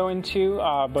that you can go into,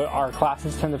 but our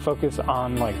classes tend to focus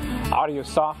on like audio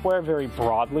software very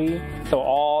broadly. So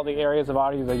all the areas of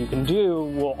audio that you can do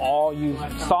will all use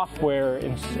software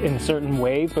in certain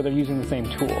ways, but they're using the same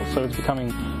tools. So it's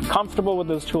becoming comfortable with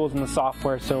those tools and the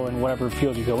software, so in whatever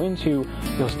field you go into,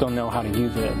 you'll still know how to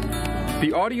use it.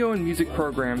 The audio and music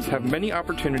programs have many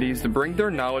opportunities to bring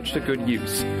their knowledge to good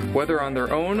use, whether on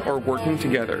their own or working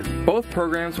together. Both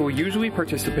programs will usually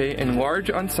participate in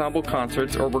large ensemble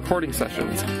concerts or recording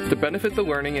sessions to benefit the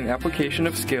learning and application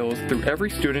of skills through every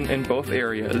student in both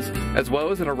areas, as well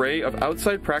as an array of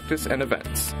outside practice and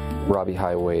events. Robbie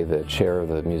Highway, the chair of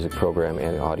the music program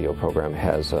and audio program,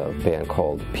 has a band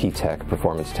called P-Tech,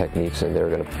 Performance Techniques, and they're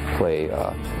going to play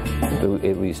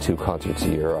at least 2 concerts a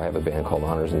year. I have a band called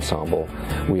Honors Ensemble.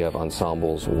 We have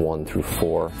ensembles 1 through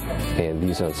 4, and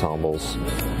these ensembles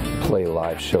play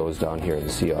live shows down here in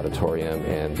the C Auditorium,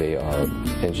 and they are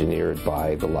engineered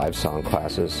by the live sound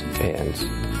classes,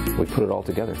 and we put it all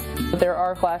together. There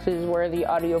are classes where the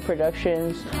audio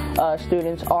productions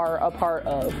students are a part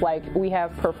of. Like, we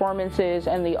have performance performances,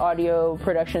 and the audio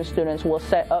production students will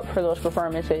set up for those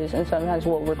performances, and sometimes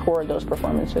we'll record those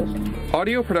performances.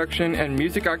 Audio production and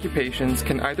music occupations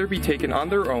can either be taken on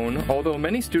their own, although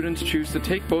many students choose to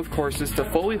take both courses to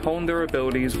fully hone their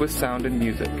abilities with sound and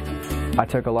music. I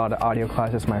took a lot of audio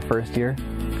classes my first year,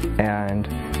 and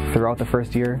throughout the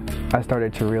first year, I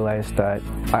started to realize that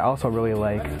I also really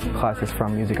like classes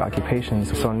from music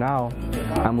occupations. So now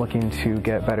I'm looking to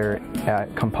get better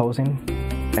at composing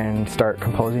and start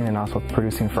composing and also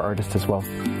producing for artists as well.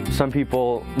 Some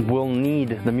people will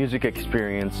need the music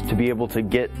experience to be able to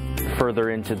get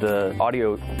further into the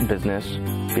audio business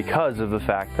because of the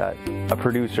fact that a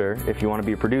producer, if you want to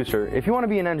be a producer, if you want to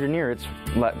be an engineer,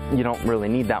 you don't really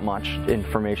need that much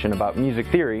information about music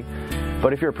theory.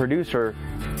 But if you're a producer,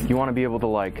 you want to be able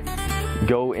to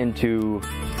go into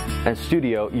a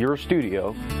studio, your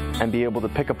studio, and be able to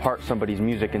pick apart somebody's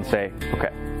music and say,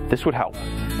 okay, this would help,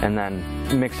 and then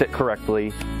mix it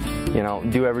correctly,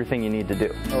 do everything you need to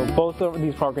do. Both of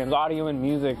these programs, audio and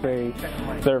music,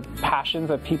 they're passions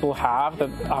that people have that,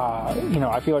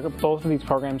 I feel like both of these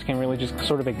programs can really just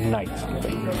sort of ignite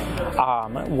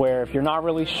something. Where if you're not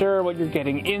really sure what you're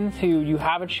getting into, you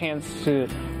have a chance to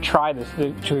try this,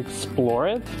 to explore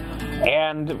it.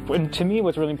 And to me,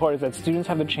 what's really important is that students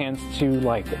have the chance to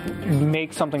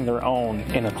make something their own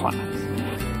in a class.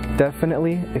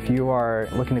 Definitely, if you are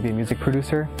looking to be a music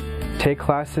producer, take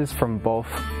classes from both,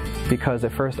 because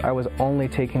at first I was only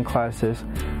taking classes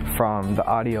from the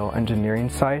audio engineering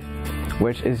side,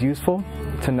 which is useful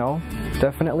to know,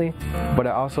 definitely, but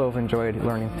I also have enjoyed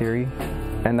learning theory,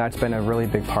 and that's been a really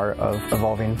big part of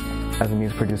evolving as a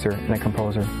music producer and a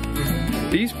composer.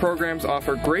 These programs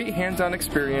offer great hands-on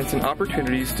experience and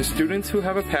opportunities to students who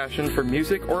have a passion for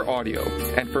music or audio,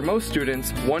 and for most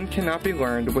students, one cannot be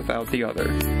learned without the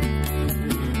other.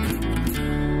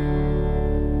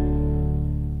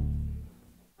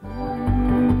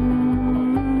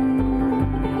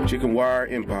 Chicken Wire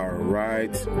Empire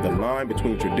rides the line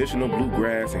between traditional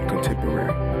bluegrass and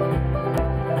contemporary.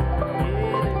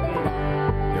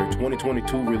 Their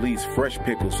 2022 release, Fresh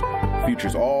Pickles,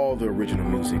 features all the original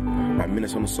music by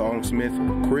Minnesota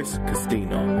songsmith Chris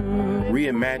Castino,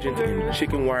 reimagined in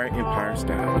Chicken Wire Empire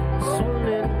style.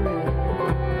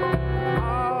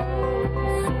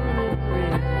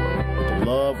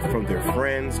 Love from their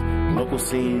friends, local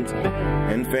scenes,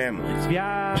 and families,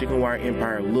 Chicken Wire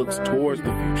Empire looks towards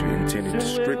the future, intended to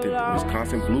strengthen the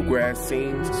Wisconsin bluegrass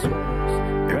scenes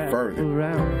and further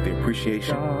the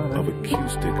appreciation of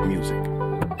acoustic music.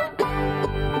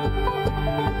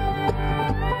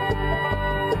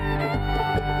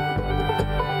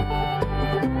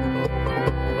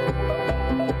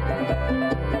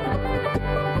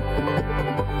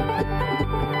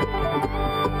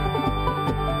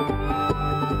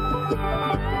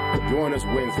 Join us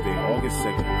Wednesday, August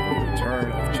 2nd, for the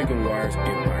return of Chicken Wire's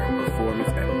Empire performance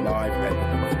at Live at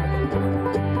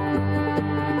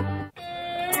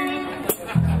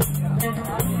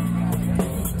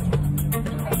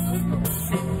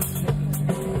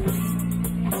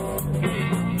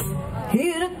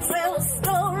Here to tell a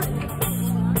story,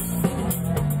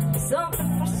 something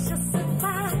precious and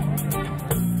fine,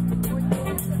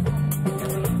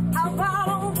 about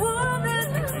a woman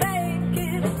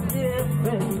making a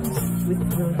difference with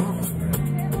her life.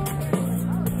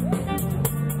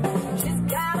 She's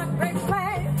got a great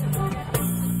plan,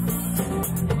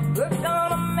 we're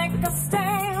gonna make a stand.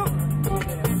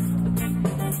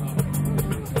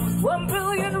 1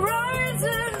 billion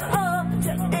rising up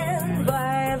to end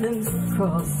violence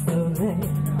across the land.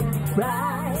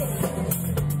 Rise,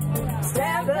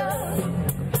 stand up,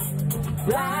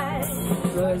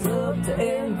 rise up to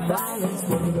end violence.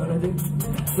 What we gonna do?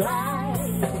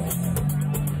 Rise,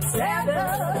 stand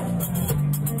up,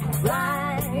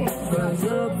 rise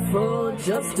up for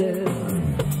justice.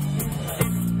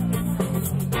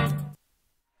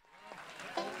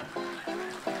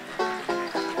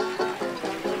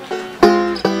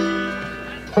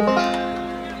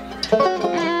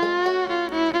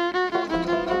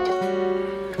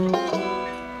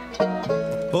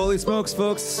 Holy smokes,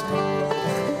 folks.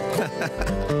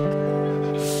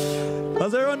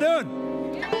 How's everyone doing?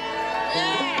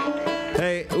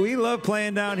 Hey, we love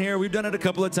playing down here. We've done it a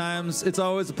couple of times. It's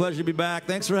always a pleasure to be back.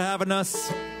 Thanks for having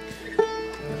us.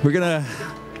 We're going to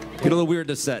get a little weird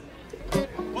this set.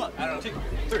 1, 2,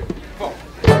 3, 4.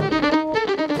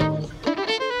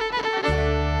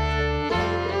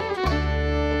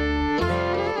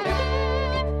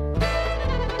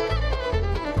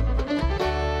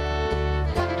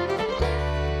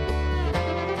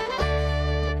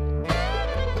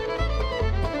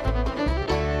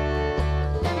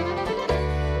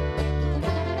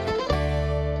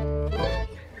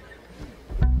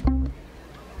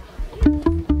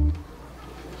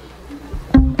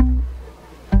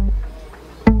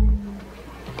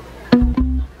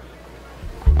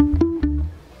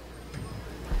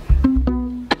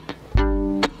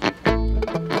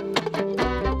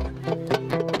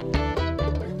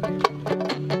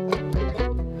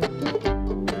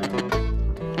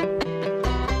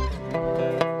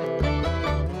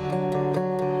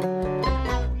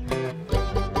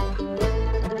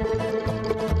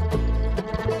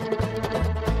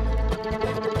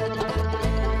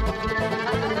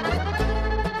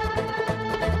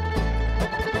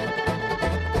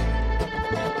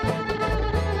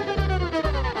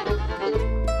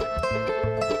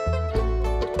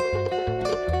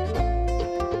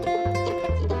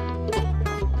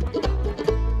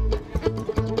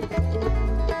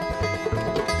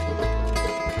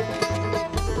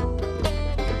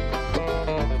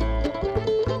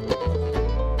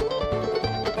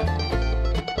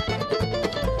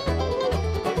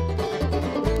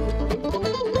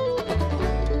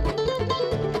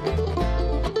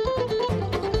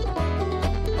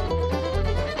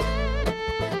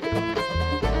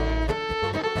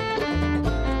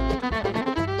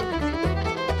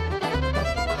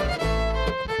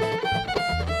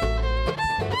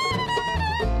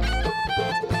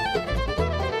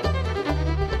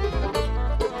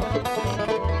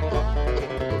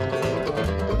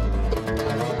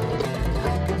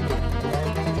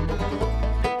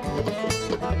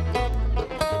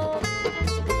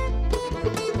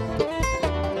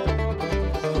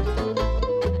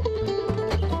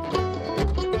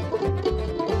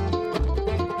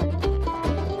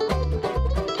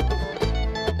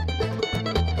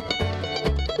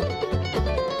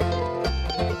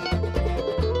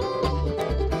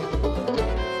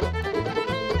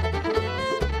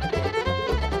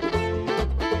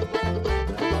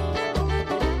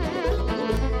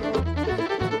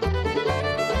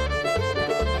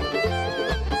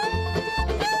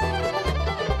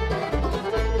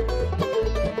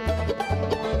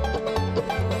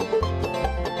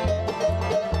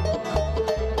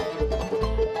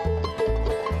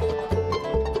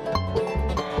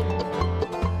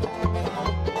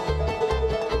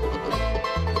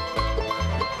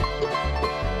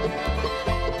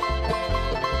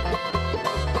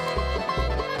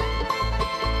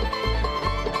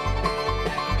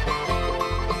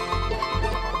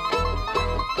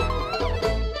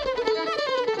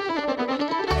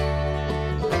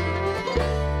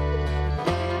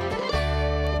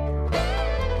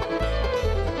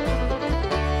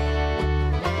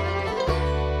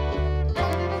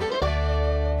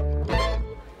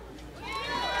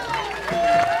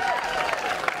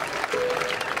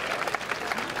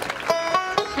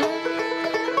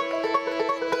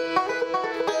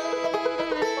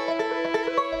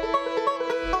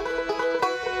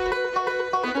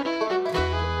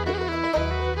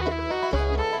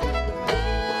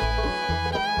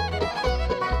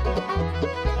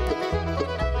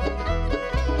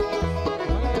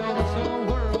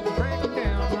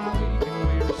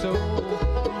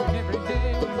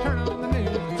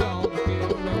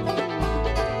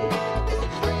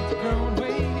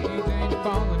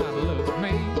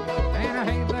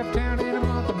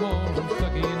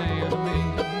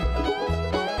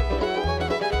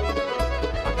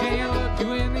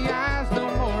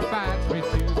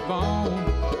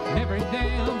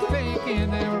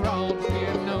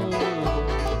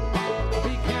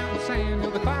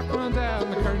 till the clock runs out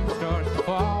and the curtain starts to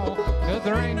fall. 'Cause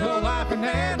there ain't no life in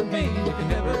anime, you can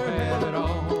never have it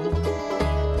all.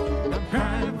 I'm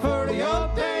crying for the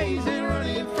old days and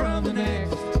running from the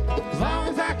next. As long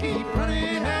as I keep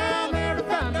running, I'll never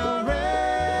find no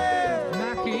rest. And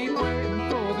I keep waiting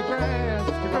for the grass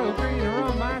to grow greener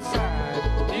on my side.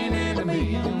 In enemy,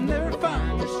 you'll never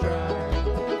find your stride.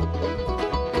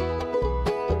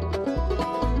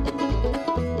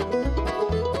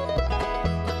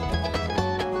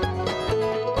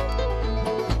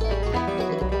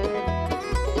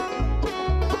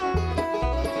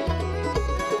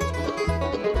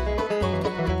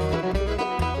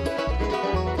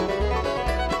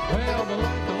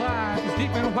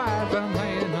 I'm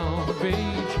laying on the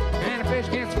beach, and a fish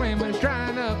can't swim when it's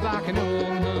drying up like an old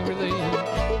hungry leech.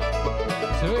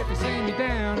 So if you see me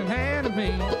down and hand of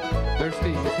me,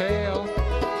 thirsty as hell,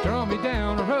 throw me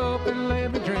down a rope and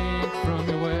let me drink from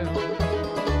your well.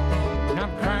 And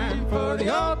I'm crying for the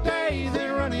old days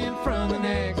and running from the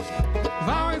next. As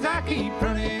long as I keep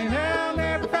running, I'll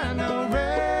never find no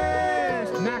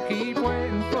rest. And I keep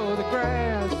waiting for the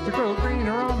grass to grow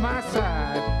greener on my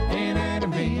side. And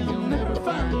enemy, you'll never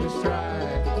find your stride.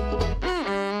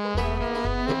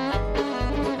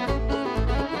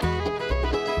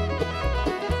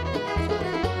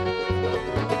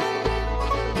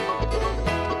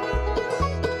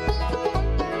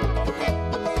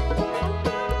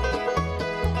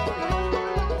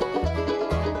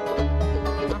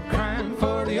 I'm crying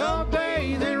for the old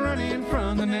days and running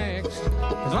from the next.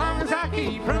 As long as I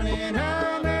keep running,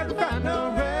 I'll never find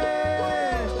no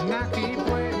rest. And I keep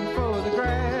waiting for the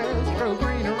grass to grow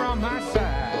greener on my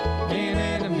side. An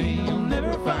enemy, you'll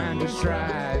never find your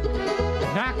stride.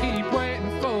 And I keep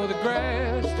waiting for the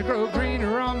grass to grow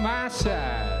greener on my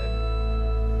side.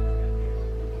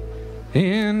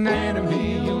 An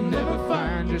enemy, you'll never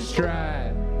find your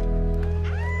stride.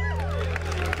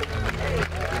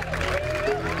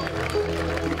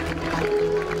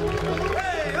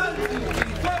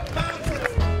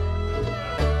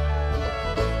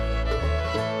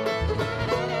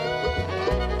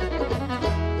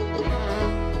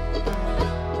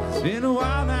 It's been a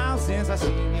while now since I've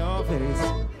seen your face,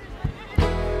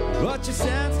 but your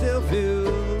scent still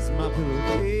fills my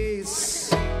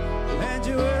pillowcase. And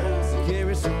your words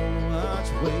carry so much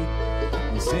weight.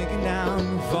 I'm sinking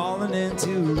down, falling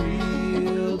into a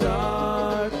real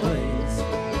dark place.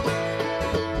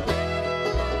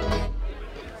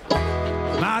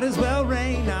 Might as well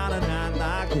rain on a night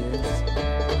like this.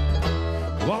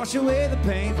 Wash away the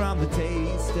pain from the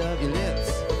taste of your lips.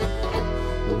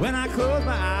 When I close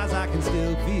my eyes, I can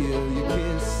still feel your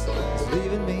kiss. It's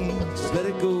leaving me, just let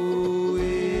it go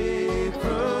away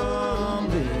from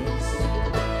this.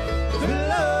 It's been a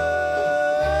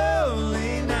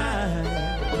lonely night.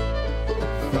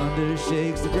 Thunder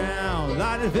shakes the ground,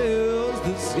 lightning fills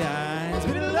the sky. It's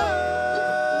been a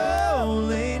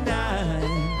lonely night.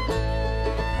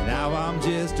 Now I'm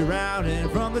just drowning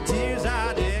from the tears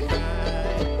I did cry.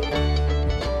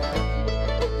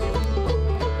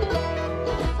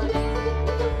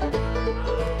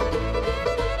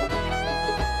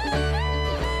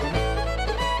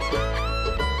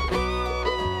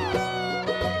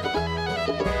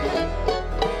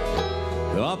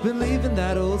 Up and leaving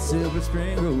that old Silver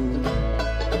Spring road.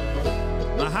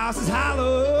 My house is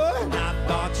hollow, and I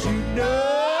thought you'd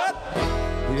know.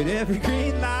 Hit every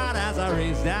green light as I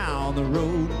race down the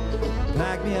road.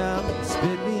 Pack me up,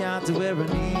 spit me out to where I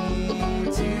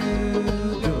need to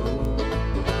go.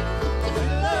 It's a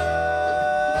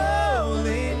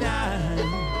lonely night.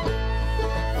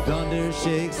 Thunder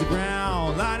shakes the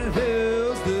ground, lightning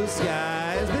fills the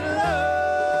sky. It's been a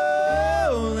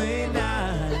lonely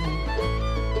night.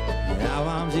 Now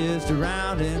I'm just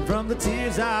drowning from the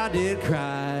tears I did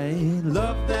cry.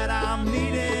 Love that I'm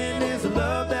needing is a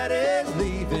love that is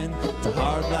leaving. It's a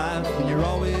hard life when you're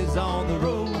always on the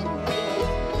road.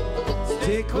 So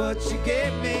take what you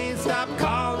gave me and stop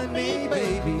calling me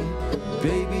baby.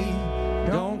 Baby,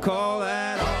 don't call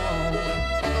at all.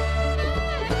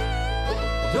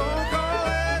 Don't call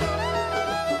at all.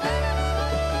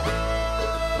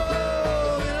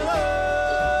 Been a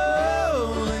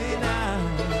lonely night.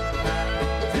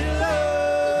 Been a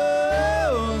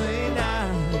lonely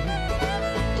night.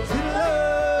 Been a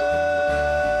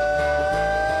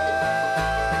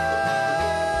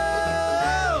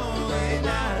lonely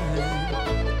night.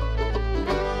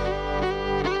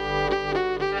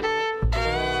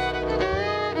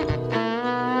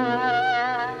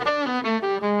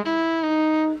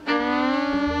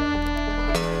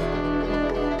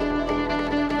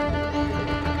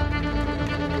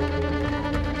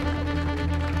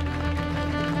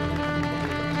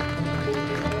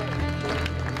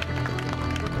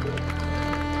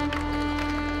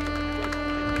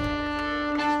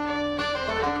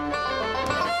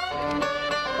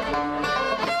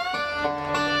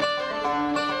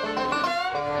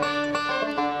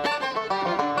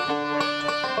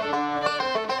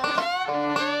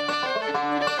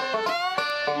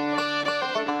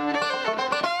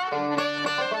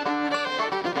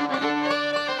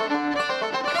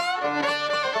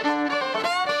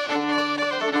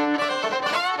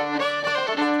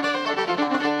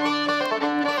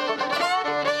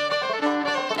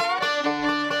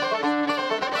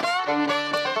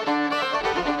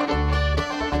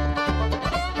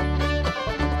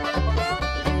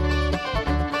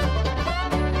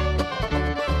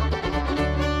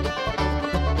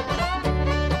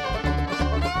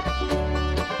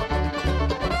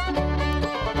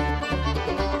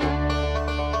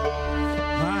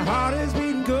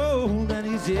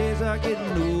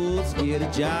 get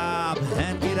a job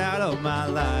and get out of my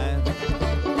life.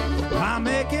 I'm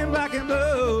making rock and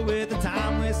roll with the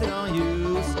time wasted on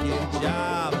you. Get a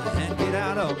job and get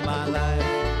out of my life.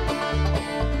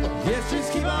 Yes,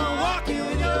 just keep on walking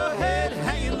with your head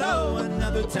hanging low.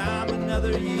 Another time,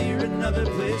 another year, another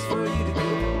place for you to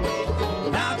go.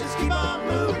 Now just keep on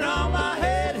moving on, my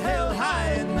head held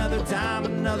high. Another time,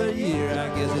 another year, I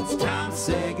guess it's time to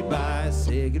say goodbye,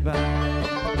 say goodbye.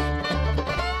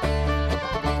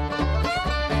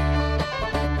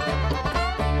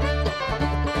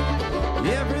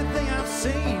 Everything I've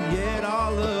seen, yeah, it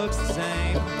all looks the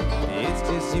same. It's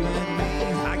just you and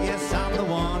me, I guess I'm the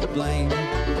one to blame.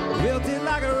 Wilted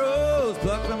like a rose,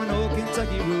 plucked from an old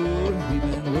Kentucky road. We've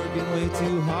been working way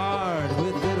too hard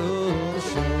with little to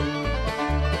show.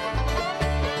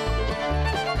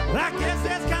 I guess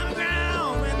that's common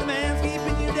ground when the man's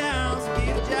keeping you down. So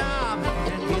get a job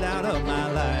and get out of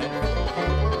my life.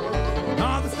 And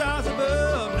all the stars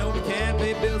above know we can't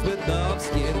pay bills with love.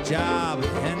 So get a job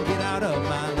and get out of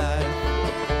my life.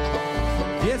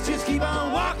 Yes, just keep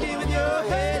on walking with your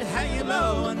head hanging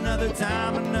low. Another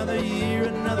time, another year,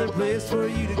 another place for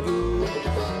you to go.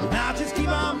 Now just keep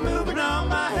on moving on,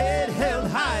 my head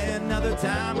held high. Another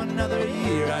time, another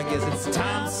year, I guess it's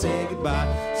time to say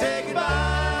goodbye. Say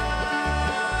goodbye.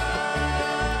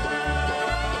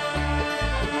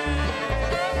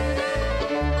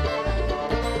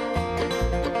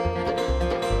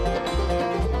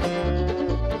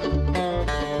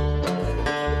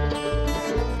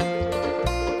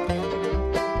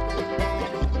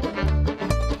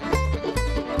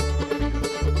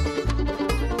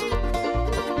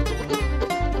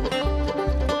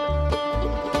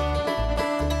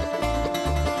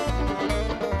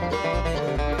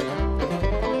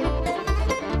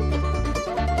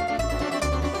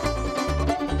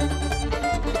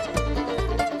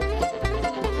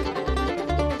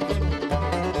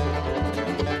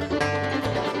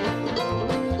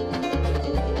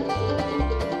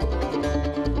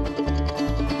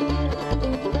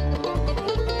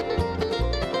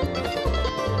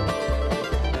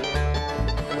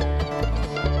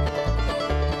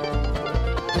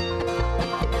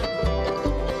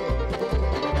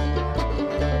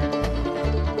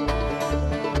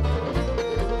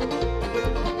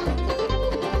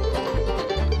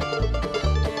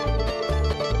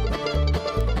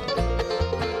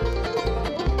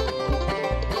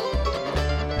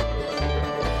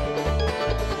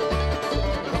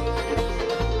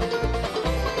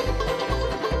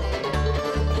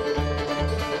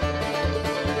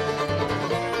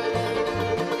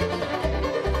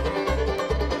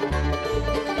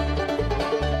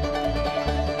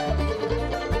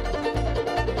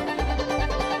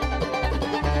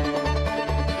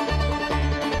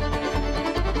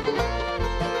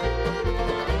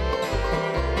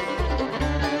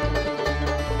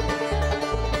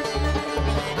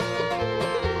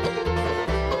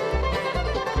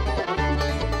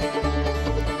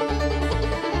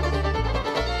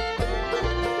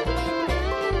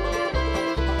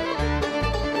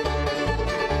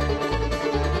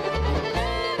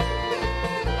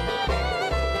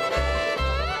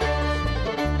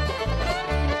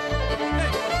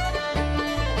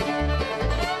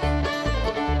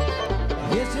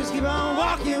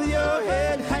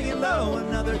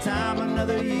 Time,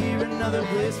 another year, another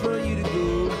place for you to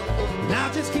go. Now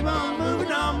just keep on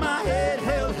moving on, my head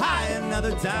held high.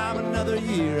 Another time, another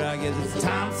year, I guess it's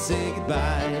time to say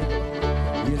goodbye.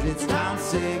 Yes, it's time to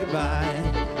say goodbye.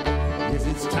 Yes,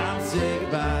 it's time to say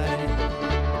goodbye.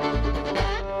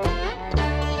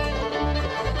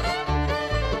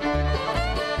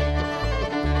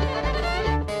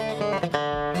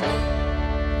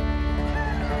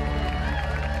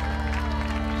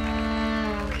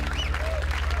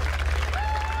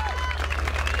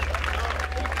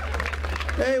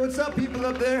 Hey, what's up, people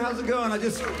up there? How's it going? I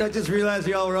just realized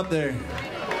y'all were up there.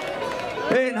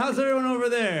 Hey, and how's everyone over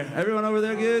there? Everyone over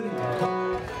there good?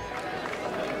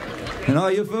 And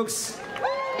all you folks?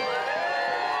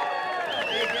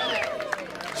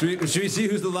 Should we see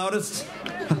who's the loudest?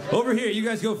 Over here, you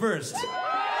guys go first. Hey,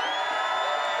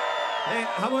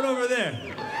 how about over there?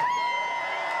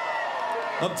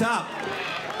 Up top.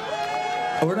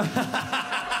 Oh, we're not.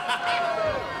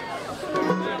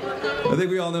 I think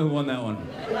we all know who won that one.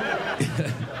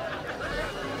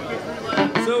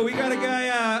 So we got a guy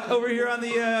over here on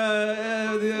the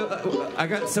I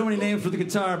got so many names for the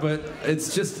guitar, but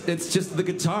it's just the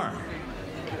guitar.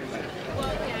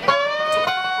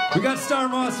 We got Star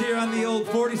Moss here on the old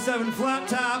 47 flat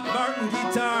top Martin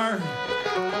guitar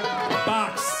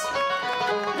box,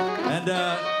 and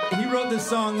he wrote this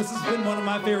song. This has been one of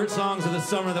my favorite songs of the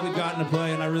summer that we've gotten to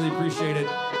play, and I really appreciate it.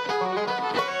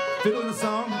 Fiddle in the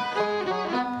song,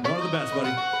 one of the best,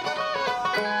 buddy.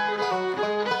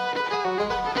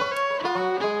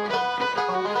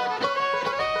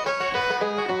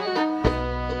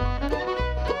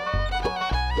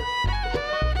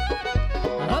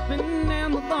 Up and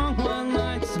down the long one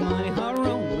like somebody hot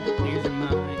road with the tears in my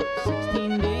eyes.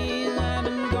 16 days I've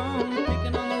been gone,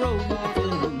 picking on the road with the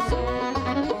feeling song.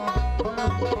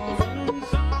 Feeling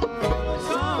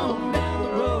song down the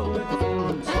road with the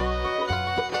feeling song.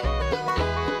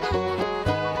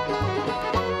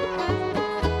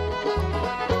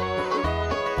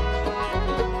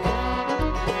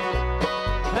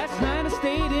 Last night I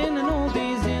stayed in an old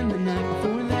days inn. The night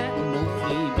before that, no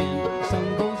sleeping. The sun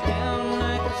goes down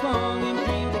like a song in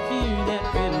dreams. I hear that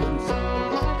fiddling song.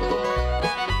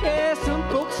 Yeah, some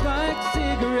folks like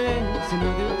cigarettes and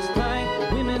others like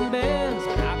women bells.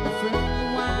 But I prefer the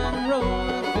wine and roll.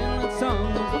 The fiddling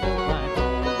song was felt like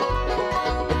home.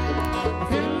 A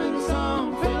fiddling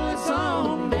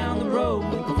song down the road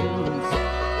with the fiddling song.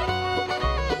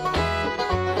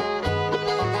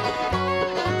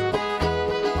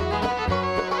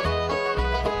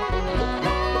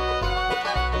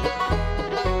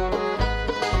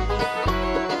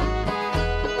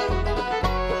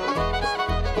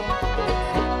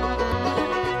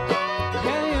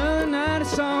 Yeah, the other night I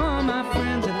saw my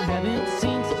friends that I haven't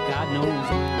seen since God knows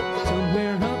when.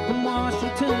 Somewhere up in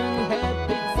Washington, we had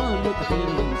big fun with the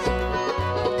fiddling song.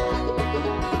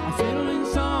 A fiddling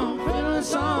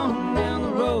song down the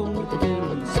road with the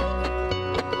fiddling song.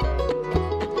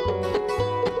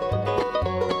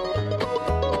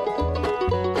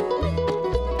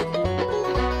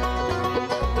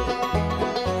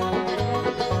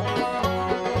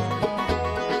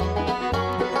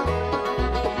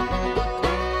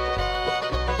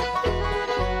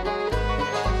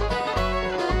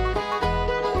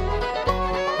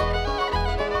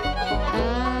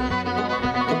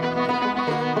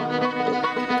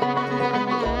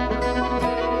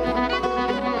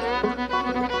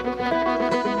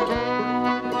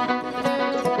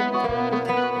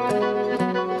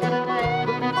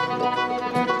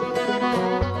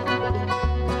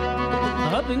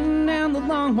 Up and down the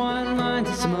long white lines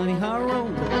of some money high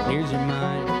road. Here's your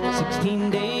mind. 16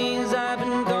 days I've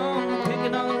been gone,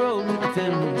 picking on the road with the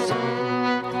fiddling song.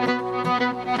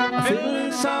 A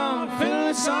fiddling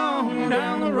song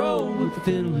down the road with the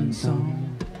fiddling song.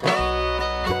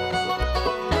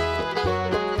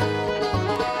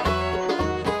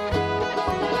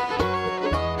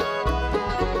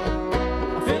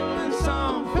 A fiddling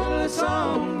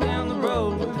song down the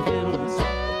road with the fiddling song.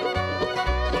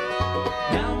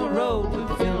 Down the road with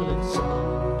the fiddling song.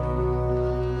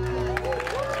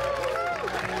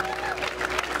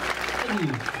 Thank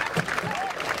you.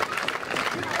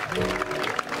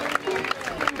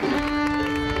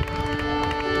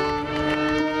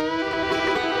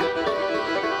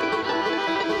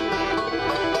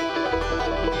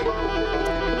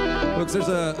 Folks, there's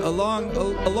a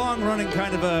long running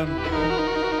kind of a,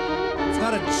 it's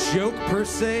not a joke per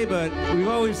se, but we've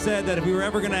always said that if we were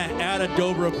ever going to add a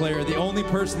dobro player, the only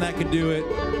person that could do it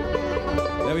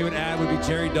that we would add would be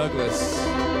Jerry Douglas.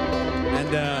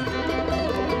 And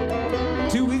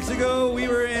 2 weeks ago, we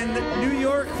were in New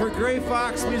York for Gray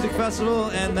Fox Music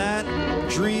Festival, and that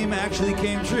dream actually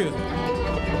came true.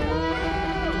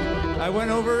 I went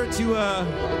over to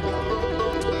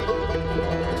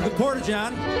the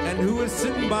Porta-John, and who was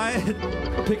sitting by it,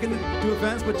 picking to a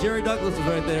fence, but Jerry Douglas was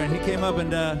right there, and he came up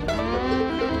and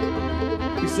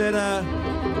he said, I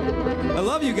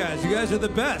love you guys. You guys are the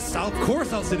best. Of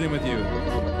course I'll sit in with you.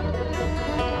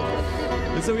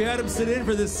 And so we had him sit in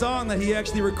for this song that he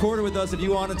actually recorded with us. If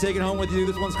you want to take it home with you,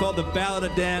 this one's called The Ballad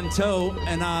of Dan Toe.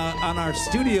 And on our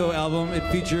studio album, it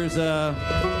features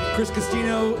Chris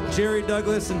Castino, Jerry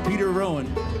Douglas, and Peter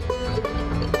Rowan.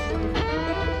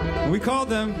 And we called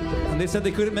them, and they said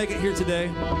they couldn't make it here today.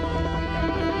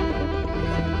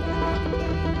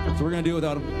 So we're going to do it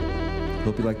without them.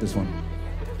 Hope you like this one.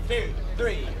 2,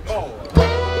 3, 4.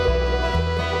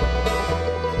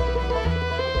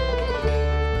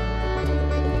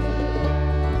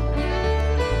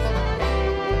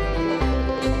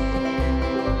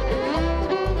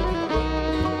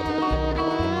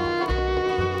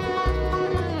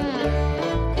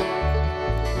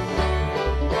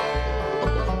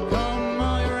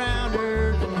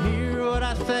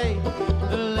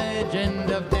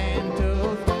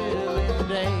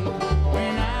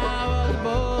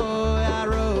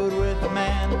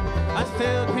 Man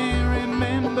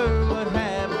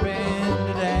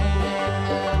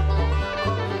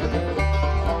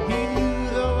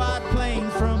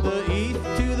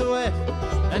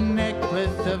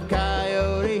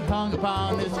coat he hung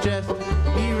upon his chest.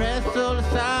 He wrestled a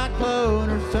cyclone,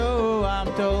 or so I'm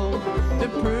told, to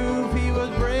prove he was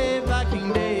brave like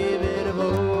King David of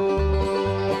old.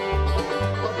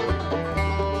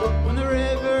 When the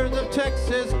rivers of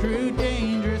Texas grew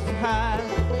dangerous high,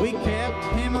 we kept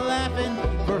him laughing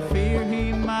for fear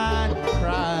he might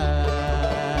cry.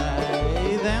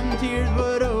 Them tears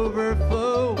would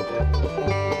overflow,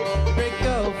 Great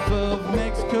Gulf of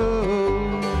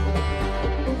Mexico.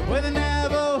 With a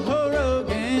Navajo rogue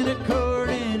and a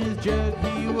cord in his jug,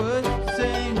 he would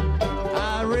sing.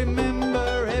 I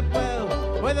remember it well,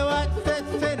 with a white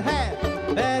Stetson hat,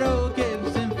 that old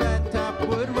Gibson flat top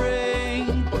would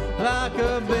ring like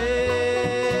a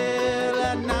bell.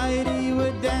 At night he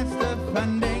would dance the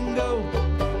fandango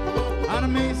on a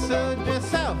mesa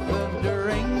just south of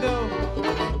Durango.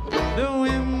 The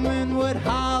women would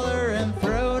holler and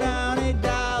throw down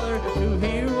 $1 to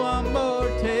hear one more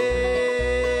tale.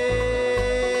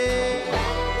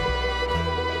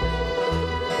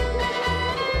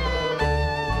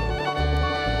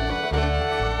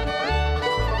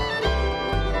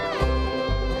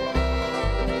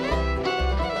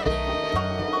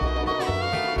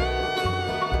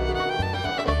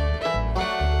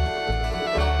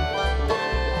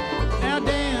 Now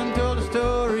Dan told the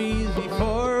stories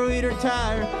before we'd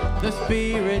retire. The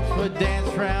spirits would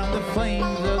dance round the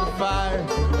flames of the fire.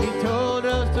 He told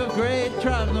us of great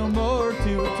tribes no more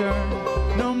to return.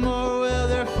 No more will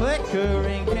their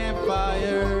flickering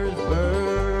campfires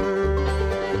burn.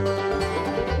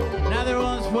 Now there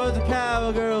once was a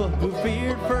cowgirl who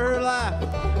feared for her life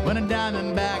when a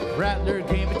diamondback rattler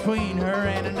came between her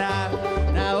and a knife.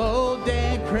 Now old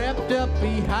Dan crept up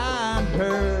behind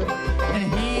her and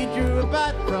he drew a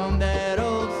bite from that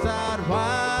old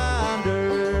sidewinder.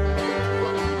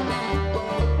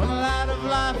 When the light of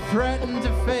life threatened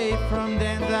to fade from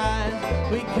Dan's eyes,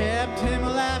 we kept him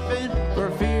laughing for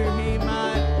fear he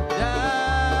might die.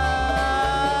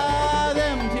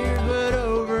 Them tears would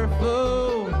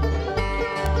overflow,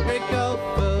 Great Gulf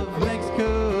of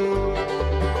Mexico.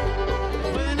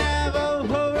 With a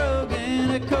Navajo rogue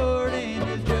and a cord in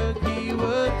his jug, he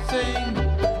would sing.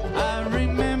 I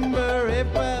remember it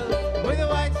well, with a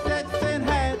white Stetson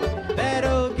hat, that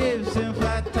old Gibson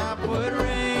flat top would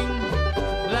ring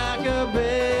like a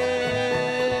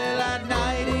bell. At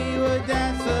night he would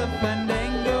dance a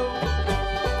fandango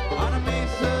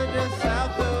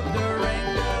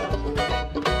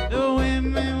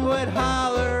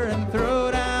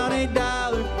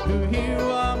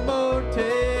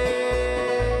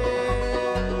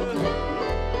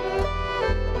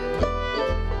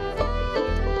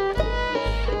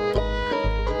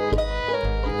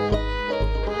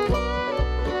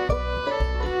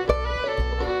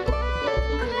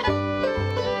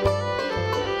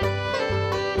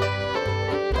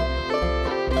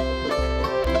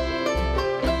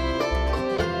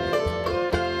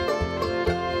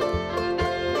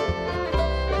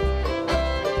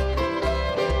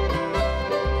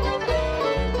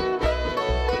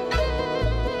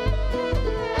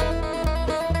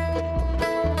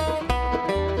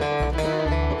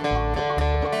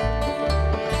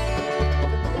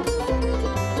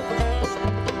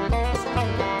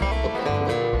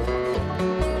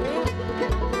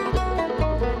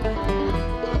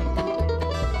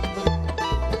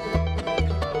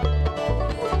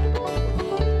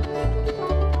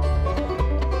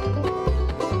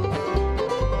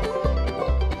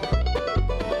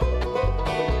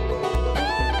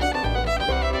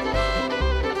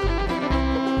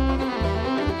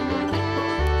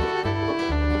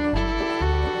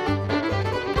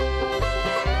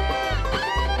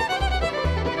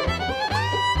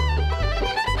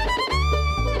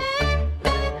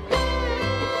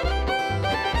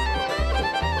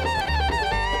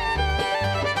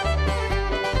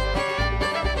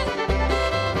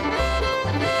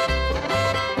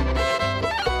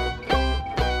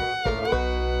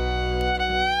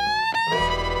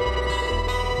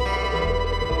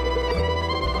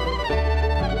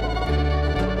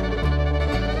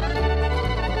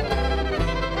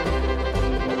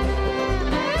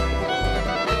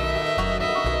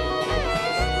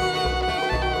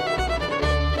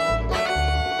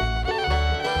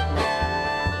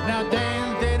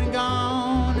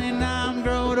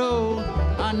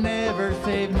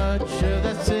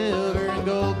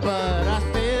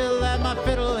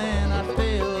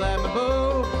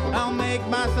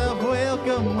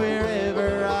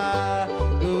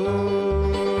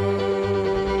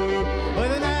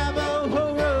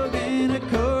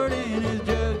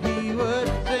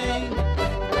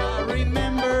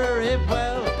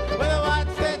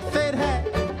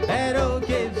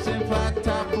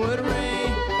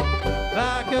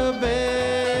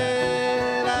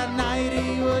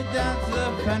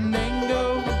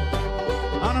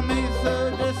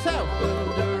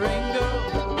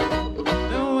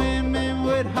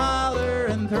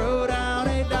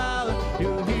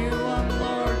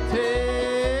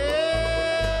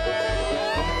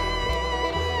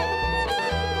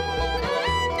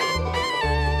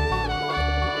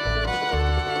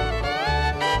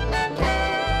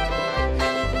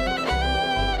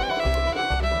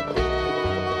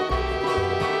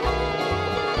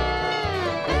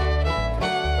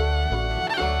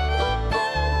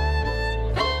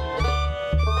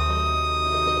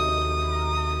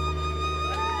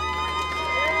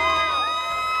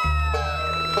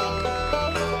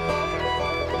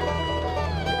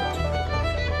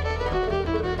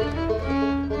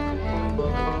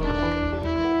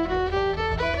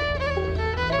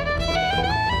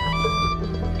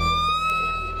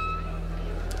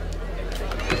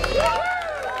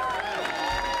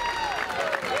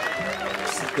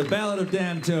The Ballad of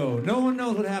Dan Toe. No one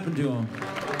knows what happened to him.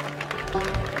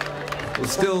 We'll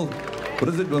still, what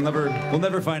is it? We'll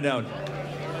never find out.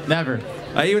 Never.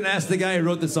 I even asked the guy who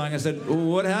wrote the song, I said, well,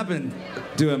 what happened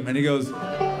to him? And he goes,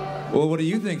 well, what do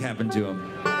you think happened to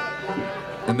him?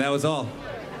 And that was all.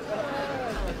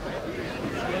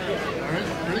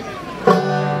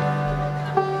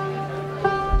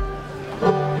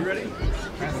 You ready?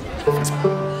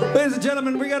 Ladies and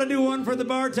gentlemen, we got to do one for the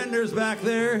bartenders back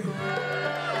there.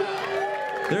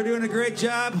 They're doing a great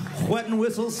job, wetting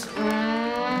whistles.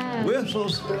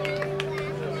 Whistles.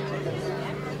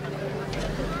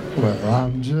 Well,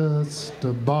 I'm just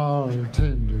a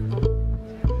bartender,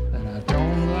 and I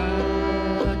don't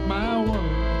like my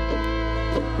work,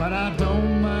 but I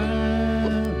don't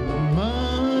mind the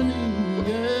money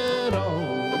at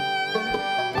all.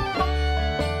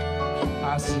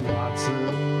 I see lots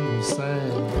of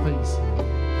sad faces,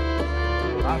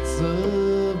 lots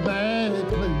of bad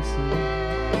places.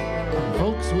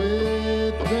 Folks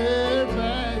with their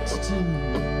backs to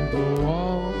the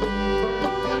wall,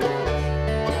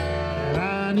 and I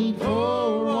need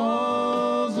 4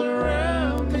 walls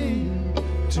around me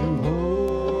to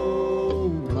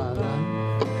hold my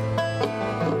life,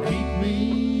 keep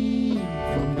me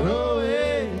from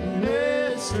going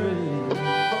astray,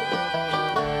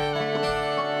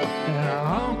 and a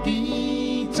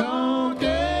honky-tonk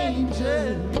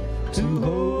angel to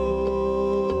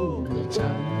hold me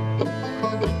tight.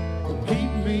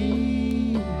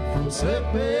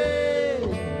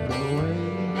 Slipping away.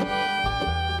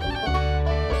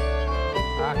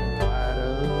 I can light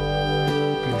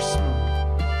up your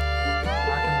smoke, I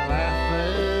can laugh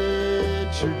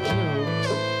at your jokes,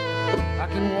 I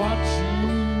can watch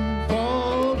you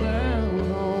fall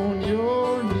down on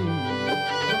your knees,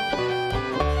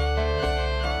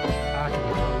 I can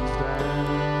close down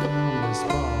this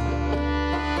bar,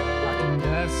 I can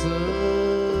gas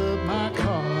up my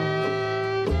car,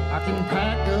 I can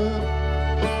pack up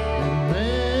and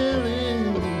mail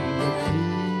in the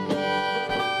key.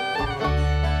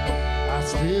 I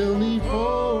still need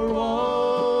 4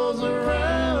 walls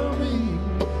around me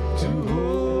to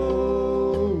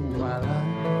hold my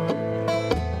life,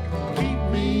 keep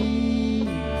me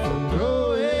from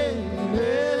going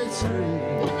astray,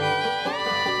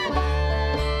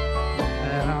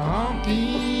 and a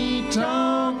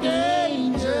honky-tonk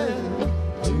angel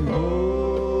to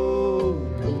hold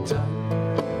me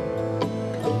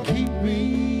tight, keep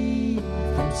me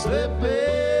from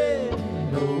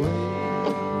slipping away.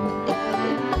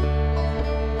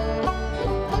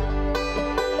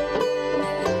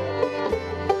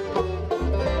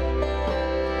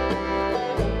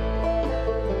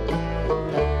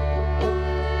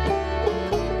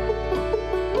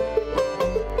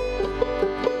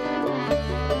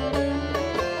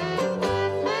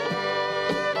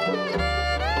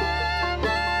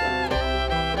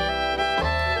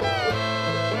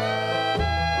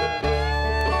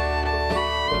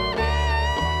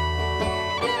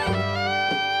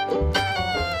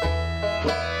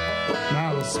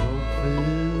 Now the smoke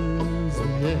fills the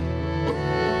air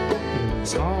in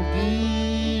this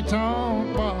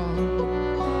honky-tonk bar,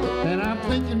 and I'm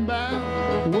thinking about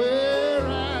where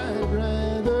I'd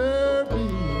rather be.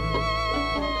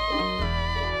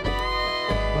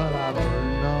 But I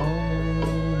burned all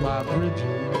my bridges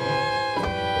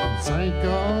and sank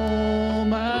all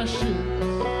my ships.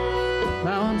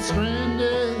 Now I'm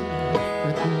stranded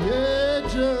at the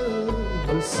edge of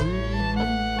the sea.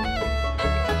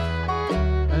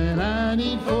 And I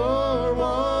need 4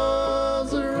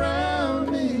 walls around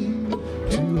me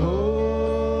to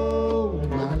hold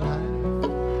my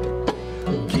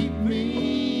life, keep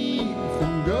me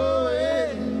from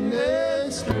going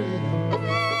astray,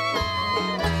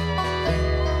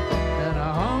 and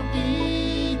a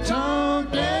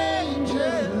honky-tonk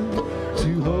angel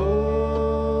to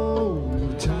hold me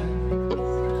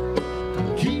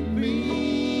tight, keep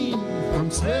me from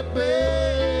slipping.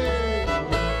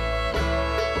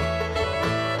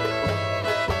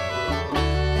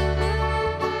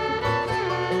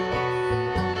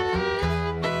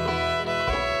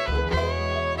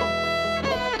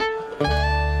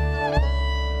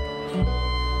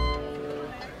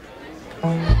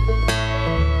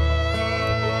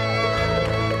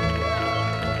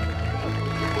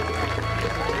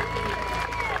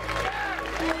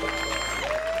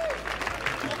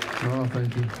 Oh,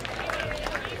 thank you.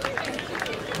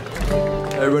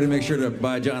 Everybody make sure to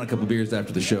buy John a couple beers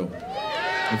after the show,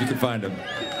 if you can find them.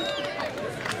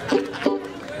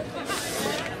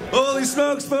 Holy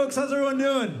smokes, folks, how's everyone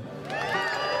doing?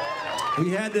 We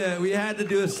had to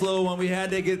do a slow one. We had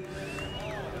to get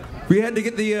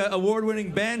the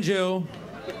award-winning banjo,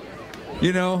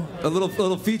 you know, a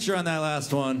little feature on that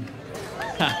last one.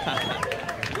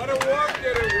 What award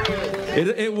did it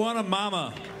win? It won a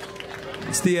mama.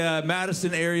 It's the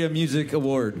Madison Area Music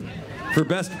Award for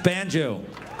Best Banjo.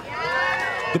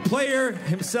 The player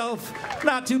himself,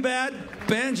 not too bad.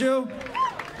 Banjo.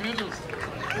 Is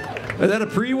that a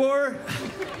pre-war?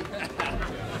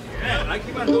 Man, I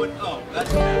keep on going. Oh,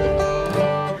 that's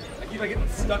bad. I keep on getting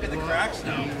stuck in the cracks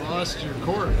now. You lost your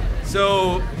cord.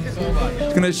 So, I'm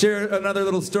going to share another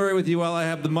little story with you while I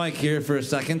have the mic here for a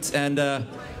second. And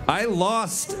I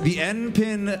lost the end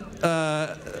pin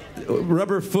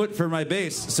rubber foot for my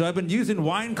bass, so I've been using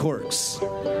wine corks.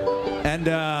 And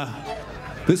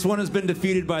this one has been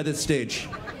defeated by this stage.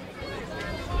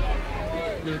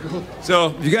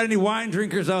 So, if you got any wine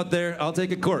drinkers out there, I'll take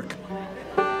a cork.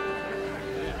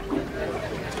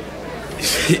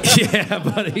 Yeah,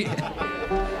 buddy.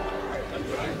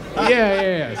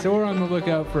 Yeah. So we're on the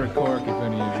lookout for a cork if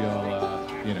any of y'all,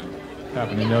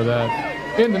 happen to know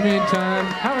that. In the meantime,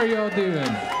 how are y'all doing?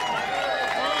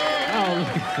 Oh,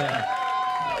 look at that.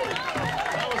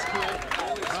 That was cool.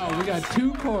 Oh, we got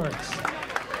 2 corks.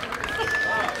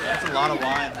 That's a lot of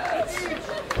wine.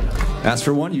 Ask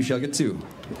for 1, you shall get 2.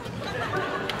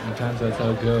 Sometimes that's how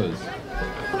it goes.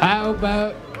 How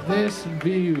about this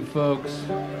view, folks?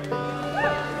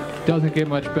 Doesn't get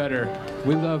much better.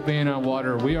 We love being on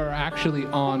water. We are actually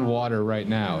on water right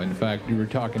now. In fact, we were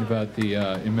talking about the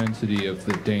immensity of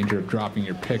the danger of dropping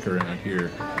your pick around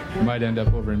here. You might end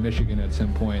up over in Michigan at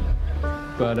some point.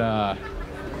 But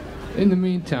in the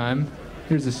meantime,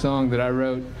 here's a song that I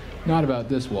wrote, not about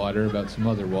this water, about some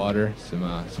other water,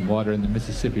 some water in the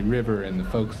Mississippi River and the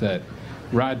folks that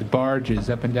ride the barges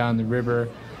up and down the river.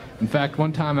 In fact,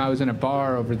 one time I was in a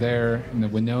bar over there in the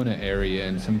Winona area,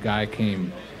 and some guy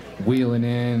came wheeling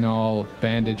in, all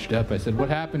bandaged up. I said, "What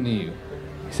happened to you?"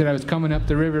 He said, "I was coming up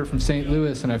the river from St.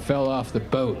 Louis and I fell off the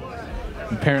boat."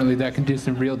 Apparently that can do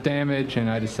some real damage, and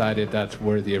I decided that's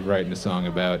worthy of writing a song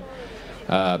about.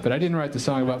 But I didn't write the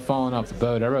song about falling off the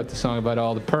boat. I wrote the song about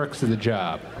all the perks of the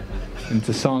job. And it's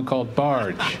a song called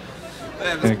Barge.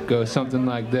 And it goes something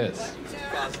like this.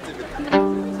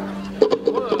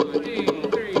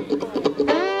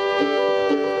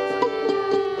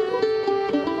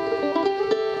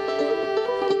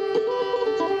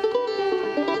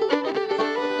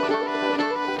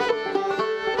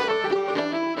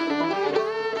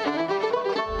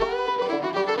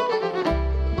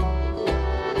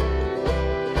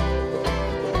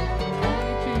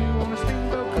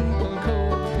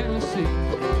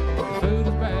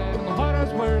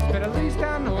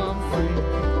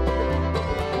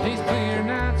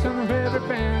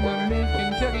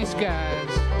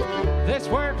 This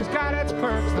work has got its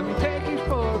perks, let me take you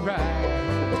for a ride.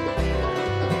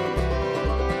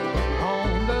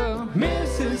 On the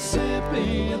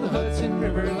Mississippi, the Hudson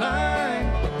River line,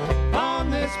 on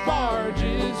this barge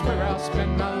is where I'll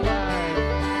spend my life.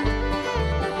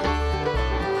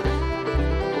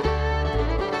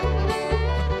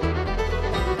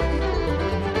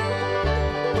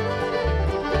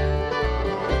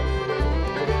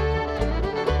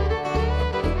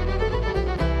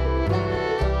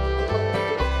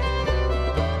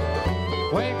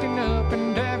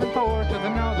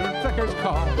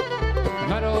 Call.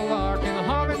 Meadowlark and the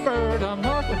hummingbird, I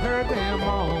must have heard them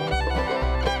all.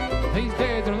 These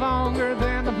days are longer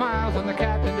than the miles and the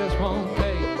captain just won't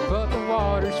pay. But the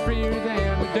water's freer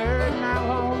than the dirt and I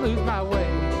won't lose my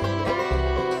way.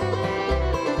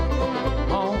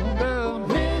 On the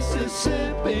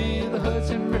Mississippi, the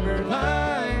Hudson River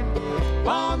line,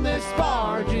 on this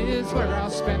barge is where I'll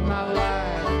spend my life.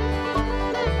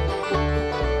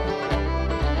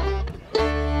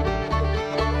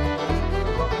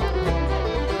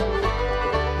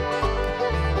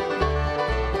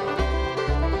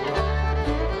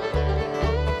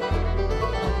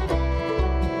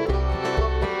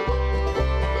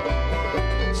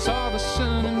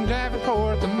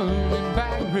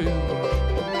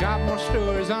 Got more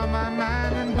stories on my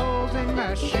mind than holes in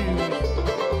my shoes.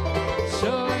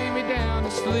 So lay me down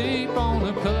to sleep on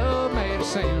a pillow made of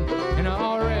sand, and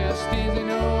I'll rest easy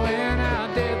knowing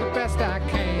I did the best I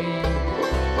can.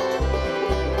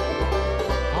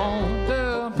 On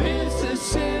the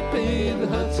Mississippi, the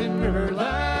Hudson River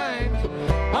line,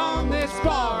 on this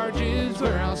barge is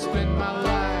where I'll spend my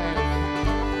life.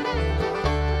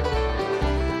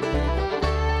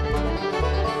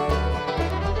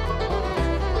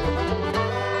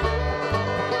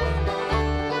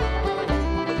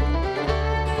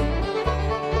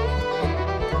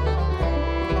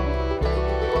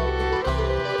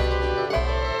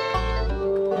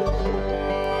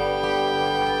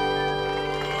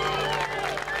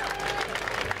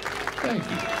 Thank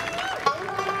you.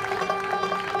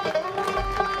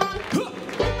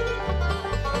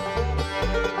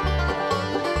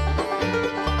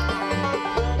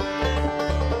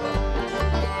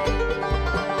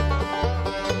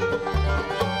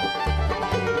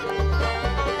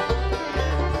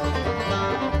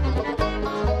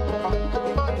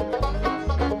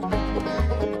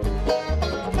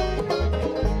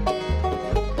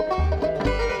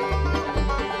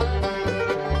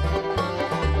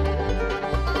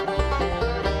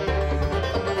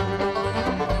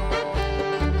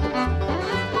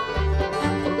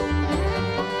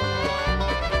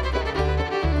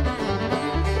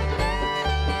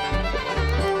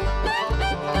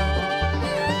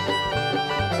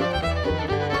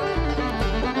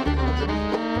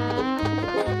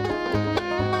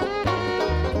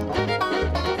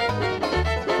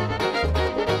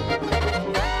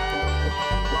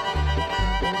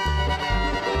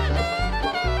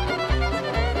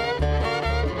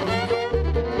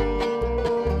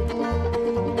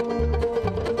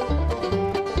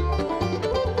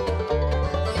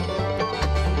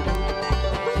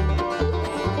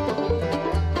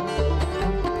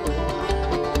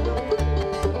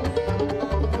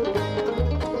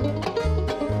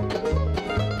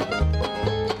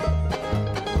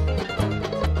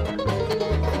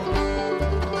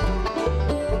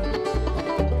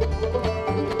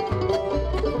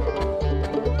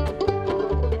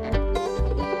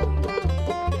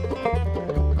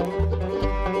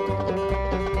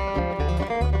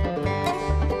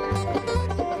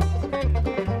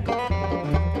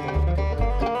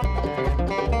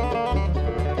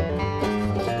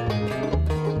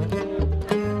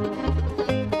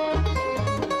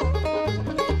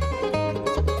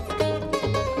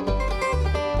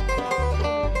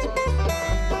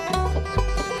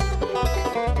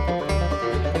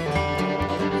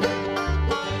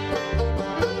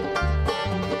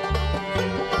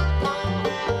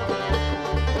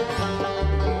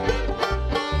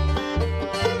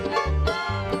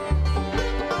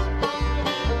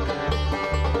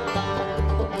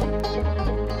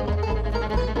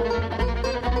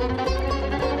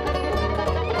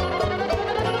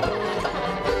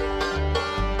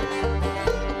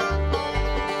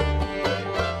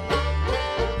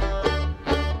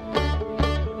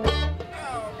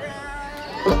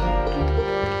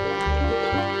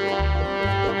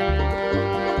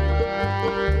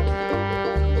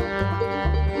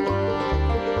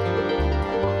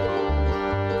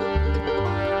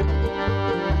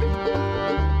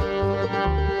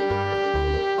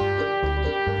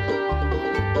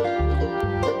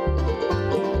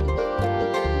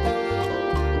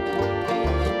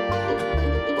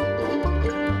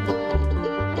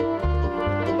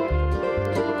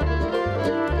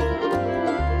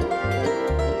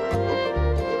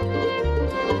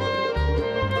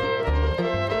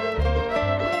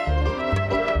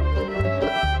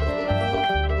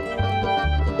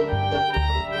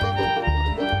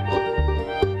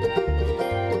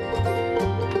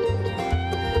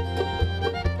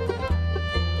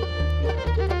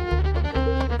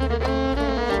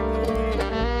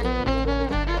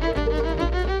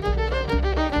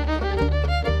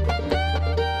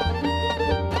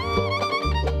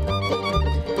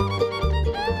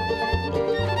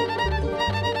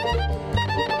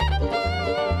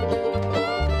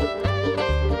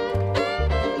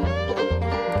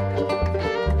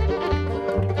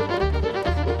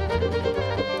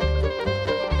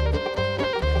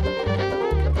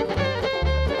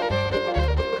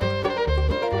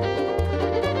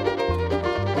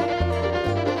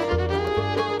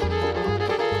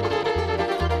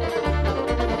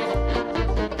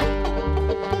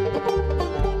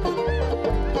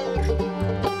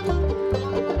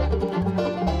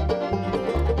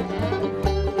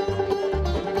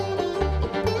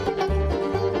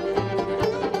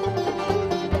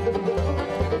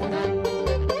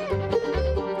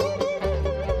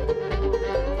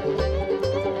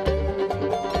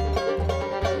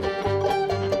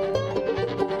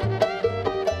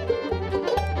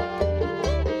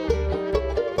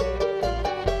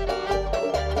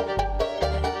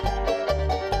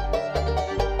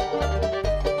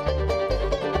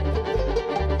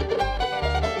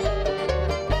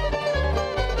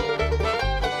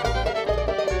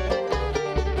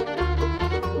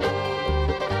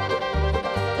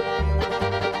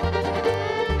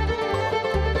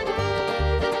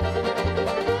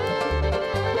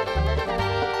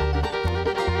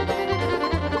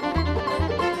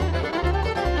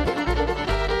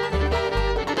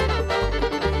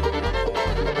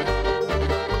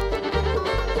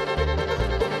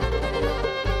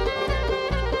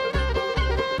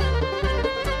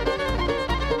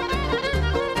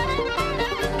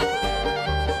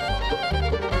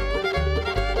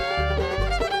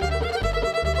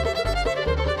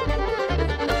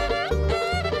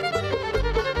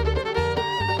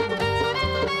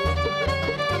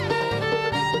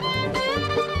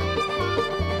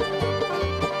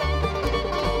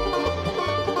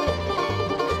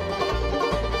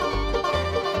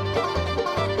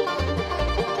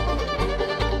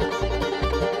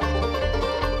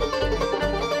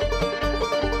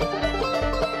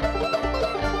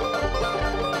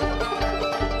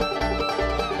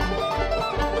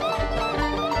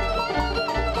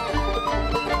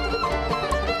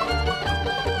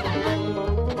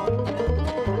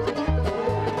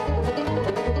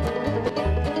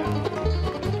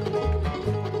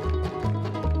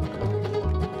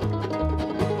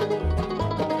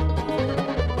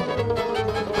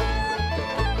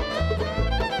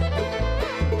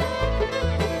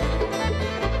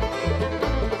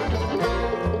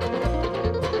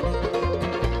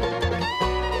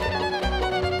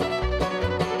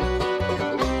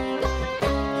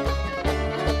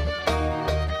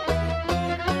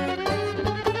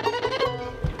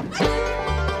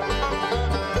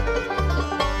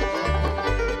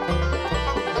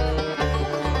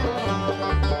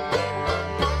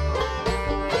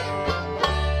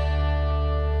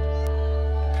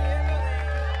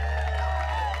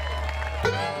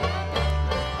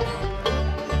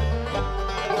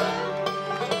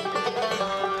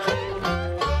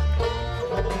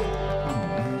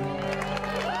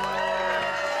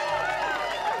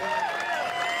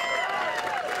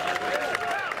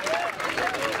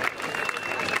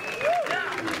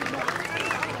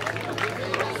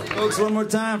 Folks, one more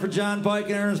time for John Pike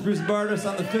and Ernest Bruce Bartos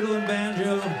on the fiddle and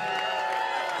banjo.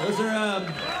 Those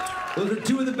are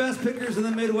two of the best pickers in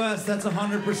the Midwest. That's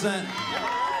 100%.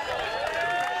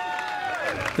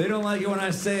 They don't like it when I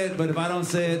say it, but if I don't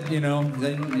say it, then I don't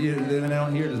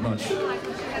hear it as much.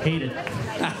 Hate it.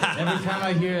 Every time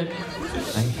I hear it,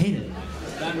 I hate it.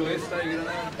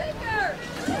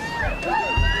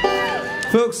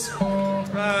 Folks,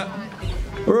 I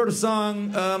wrote a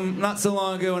song not so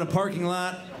long ago in a parking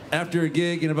lot after a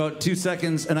gig in about 2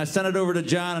 seconds, and I sent it over to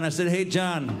John, and I said, "Hey,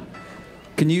 John,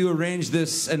 can you arrange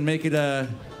this and make it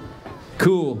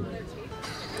cool?"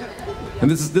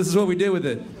 And this is what we did with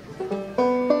it.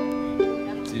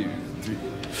 2, 3.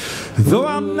 Though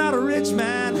I'm not a rich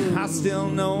man, I still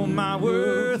know my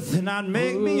worth, and I'd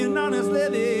make me an honest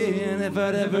living if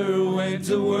I'd ever went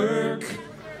to work.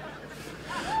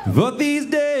 But these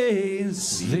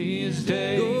days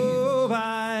go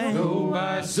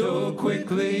by so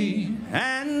quickly,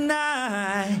 and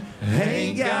I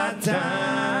ain't got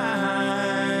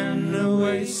time to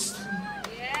waste.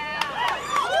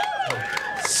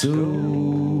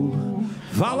 So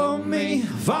follow me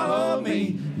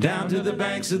down to the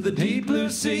banks of the deep blue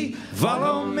sea.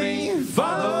 Follow me,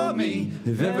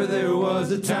 if ever there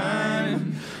was a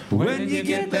time. When you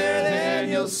get there, then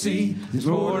you'll see there's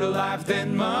more to life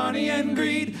than money and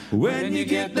greed. When you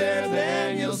get there,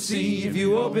 then you'll see if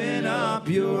you open up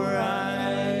your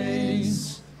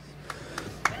eyes.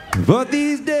 But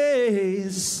these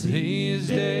days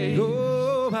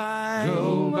go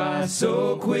by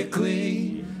so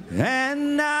quickly,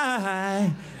 and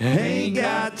I ain't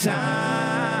got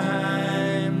time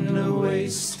to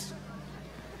waste.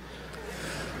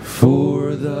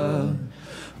 For the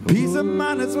peace of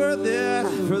mind that's worth it,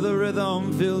 for the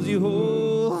rhythm fills you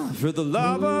whole, for the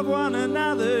love of one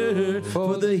another,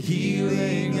 for the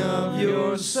healing of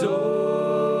your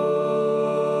soul.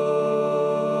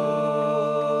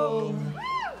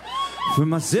 For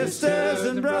my sisters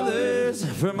and brothers,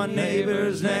 for my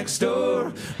neighbors next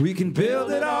door, we can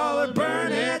build it all or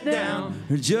burn it down,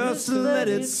 or just let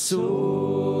it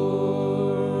soar.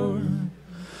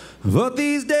 But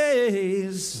these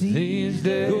days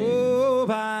go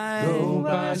by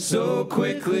so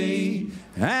quickly,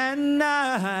 and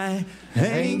I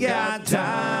ain't got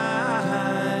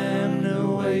time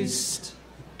to waste.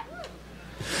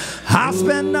 I'll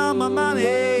spend all my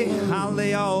money, I'll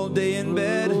lay all day in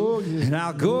bed, and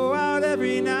I'll go out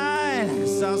every night,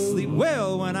 'cause I'll sleep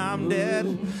well when I'm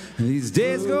dead. These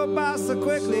days go by so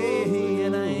quickly,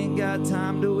 and I ain't got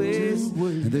time to waste.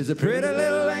 And there's a pretty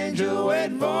little angel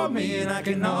waiting for me, and I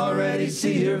can already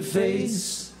see her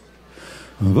face.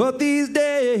 But these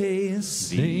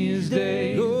days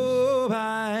go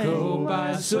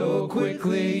by so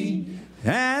quickly,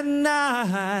 and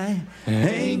I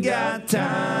ain't got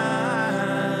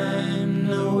time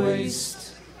to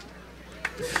waste.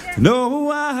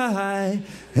 No, I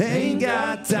ain't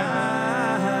got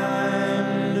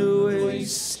time to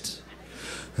waste.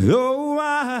 No,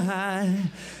 I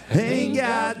ain't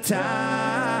got time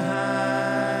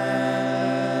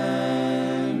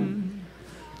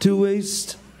to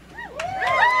waste.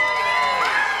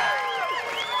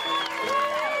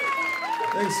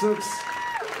 Thanks, folks.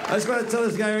 I just want to tell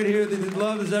this guy right here that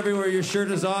love is everywhere. Your shirt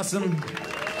is awesome.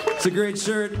 It's a great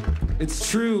shirt. It's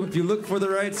true. If you look for the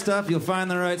right stuff, you'll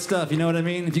find the right stuff. You know what I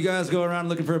mean? If you guys go around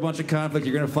looking for a bunch of conflict,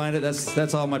 you're going to find it.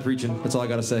 That's all my preaching. That's all I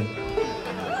got to say.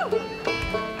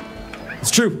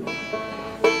 It's true.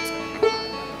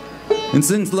 And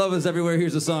since love is everywhere,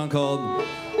 here's a song called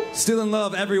Still in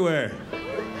Love Everywhere.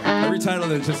 I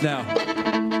retitled it just now.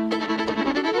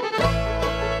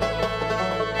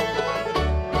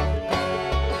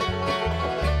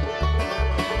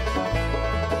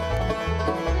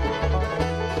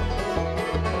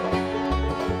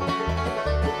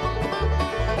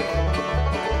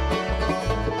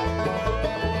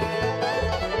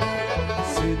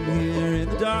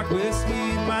 Whiskey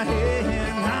in my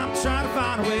hand, I'm trying to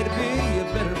find a way to be a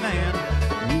better man.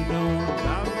 You know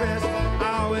about the rest,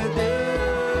 I will do.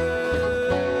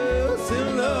 Still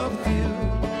in love with you.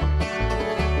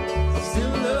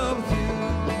 Still in love with you.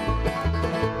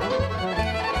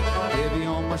 Heavy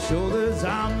on my shoulders,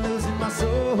 I'm losing my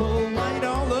soul. Why you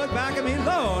don't look back at me,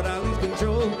 Lord, I lose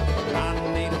control. I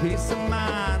need a peace of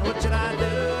mind, what should I do?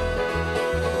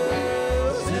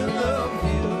 Still in love with you.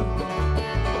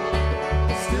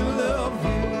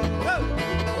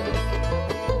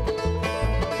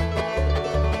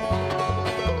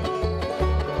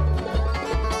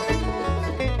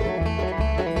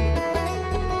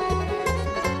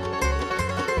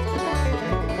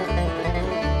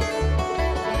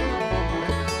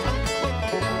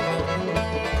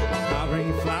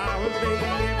 Flowers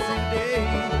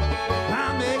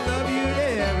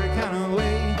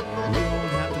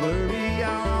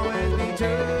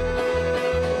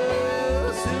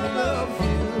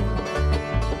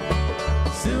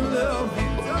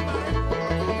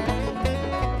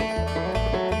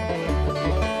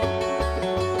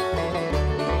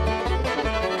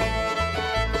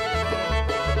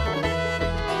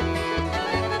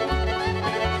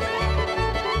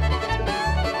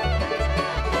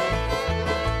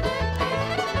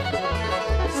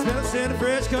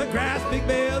fresh cut grass, big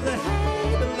bells, a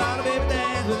hay, a lot of baby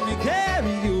dance when we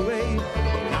carry you away.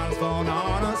 Now it's falling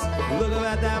on us. Look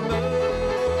at that moon.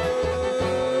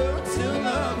 Still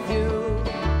love you.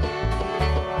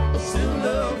 Still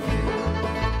love you.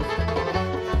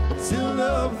 Still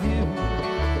love you.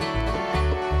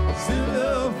 Still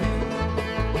love you.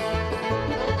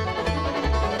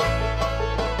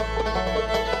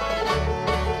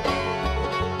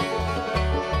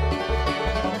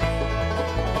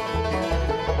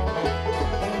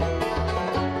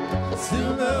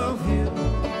 Still love you.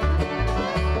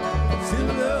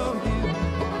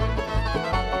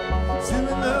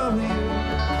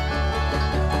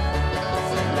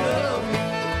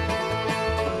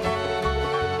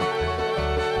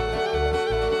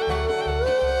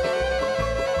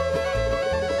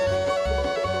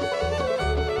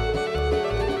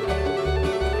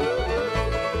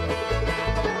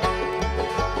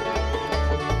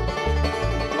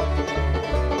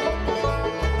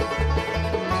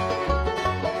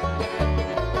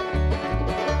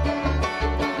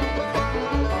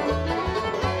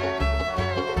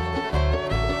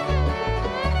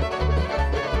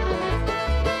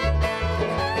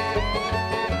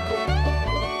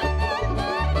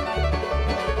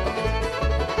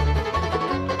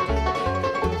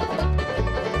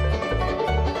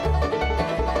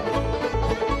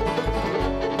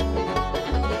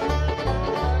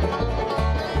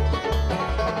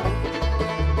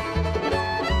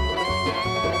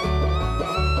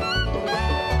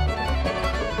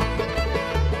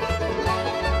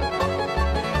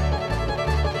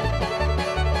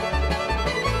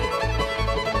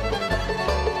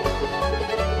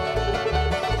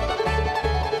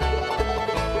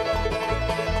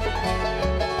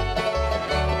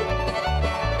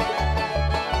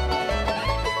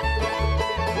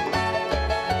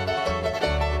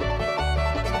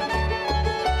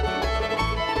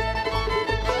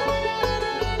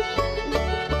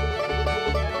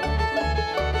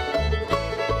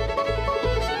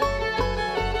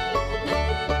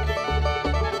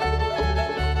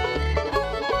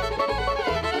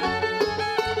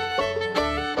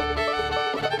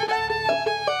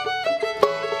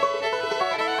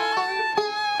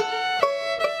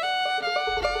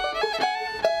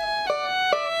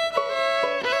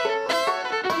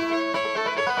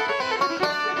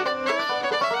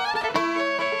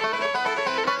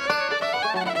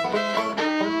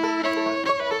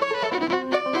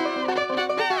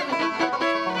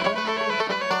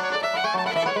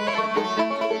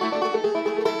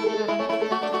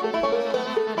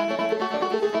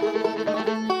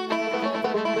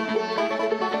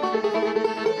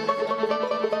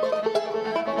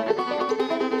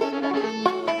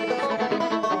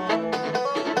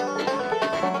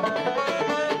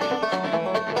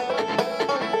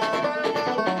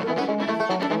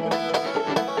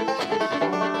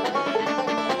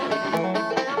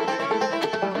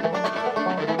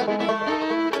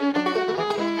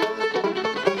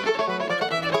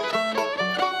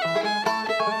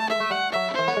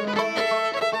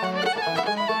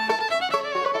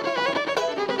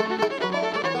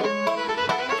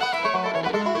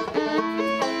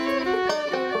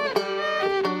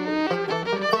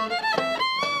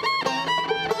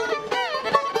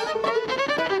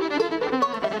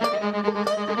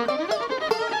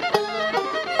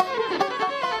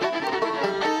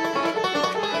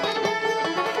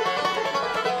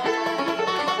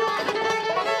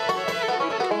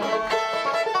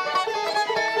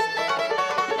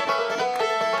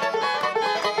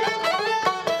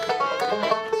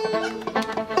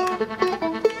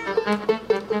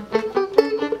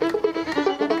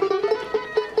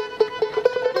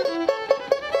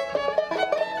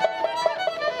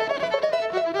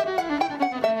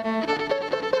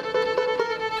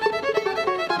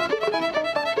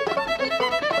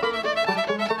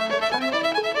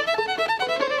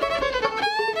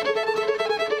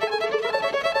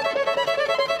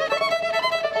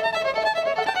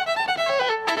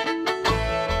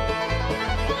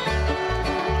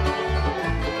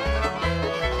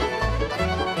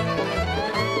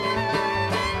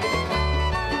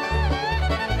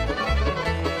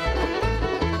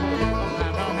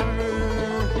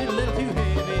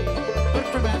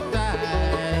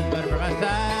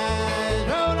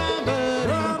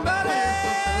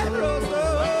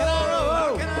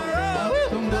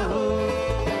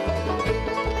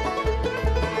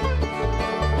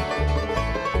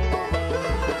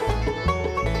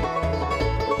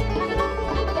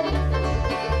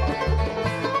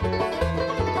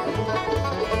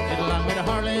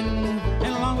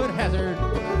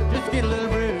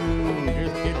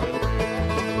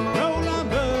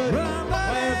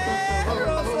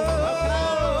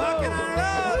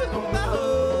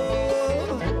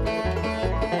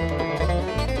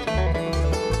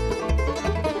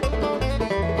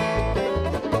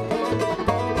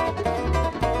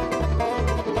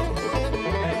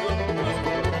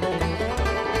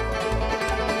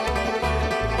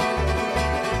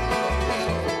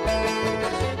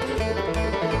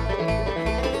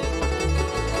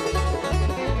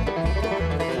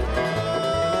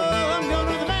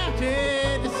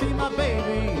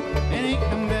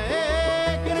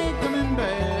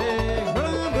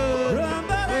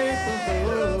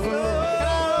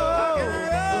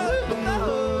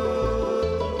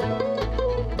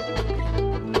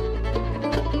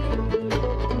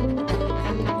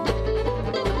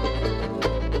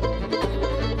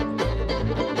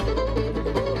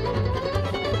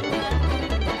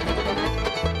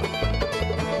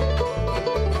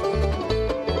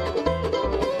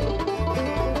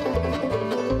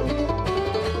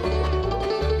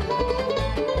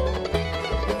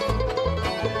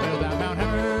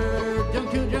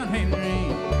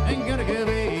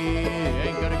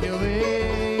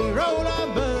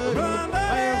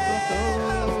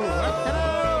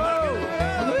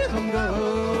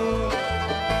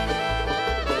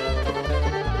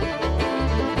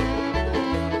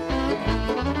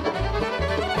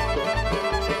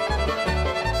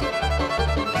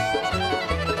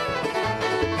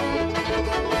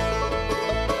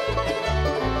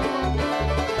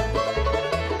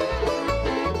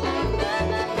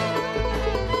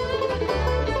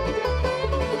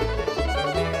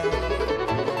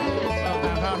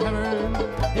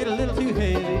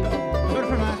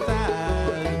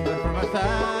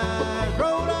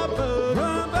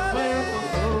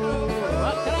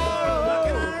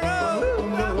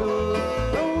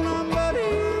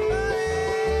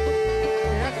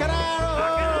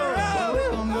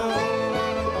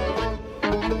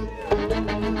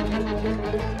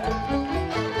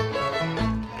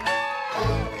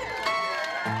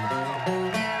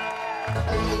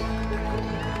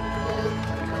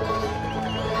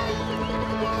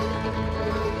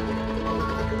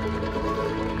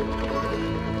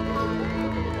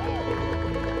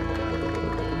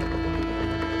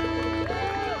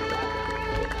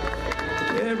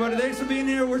 everybody. Thanks for being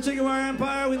here. We're Chicken Wire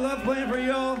Empire. We love playing for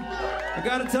y'all. I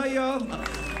gotta tell y'all,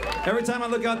 every time I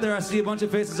look out there, I see a bunch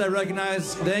of faces I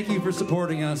recognize. Thank you for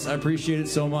supporting us. I appreciate it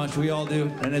so much. We all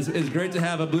do. And it's great to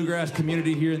have a bluegrass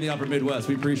community here in the Upper Midwest.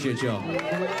 We appreciate y'all. We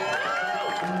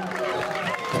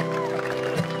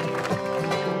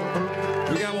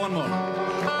got one more.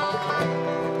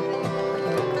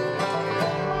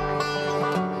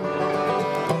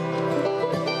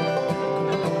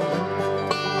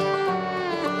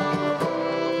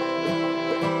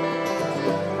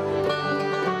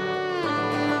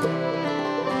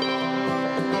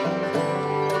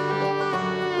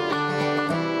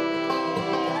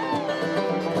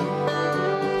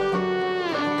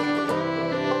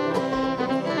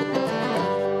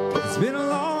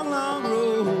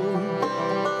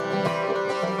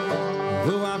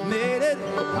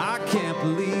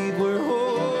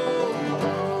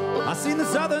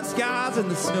 And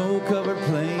the snow-covered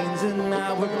plains, and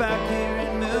now we're back here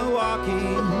in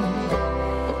Milwaukee,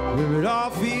 where it all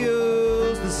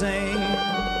feels the same.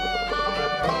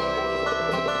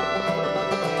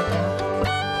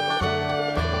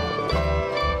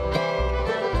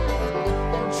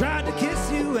 Tried to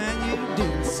kiss you and you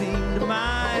didn't seem to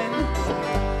mind.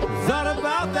 Thought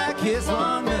about that kiss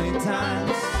 1,000,000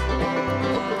 times.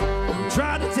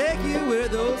 Tried to take you where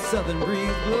those southern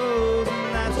breeze blows,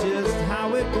 and that's just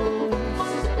how it goes.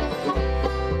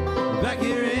 Back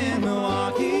here in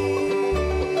Milwaukee,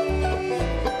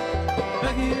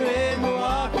 back here in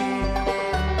Milwaukee,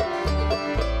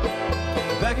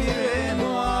 back here in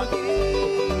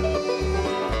Milwaukee,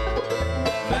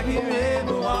 back here in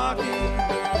Milwaukee.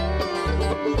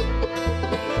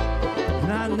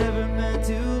 And I never meant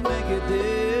to make it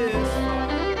this far.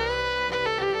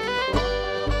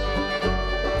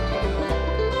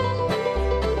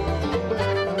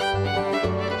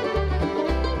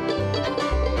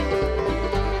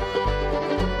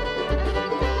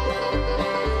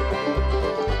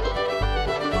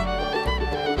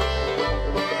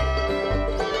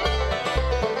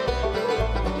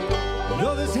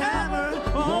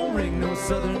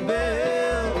 Southern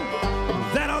belle,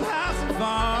 that old house and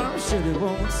farm, sure it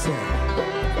won't sell.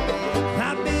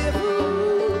 I'd be a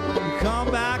fool to come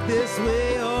back this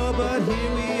way, oh, but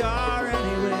here we are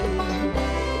anyway.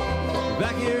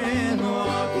 Back here in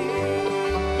Milwaukee,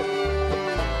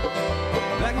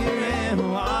 back here in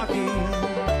Milwaukee,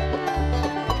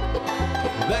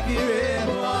 back here in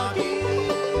Milwaukee,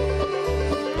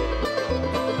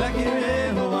 back here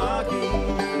in Milwaukee.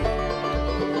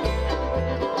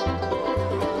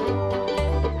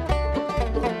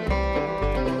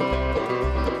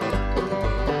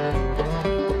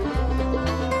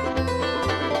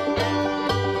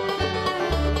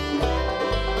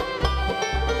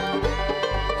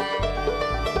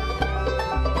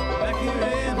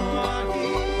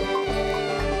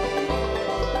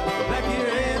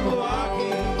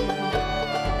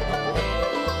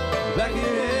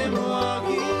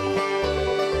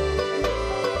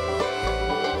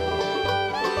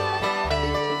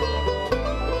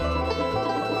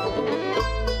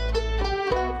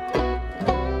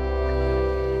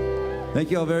 Thank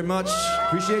you all very much.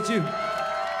 Appreciate you.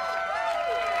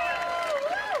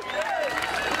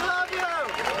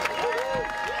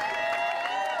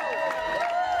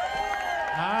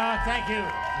 Thank you.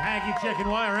 Thank you, Chicken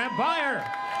Wire Empire.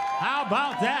 How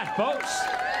about that, folks?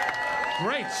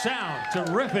 Great sound.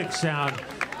 Terrific sound.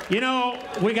 You know,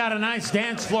 we got a nice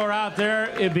dance floor out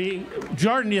there. It'd be...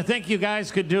 Jordan, you think you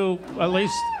guys could do at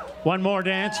least one more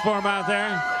dance for them out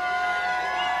there?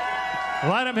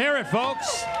 Let them hear it,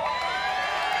 folks.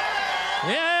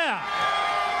 Yeah.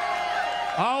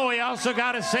 Oh, we also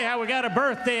got to say how we got a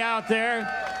birthday out there.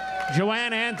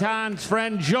 Joanne Anton's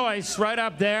friend Joyce, right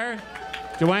up there.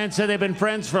 Joanne said they've been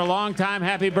friends for a long time.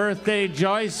 Happy birthday,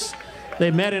 Joyce.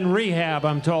 They met in rehab,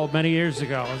 I'm told, many years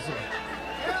ago.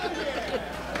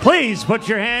 Please put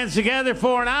your hands together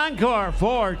for an encore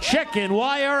for Chicken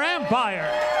Wire Empire.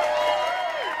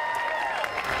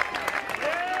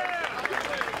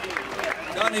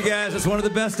 Telling you guys, it's one of the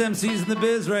best MCs in the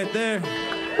biz right there.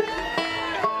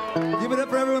 Give it up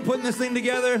for everyone putting this thing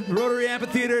together. Rotary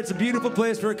Amphitheater, it's a beautiful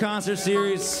place for a concert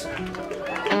series.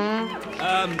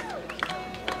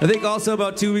 I think also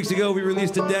about 2 weeks ago we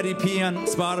released a dead EP on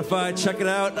Spotify. Check it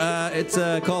out. It's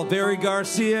called Very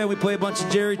Garcia. We play a bunch of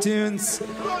Jerry tunes.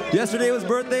 Yesterday was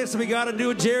birthday, so we got to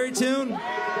do a Jerry tune.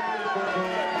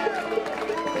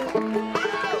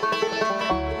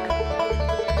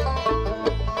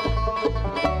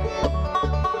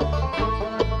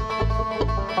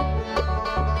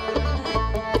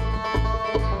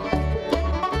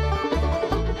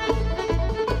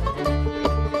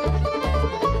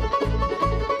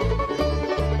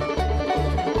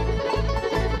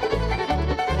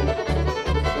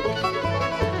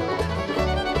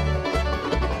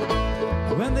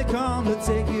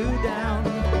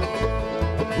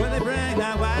 bring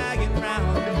that wagon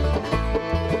round.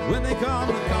 When they come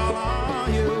to call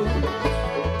on you,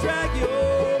 drag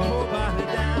your poor body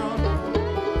down.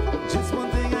 Just one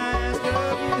thing I ask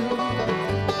of you,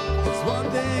 just one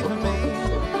thing for me.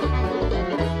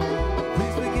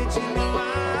 Please forget you know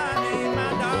my name,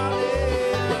 my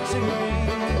darling Sugaree.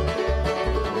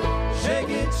 Shake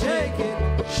it,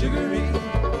 Sugaree.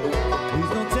 Please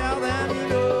don't tell them you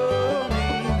know me.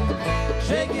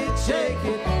 Shake it,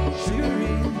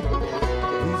 Sugaree.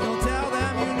 Please don't tell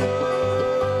them you know.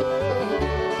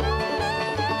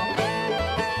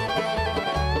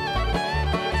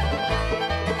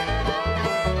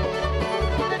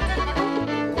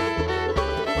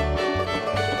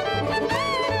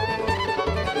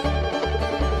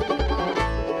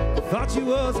 Thought you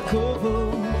was a cool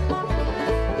fool,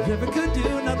 never could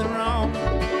do nothing wrong.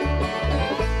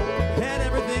 Had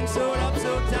everything sewed up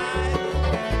so tight.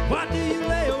 Why do you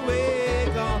lay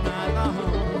awake all night long?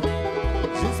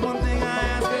 Just one thing I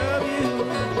ask of you,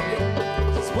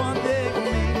 just one thing for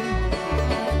me.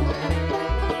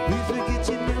 Please forget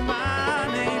you knew my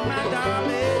name, my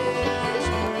darling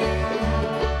Sugaree.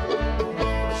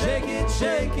 Shake it,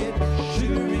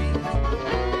 Sugaree.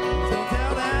 Don't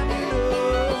tell them you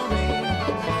know me.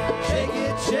 Shake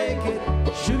it,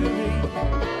 Sugaree.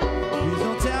 Please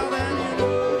don't tell them you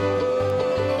know.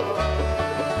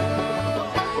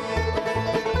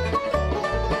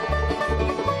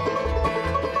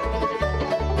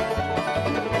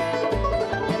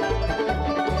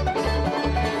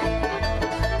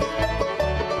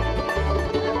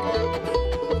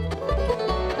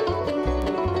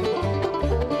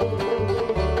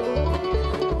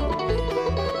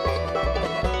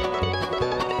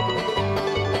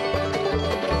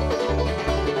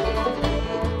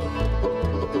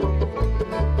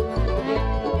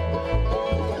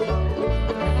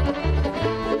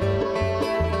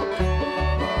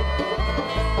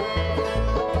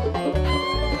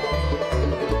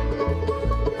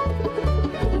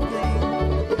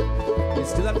 You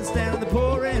still have to stand in the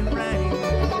pouring rain.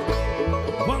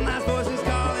 One last voice is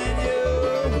calling you.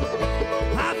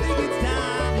 I think it's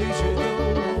time you should go.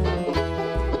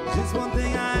 Just one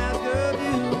thing I ask of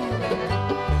you,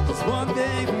 just one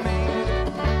thing for me.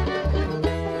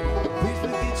 Please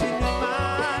forget you know my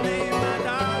name, my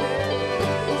darling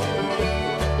Sugaree.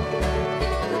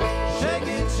 Shake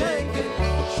it,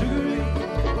 Sugaree.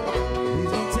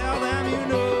 Please don't tell them you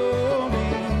know me.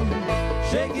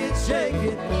 Shake it,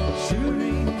 Sugaree.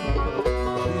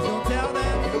 Please don't tell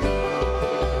them you know.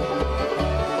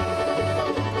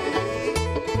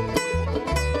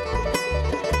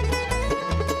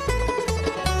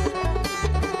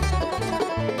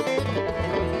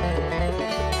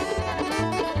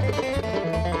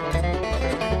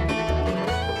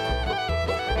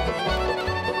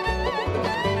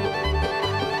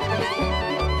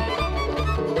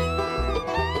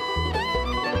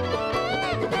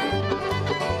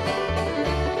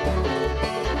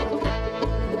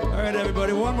 All right,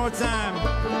 everybody, one more time.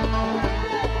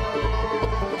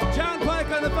 John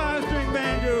Pike on the 5-string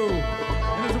banjo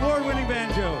and his award-winning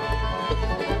banjo.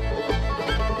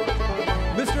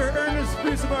 Mr. Ernest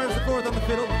Brucebar IV on the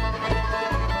fiddle.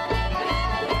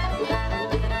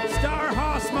 Star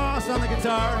Hoss Moss on the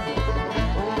guitar.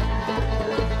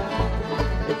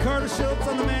 Ricardo Schultz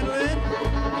on the mandolin.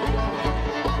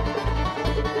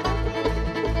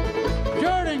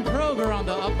 Jordan Kroger on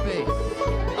the up bass.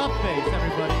 Up bass,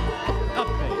 everybody. Up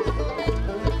bass.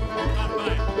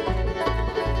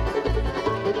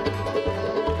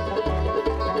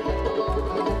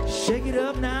 Shake it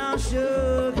up now,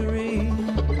 Sugaree.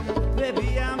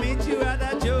 Baby, I'll meet you at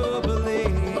that Jubilee.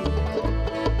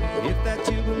 If that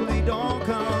Jubilee don't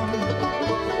come,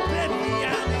 baby,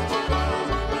 I'll meet you on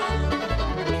the run.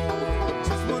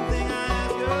 Just one thing I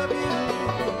ask of you,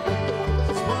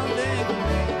 just one thing for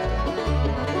me.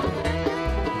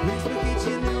 Please forget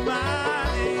you knew my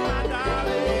name, my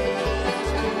darling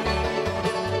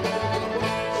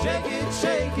Sugaree.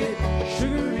 Shake it,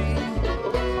 Sugaree.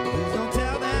 Please don't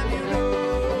tell them you know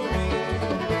me.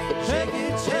 Shake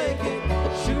it,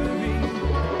 Sugaree.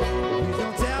 Please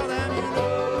don't tell them you know.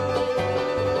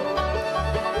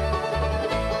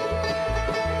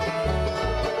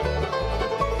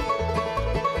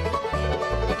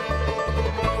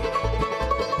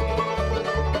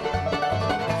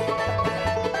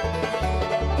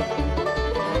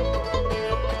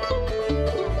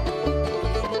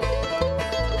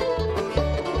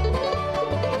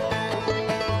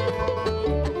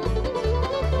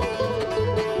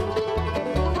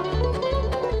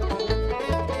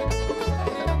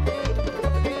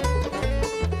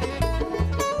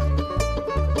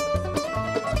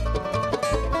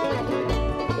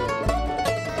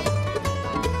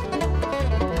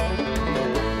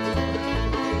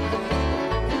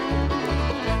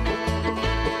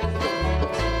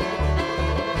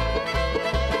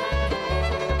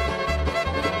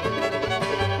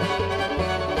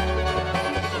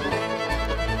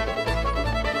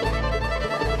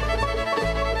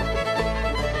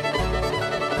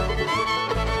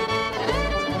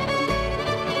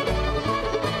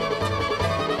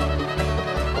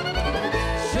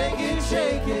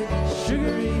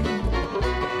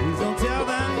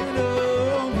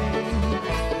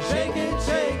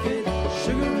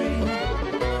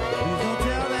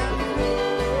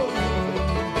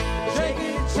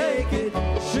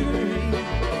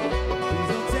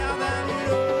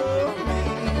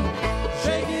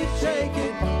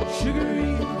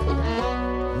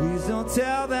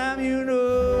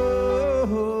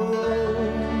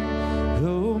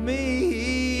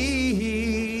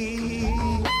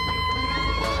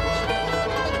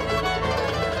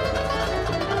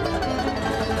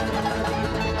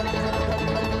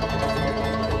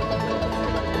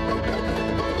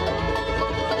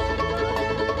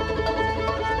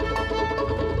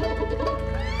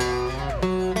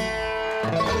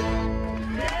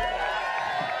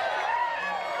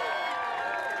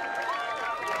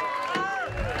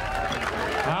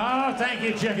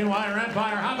 Thank you, Chicken Wire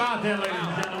Empire. How about that, ladies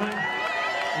and gentlemen?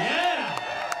 Yeah.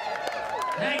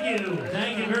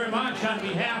 Thank you very much on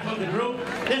behalf of the group.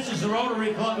 This is the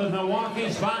Rotary Club of Milwaukee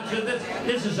sponsored this.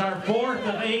 This is our 4th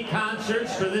of 8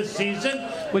 concerts for this season.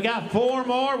 We got 4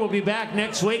 more. We'll be back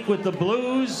next week with the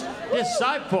Blues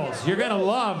Disciples. You're going to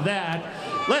love that.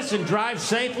 Listen, drive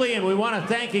safely, and we want to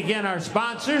thank again our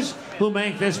sponsors who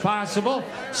make this possible,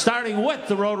 starting with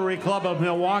the Rotary Club of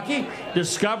Milwaukee,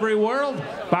 Discovery World,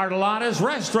 Bartolotta's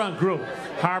Restaurant Group,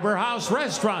 Harbor House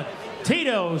Restaurant,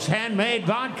 Tito's Handmade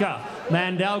Vodka,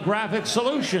 Mandel Graphic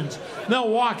Solutions,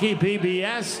 Milwaukee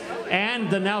PBS, and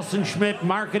the Nelson Schmidt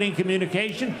Marketing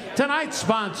Communication. Tonight's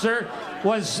sponsor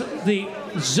was the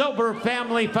Zilber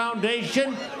Family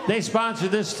Foundation. They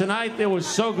sponsored this tonight. It was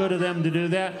so good of them to do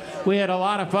that. We had a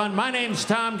lot of fun. My name's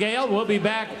Tom Gale. We'll be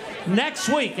back next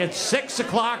week at 6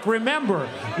 o'clock. Remember,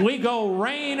 we go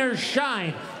rain or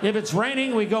shine. If it's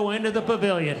raining, we go into the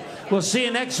pavilion. We'll see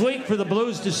you next week for the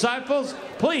Blues Disciples.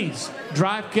 Please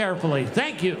drive carefully.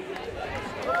 Thank you.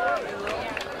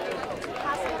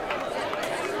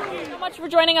 For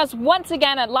joining us once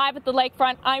again at Live at the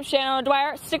Lakefront. I'm Shannon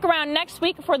O'Dwyer. Stick around next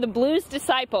week for the Blues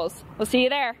Disciples. We'll see you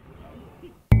there.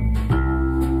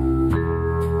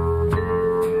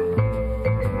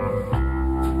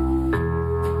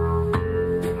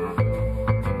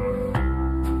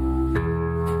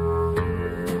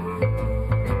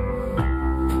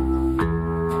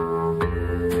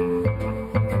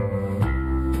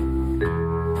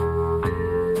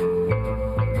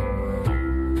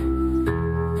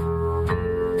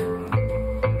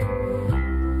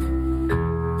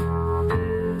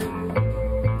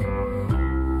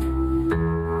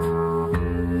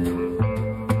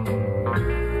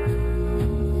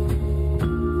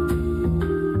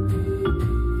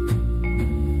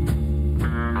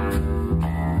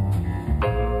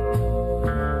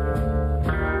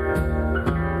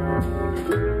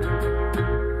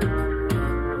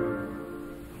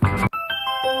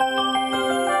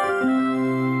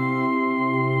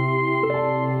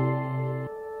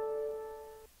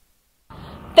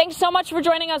 Thanks so much for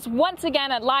joining us once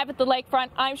again at Live at the Lakefront.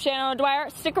 I'm Shannon O'Dwyer.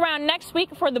 Stick around next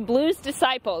week for the Blues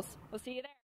Disciples. We'll see you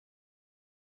there.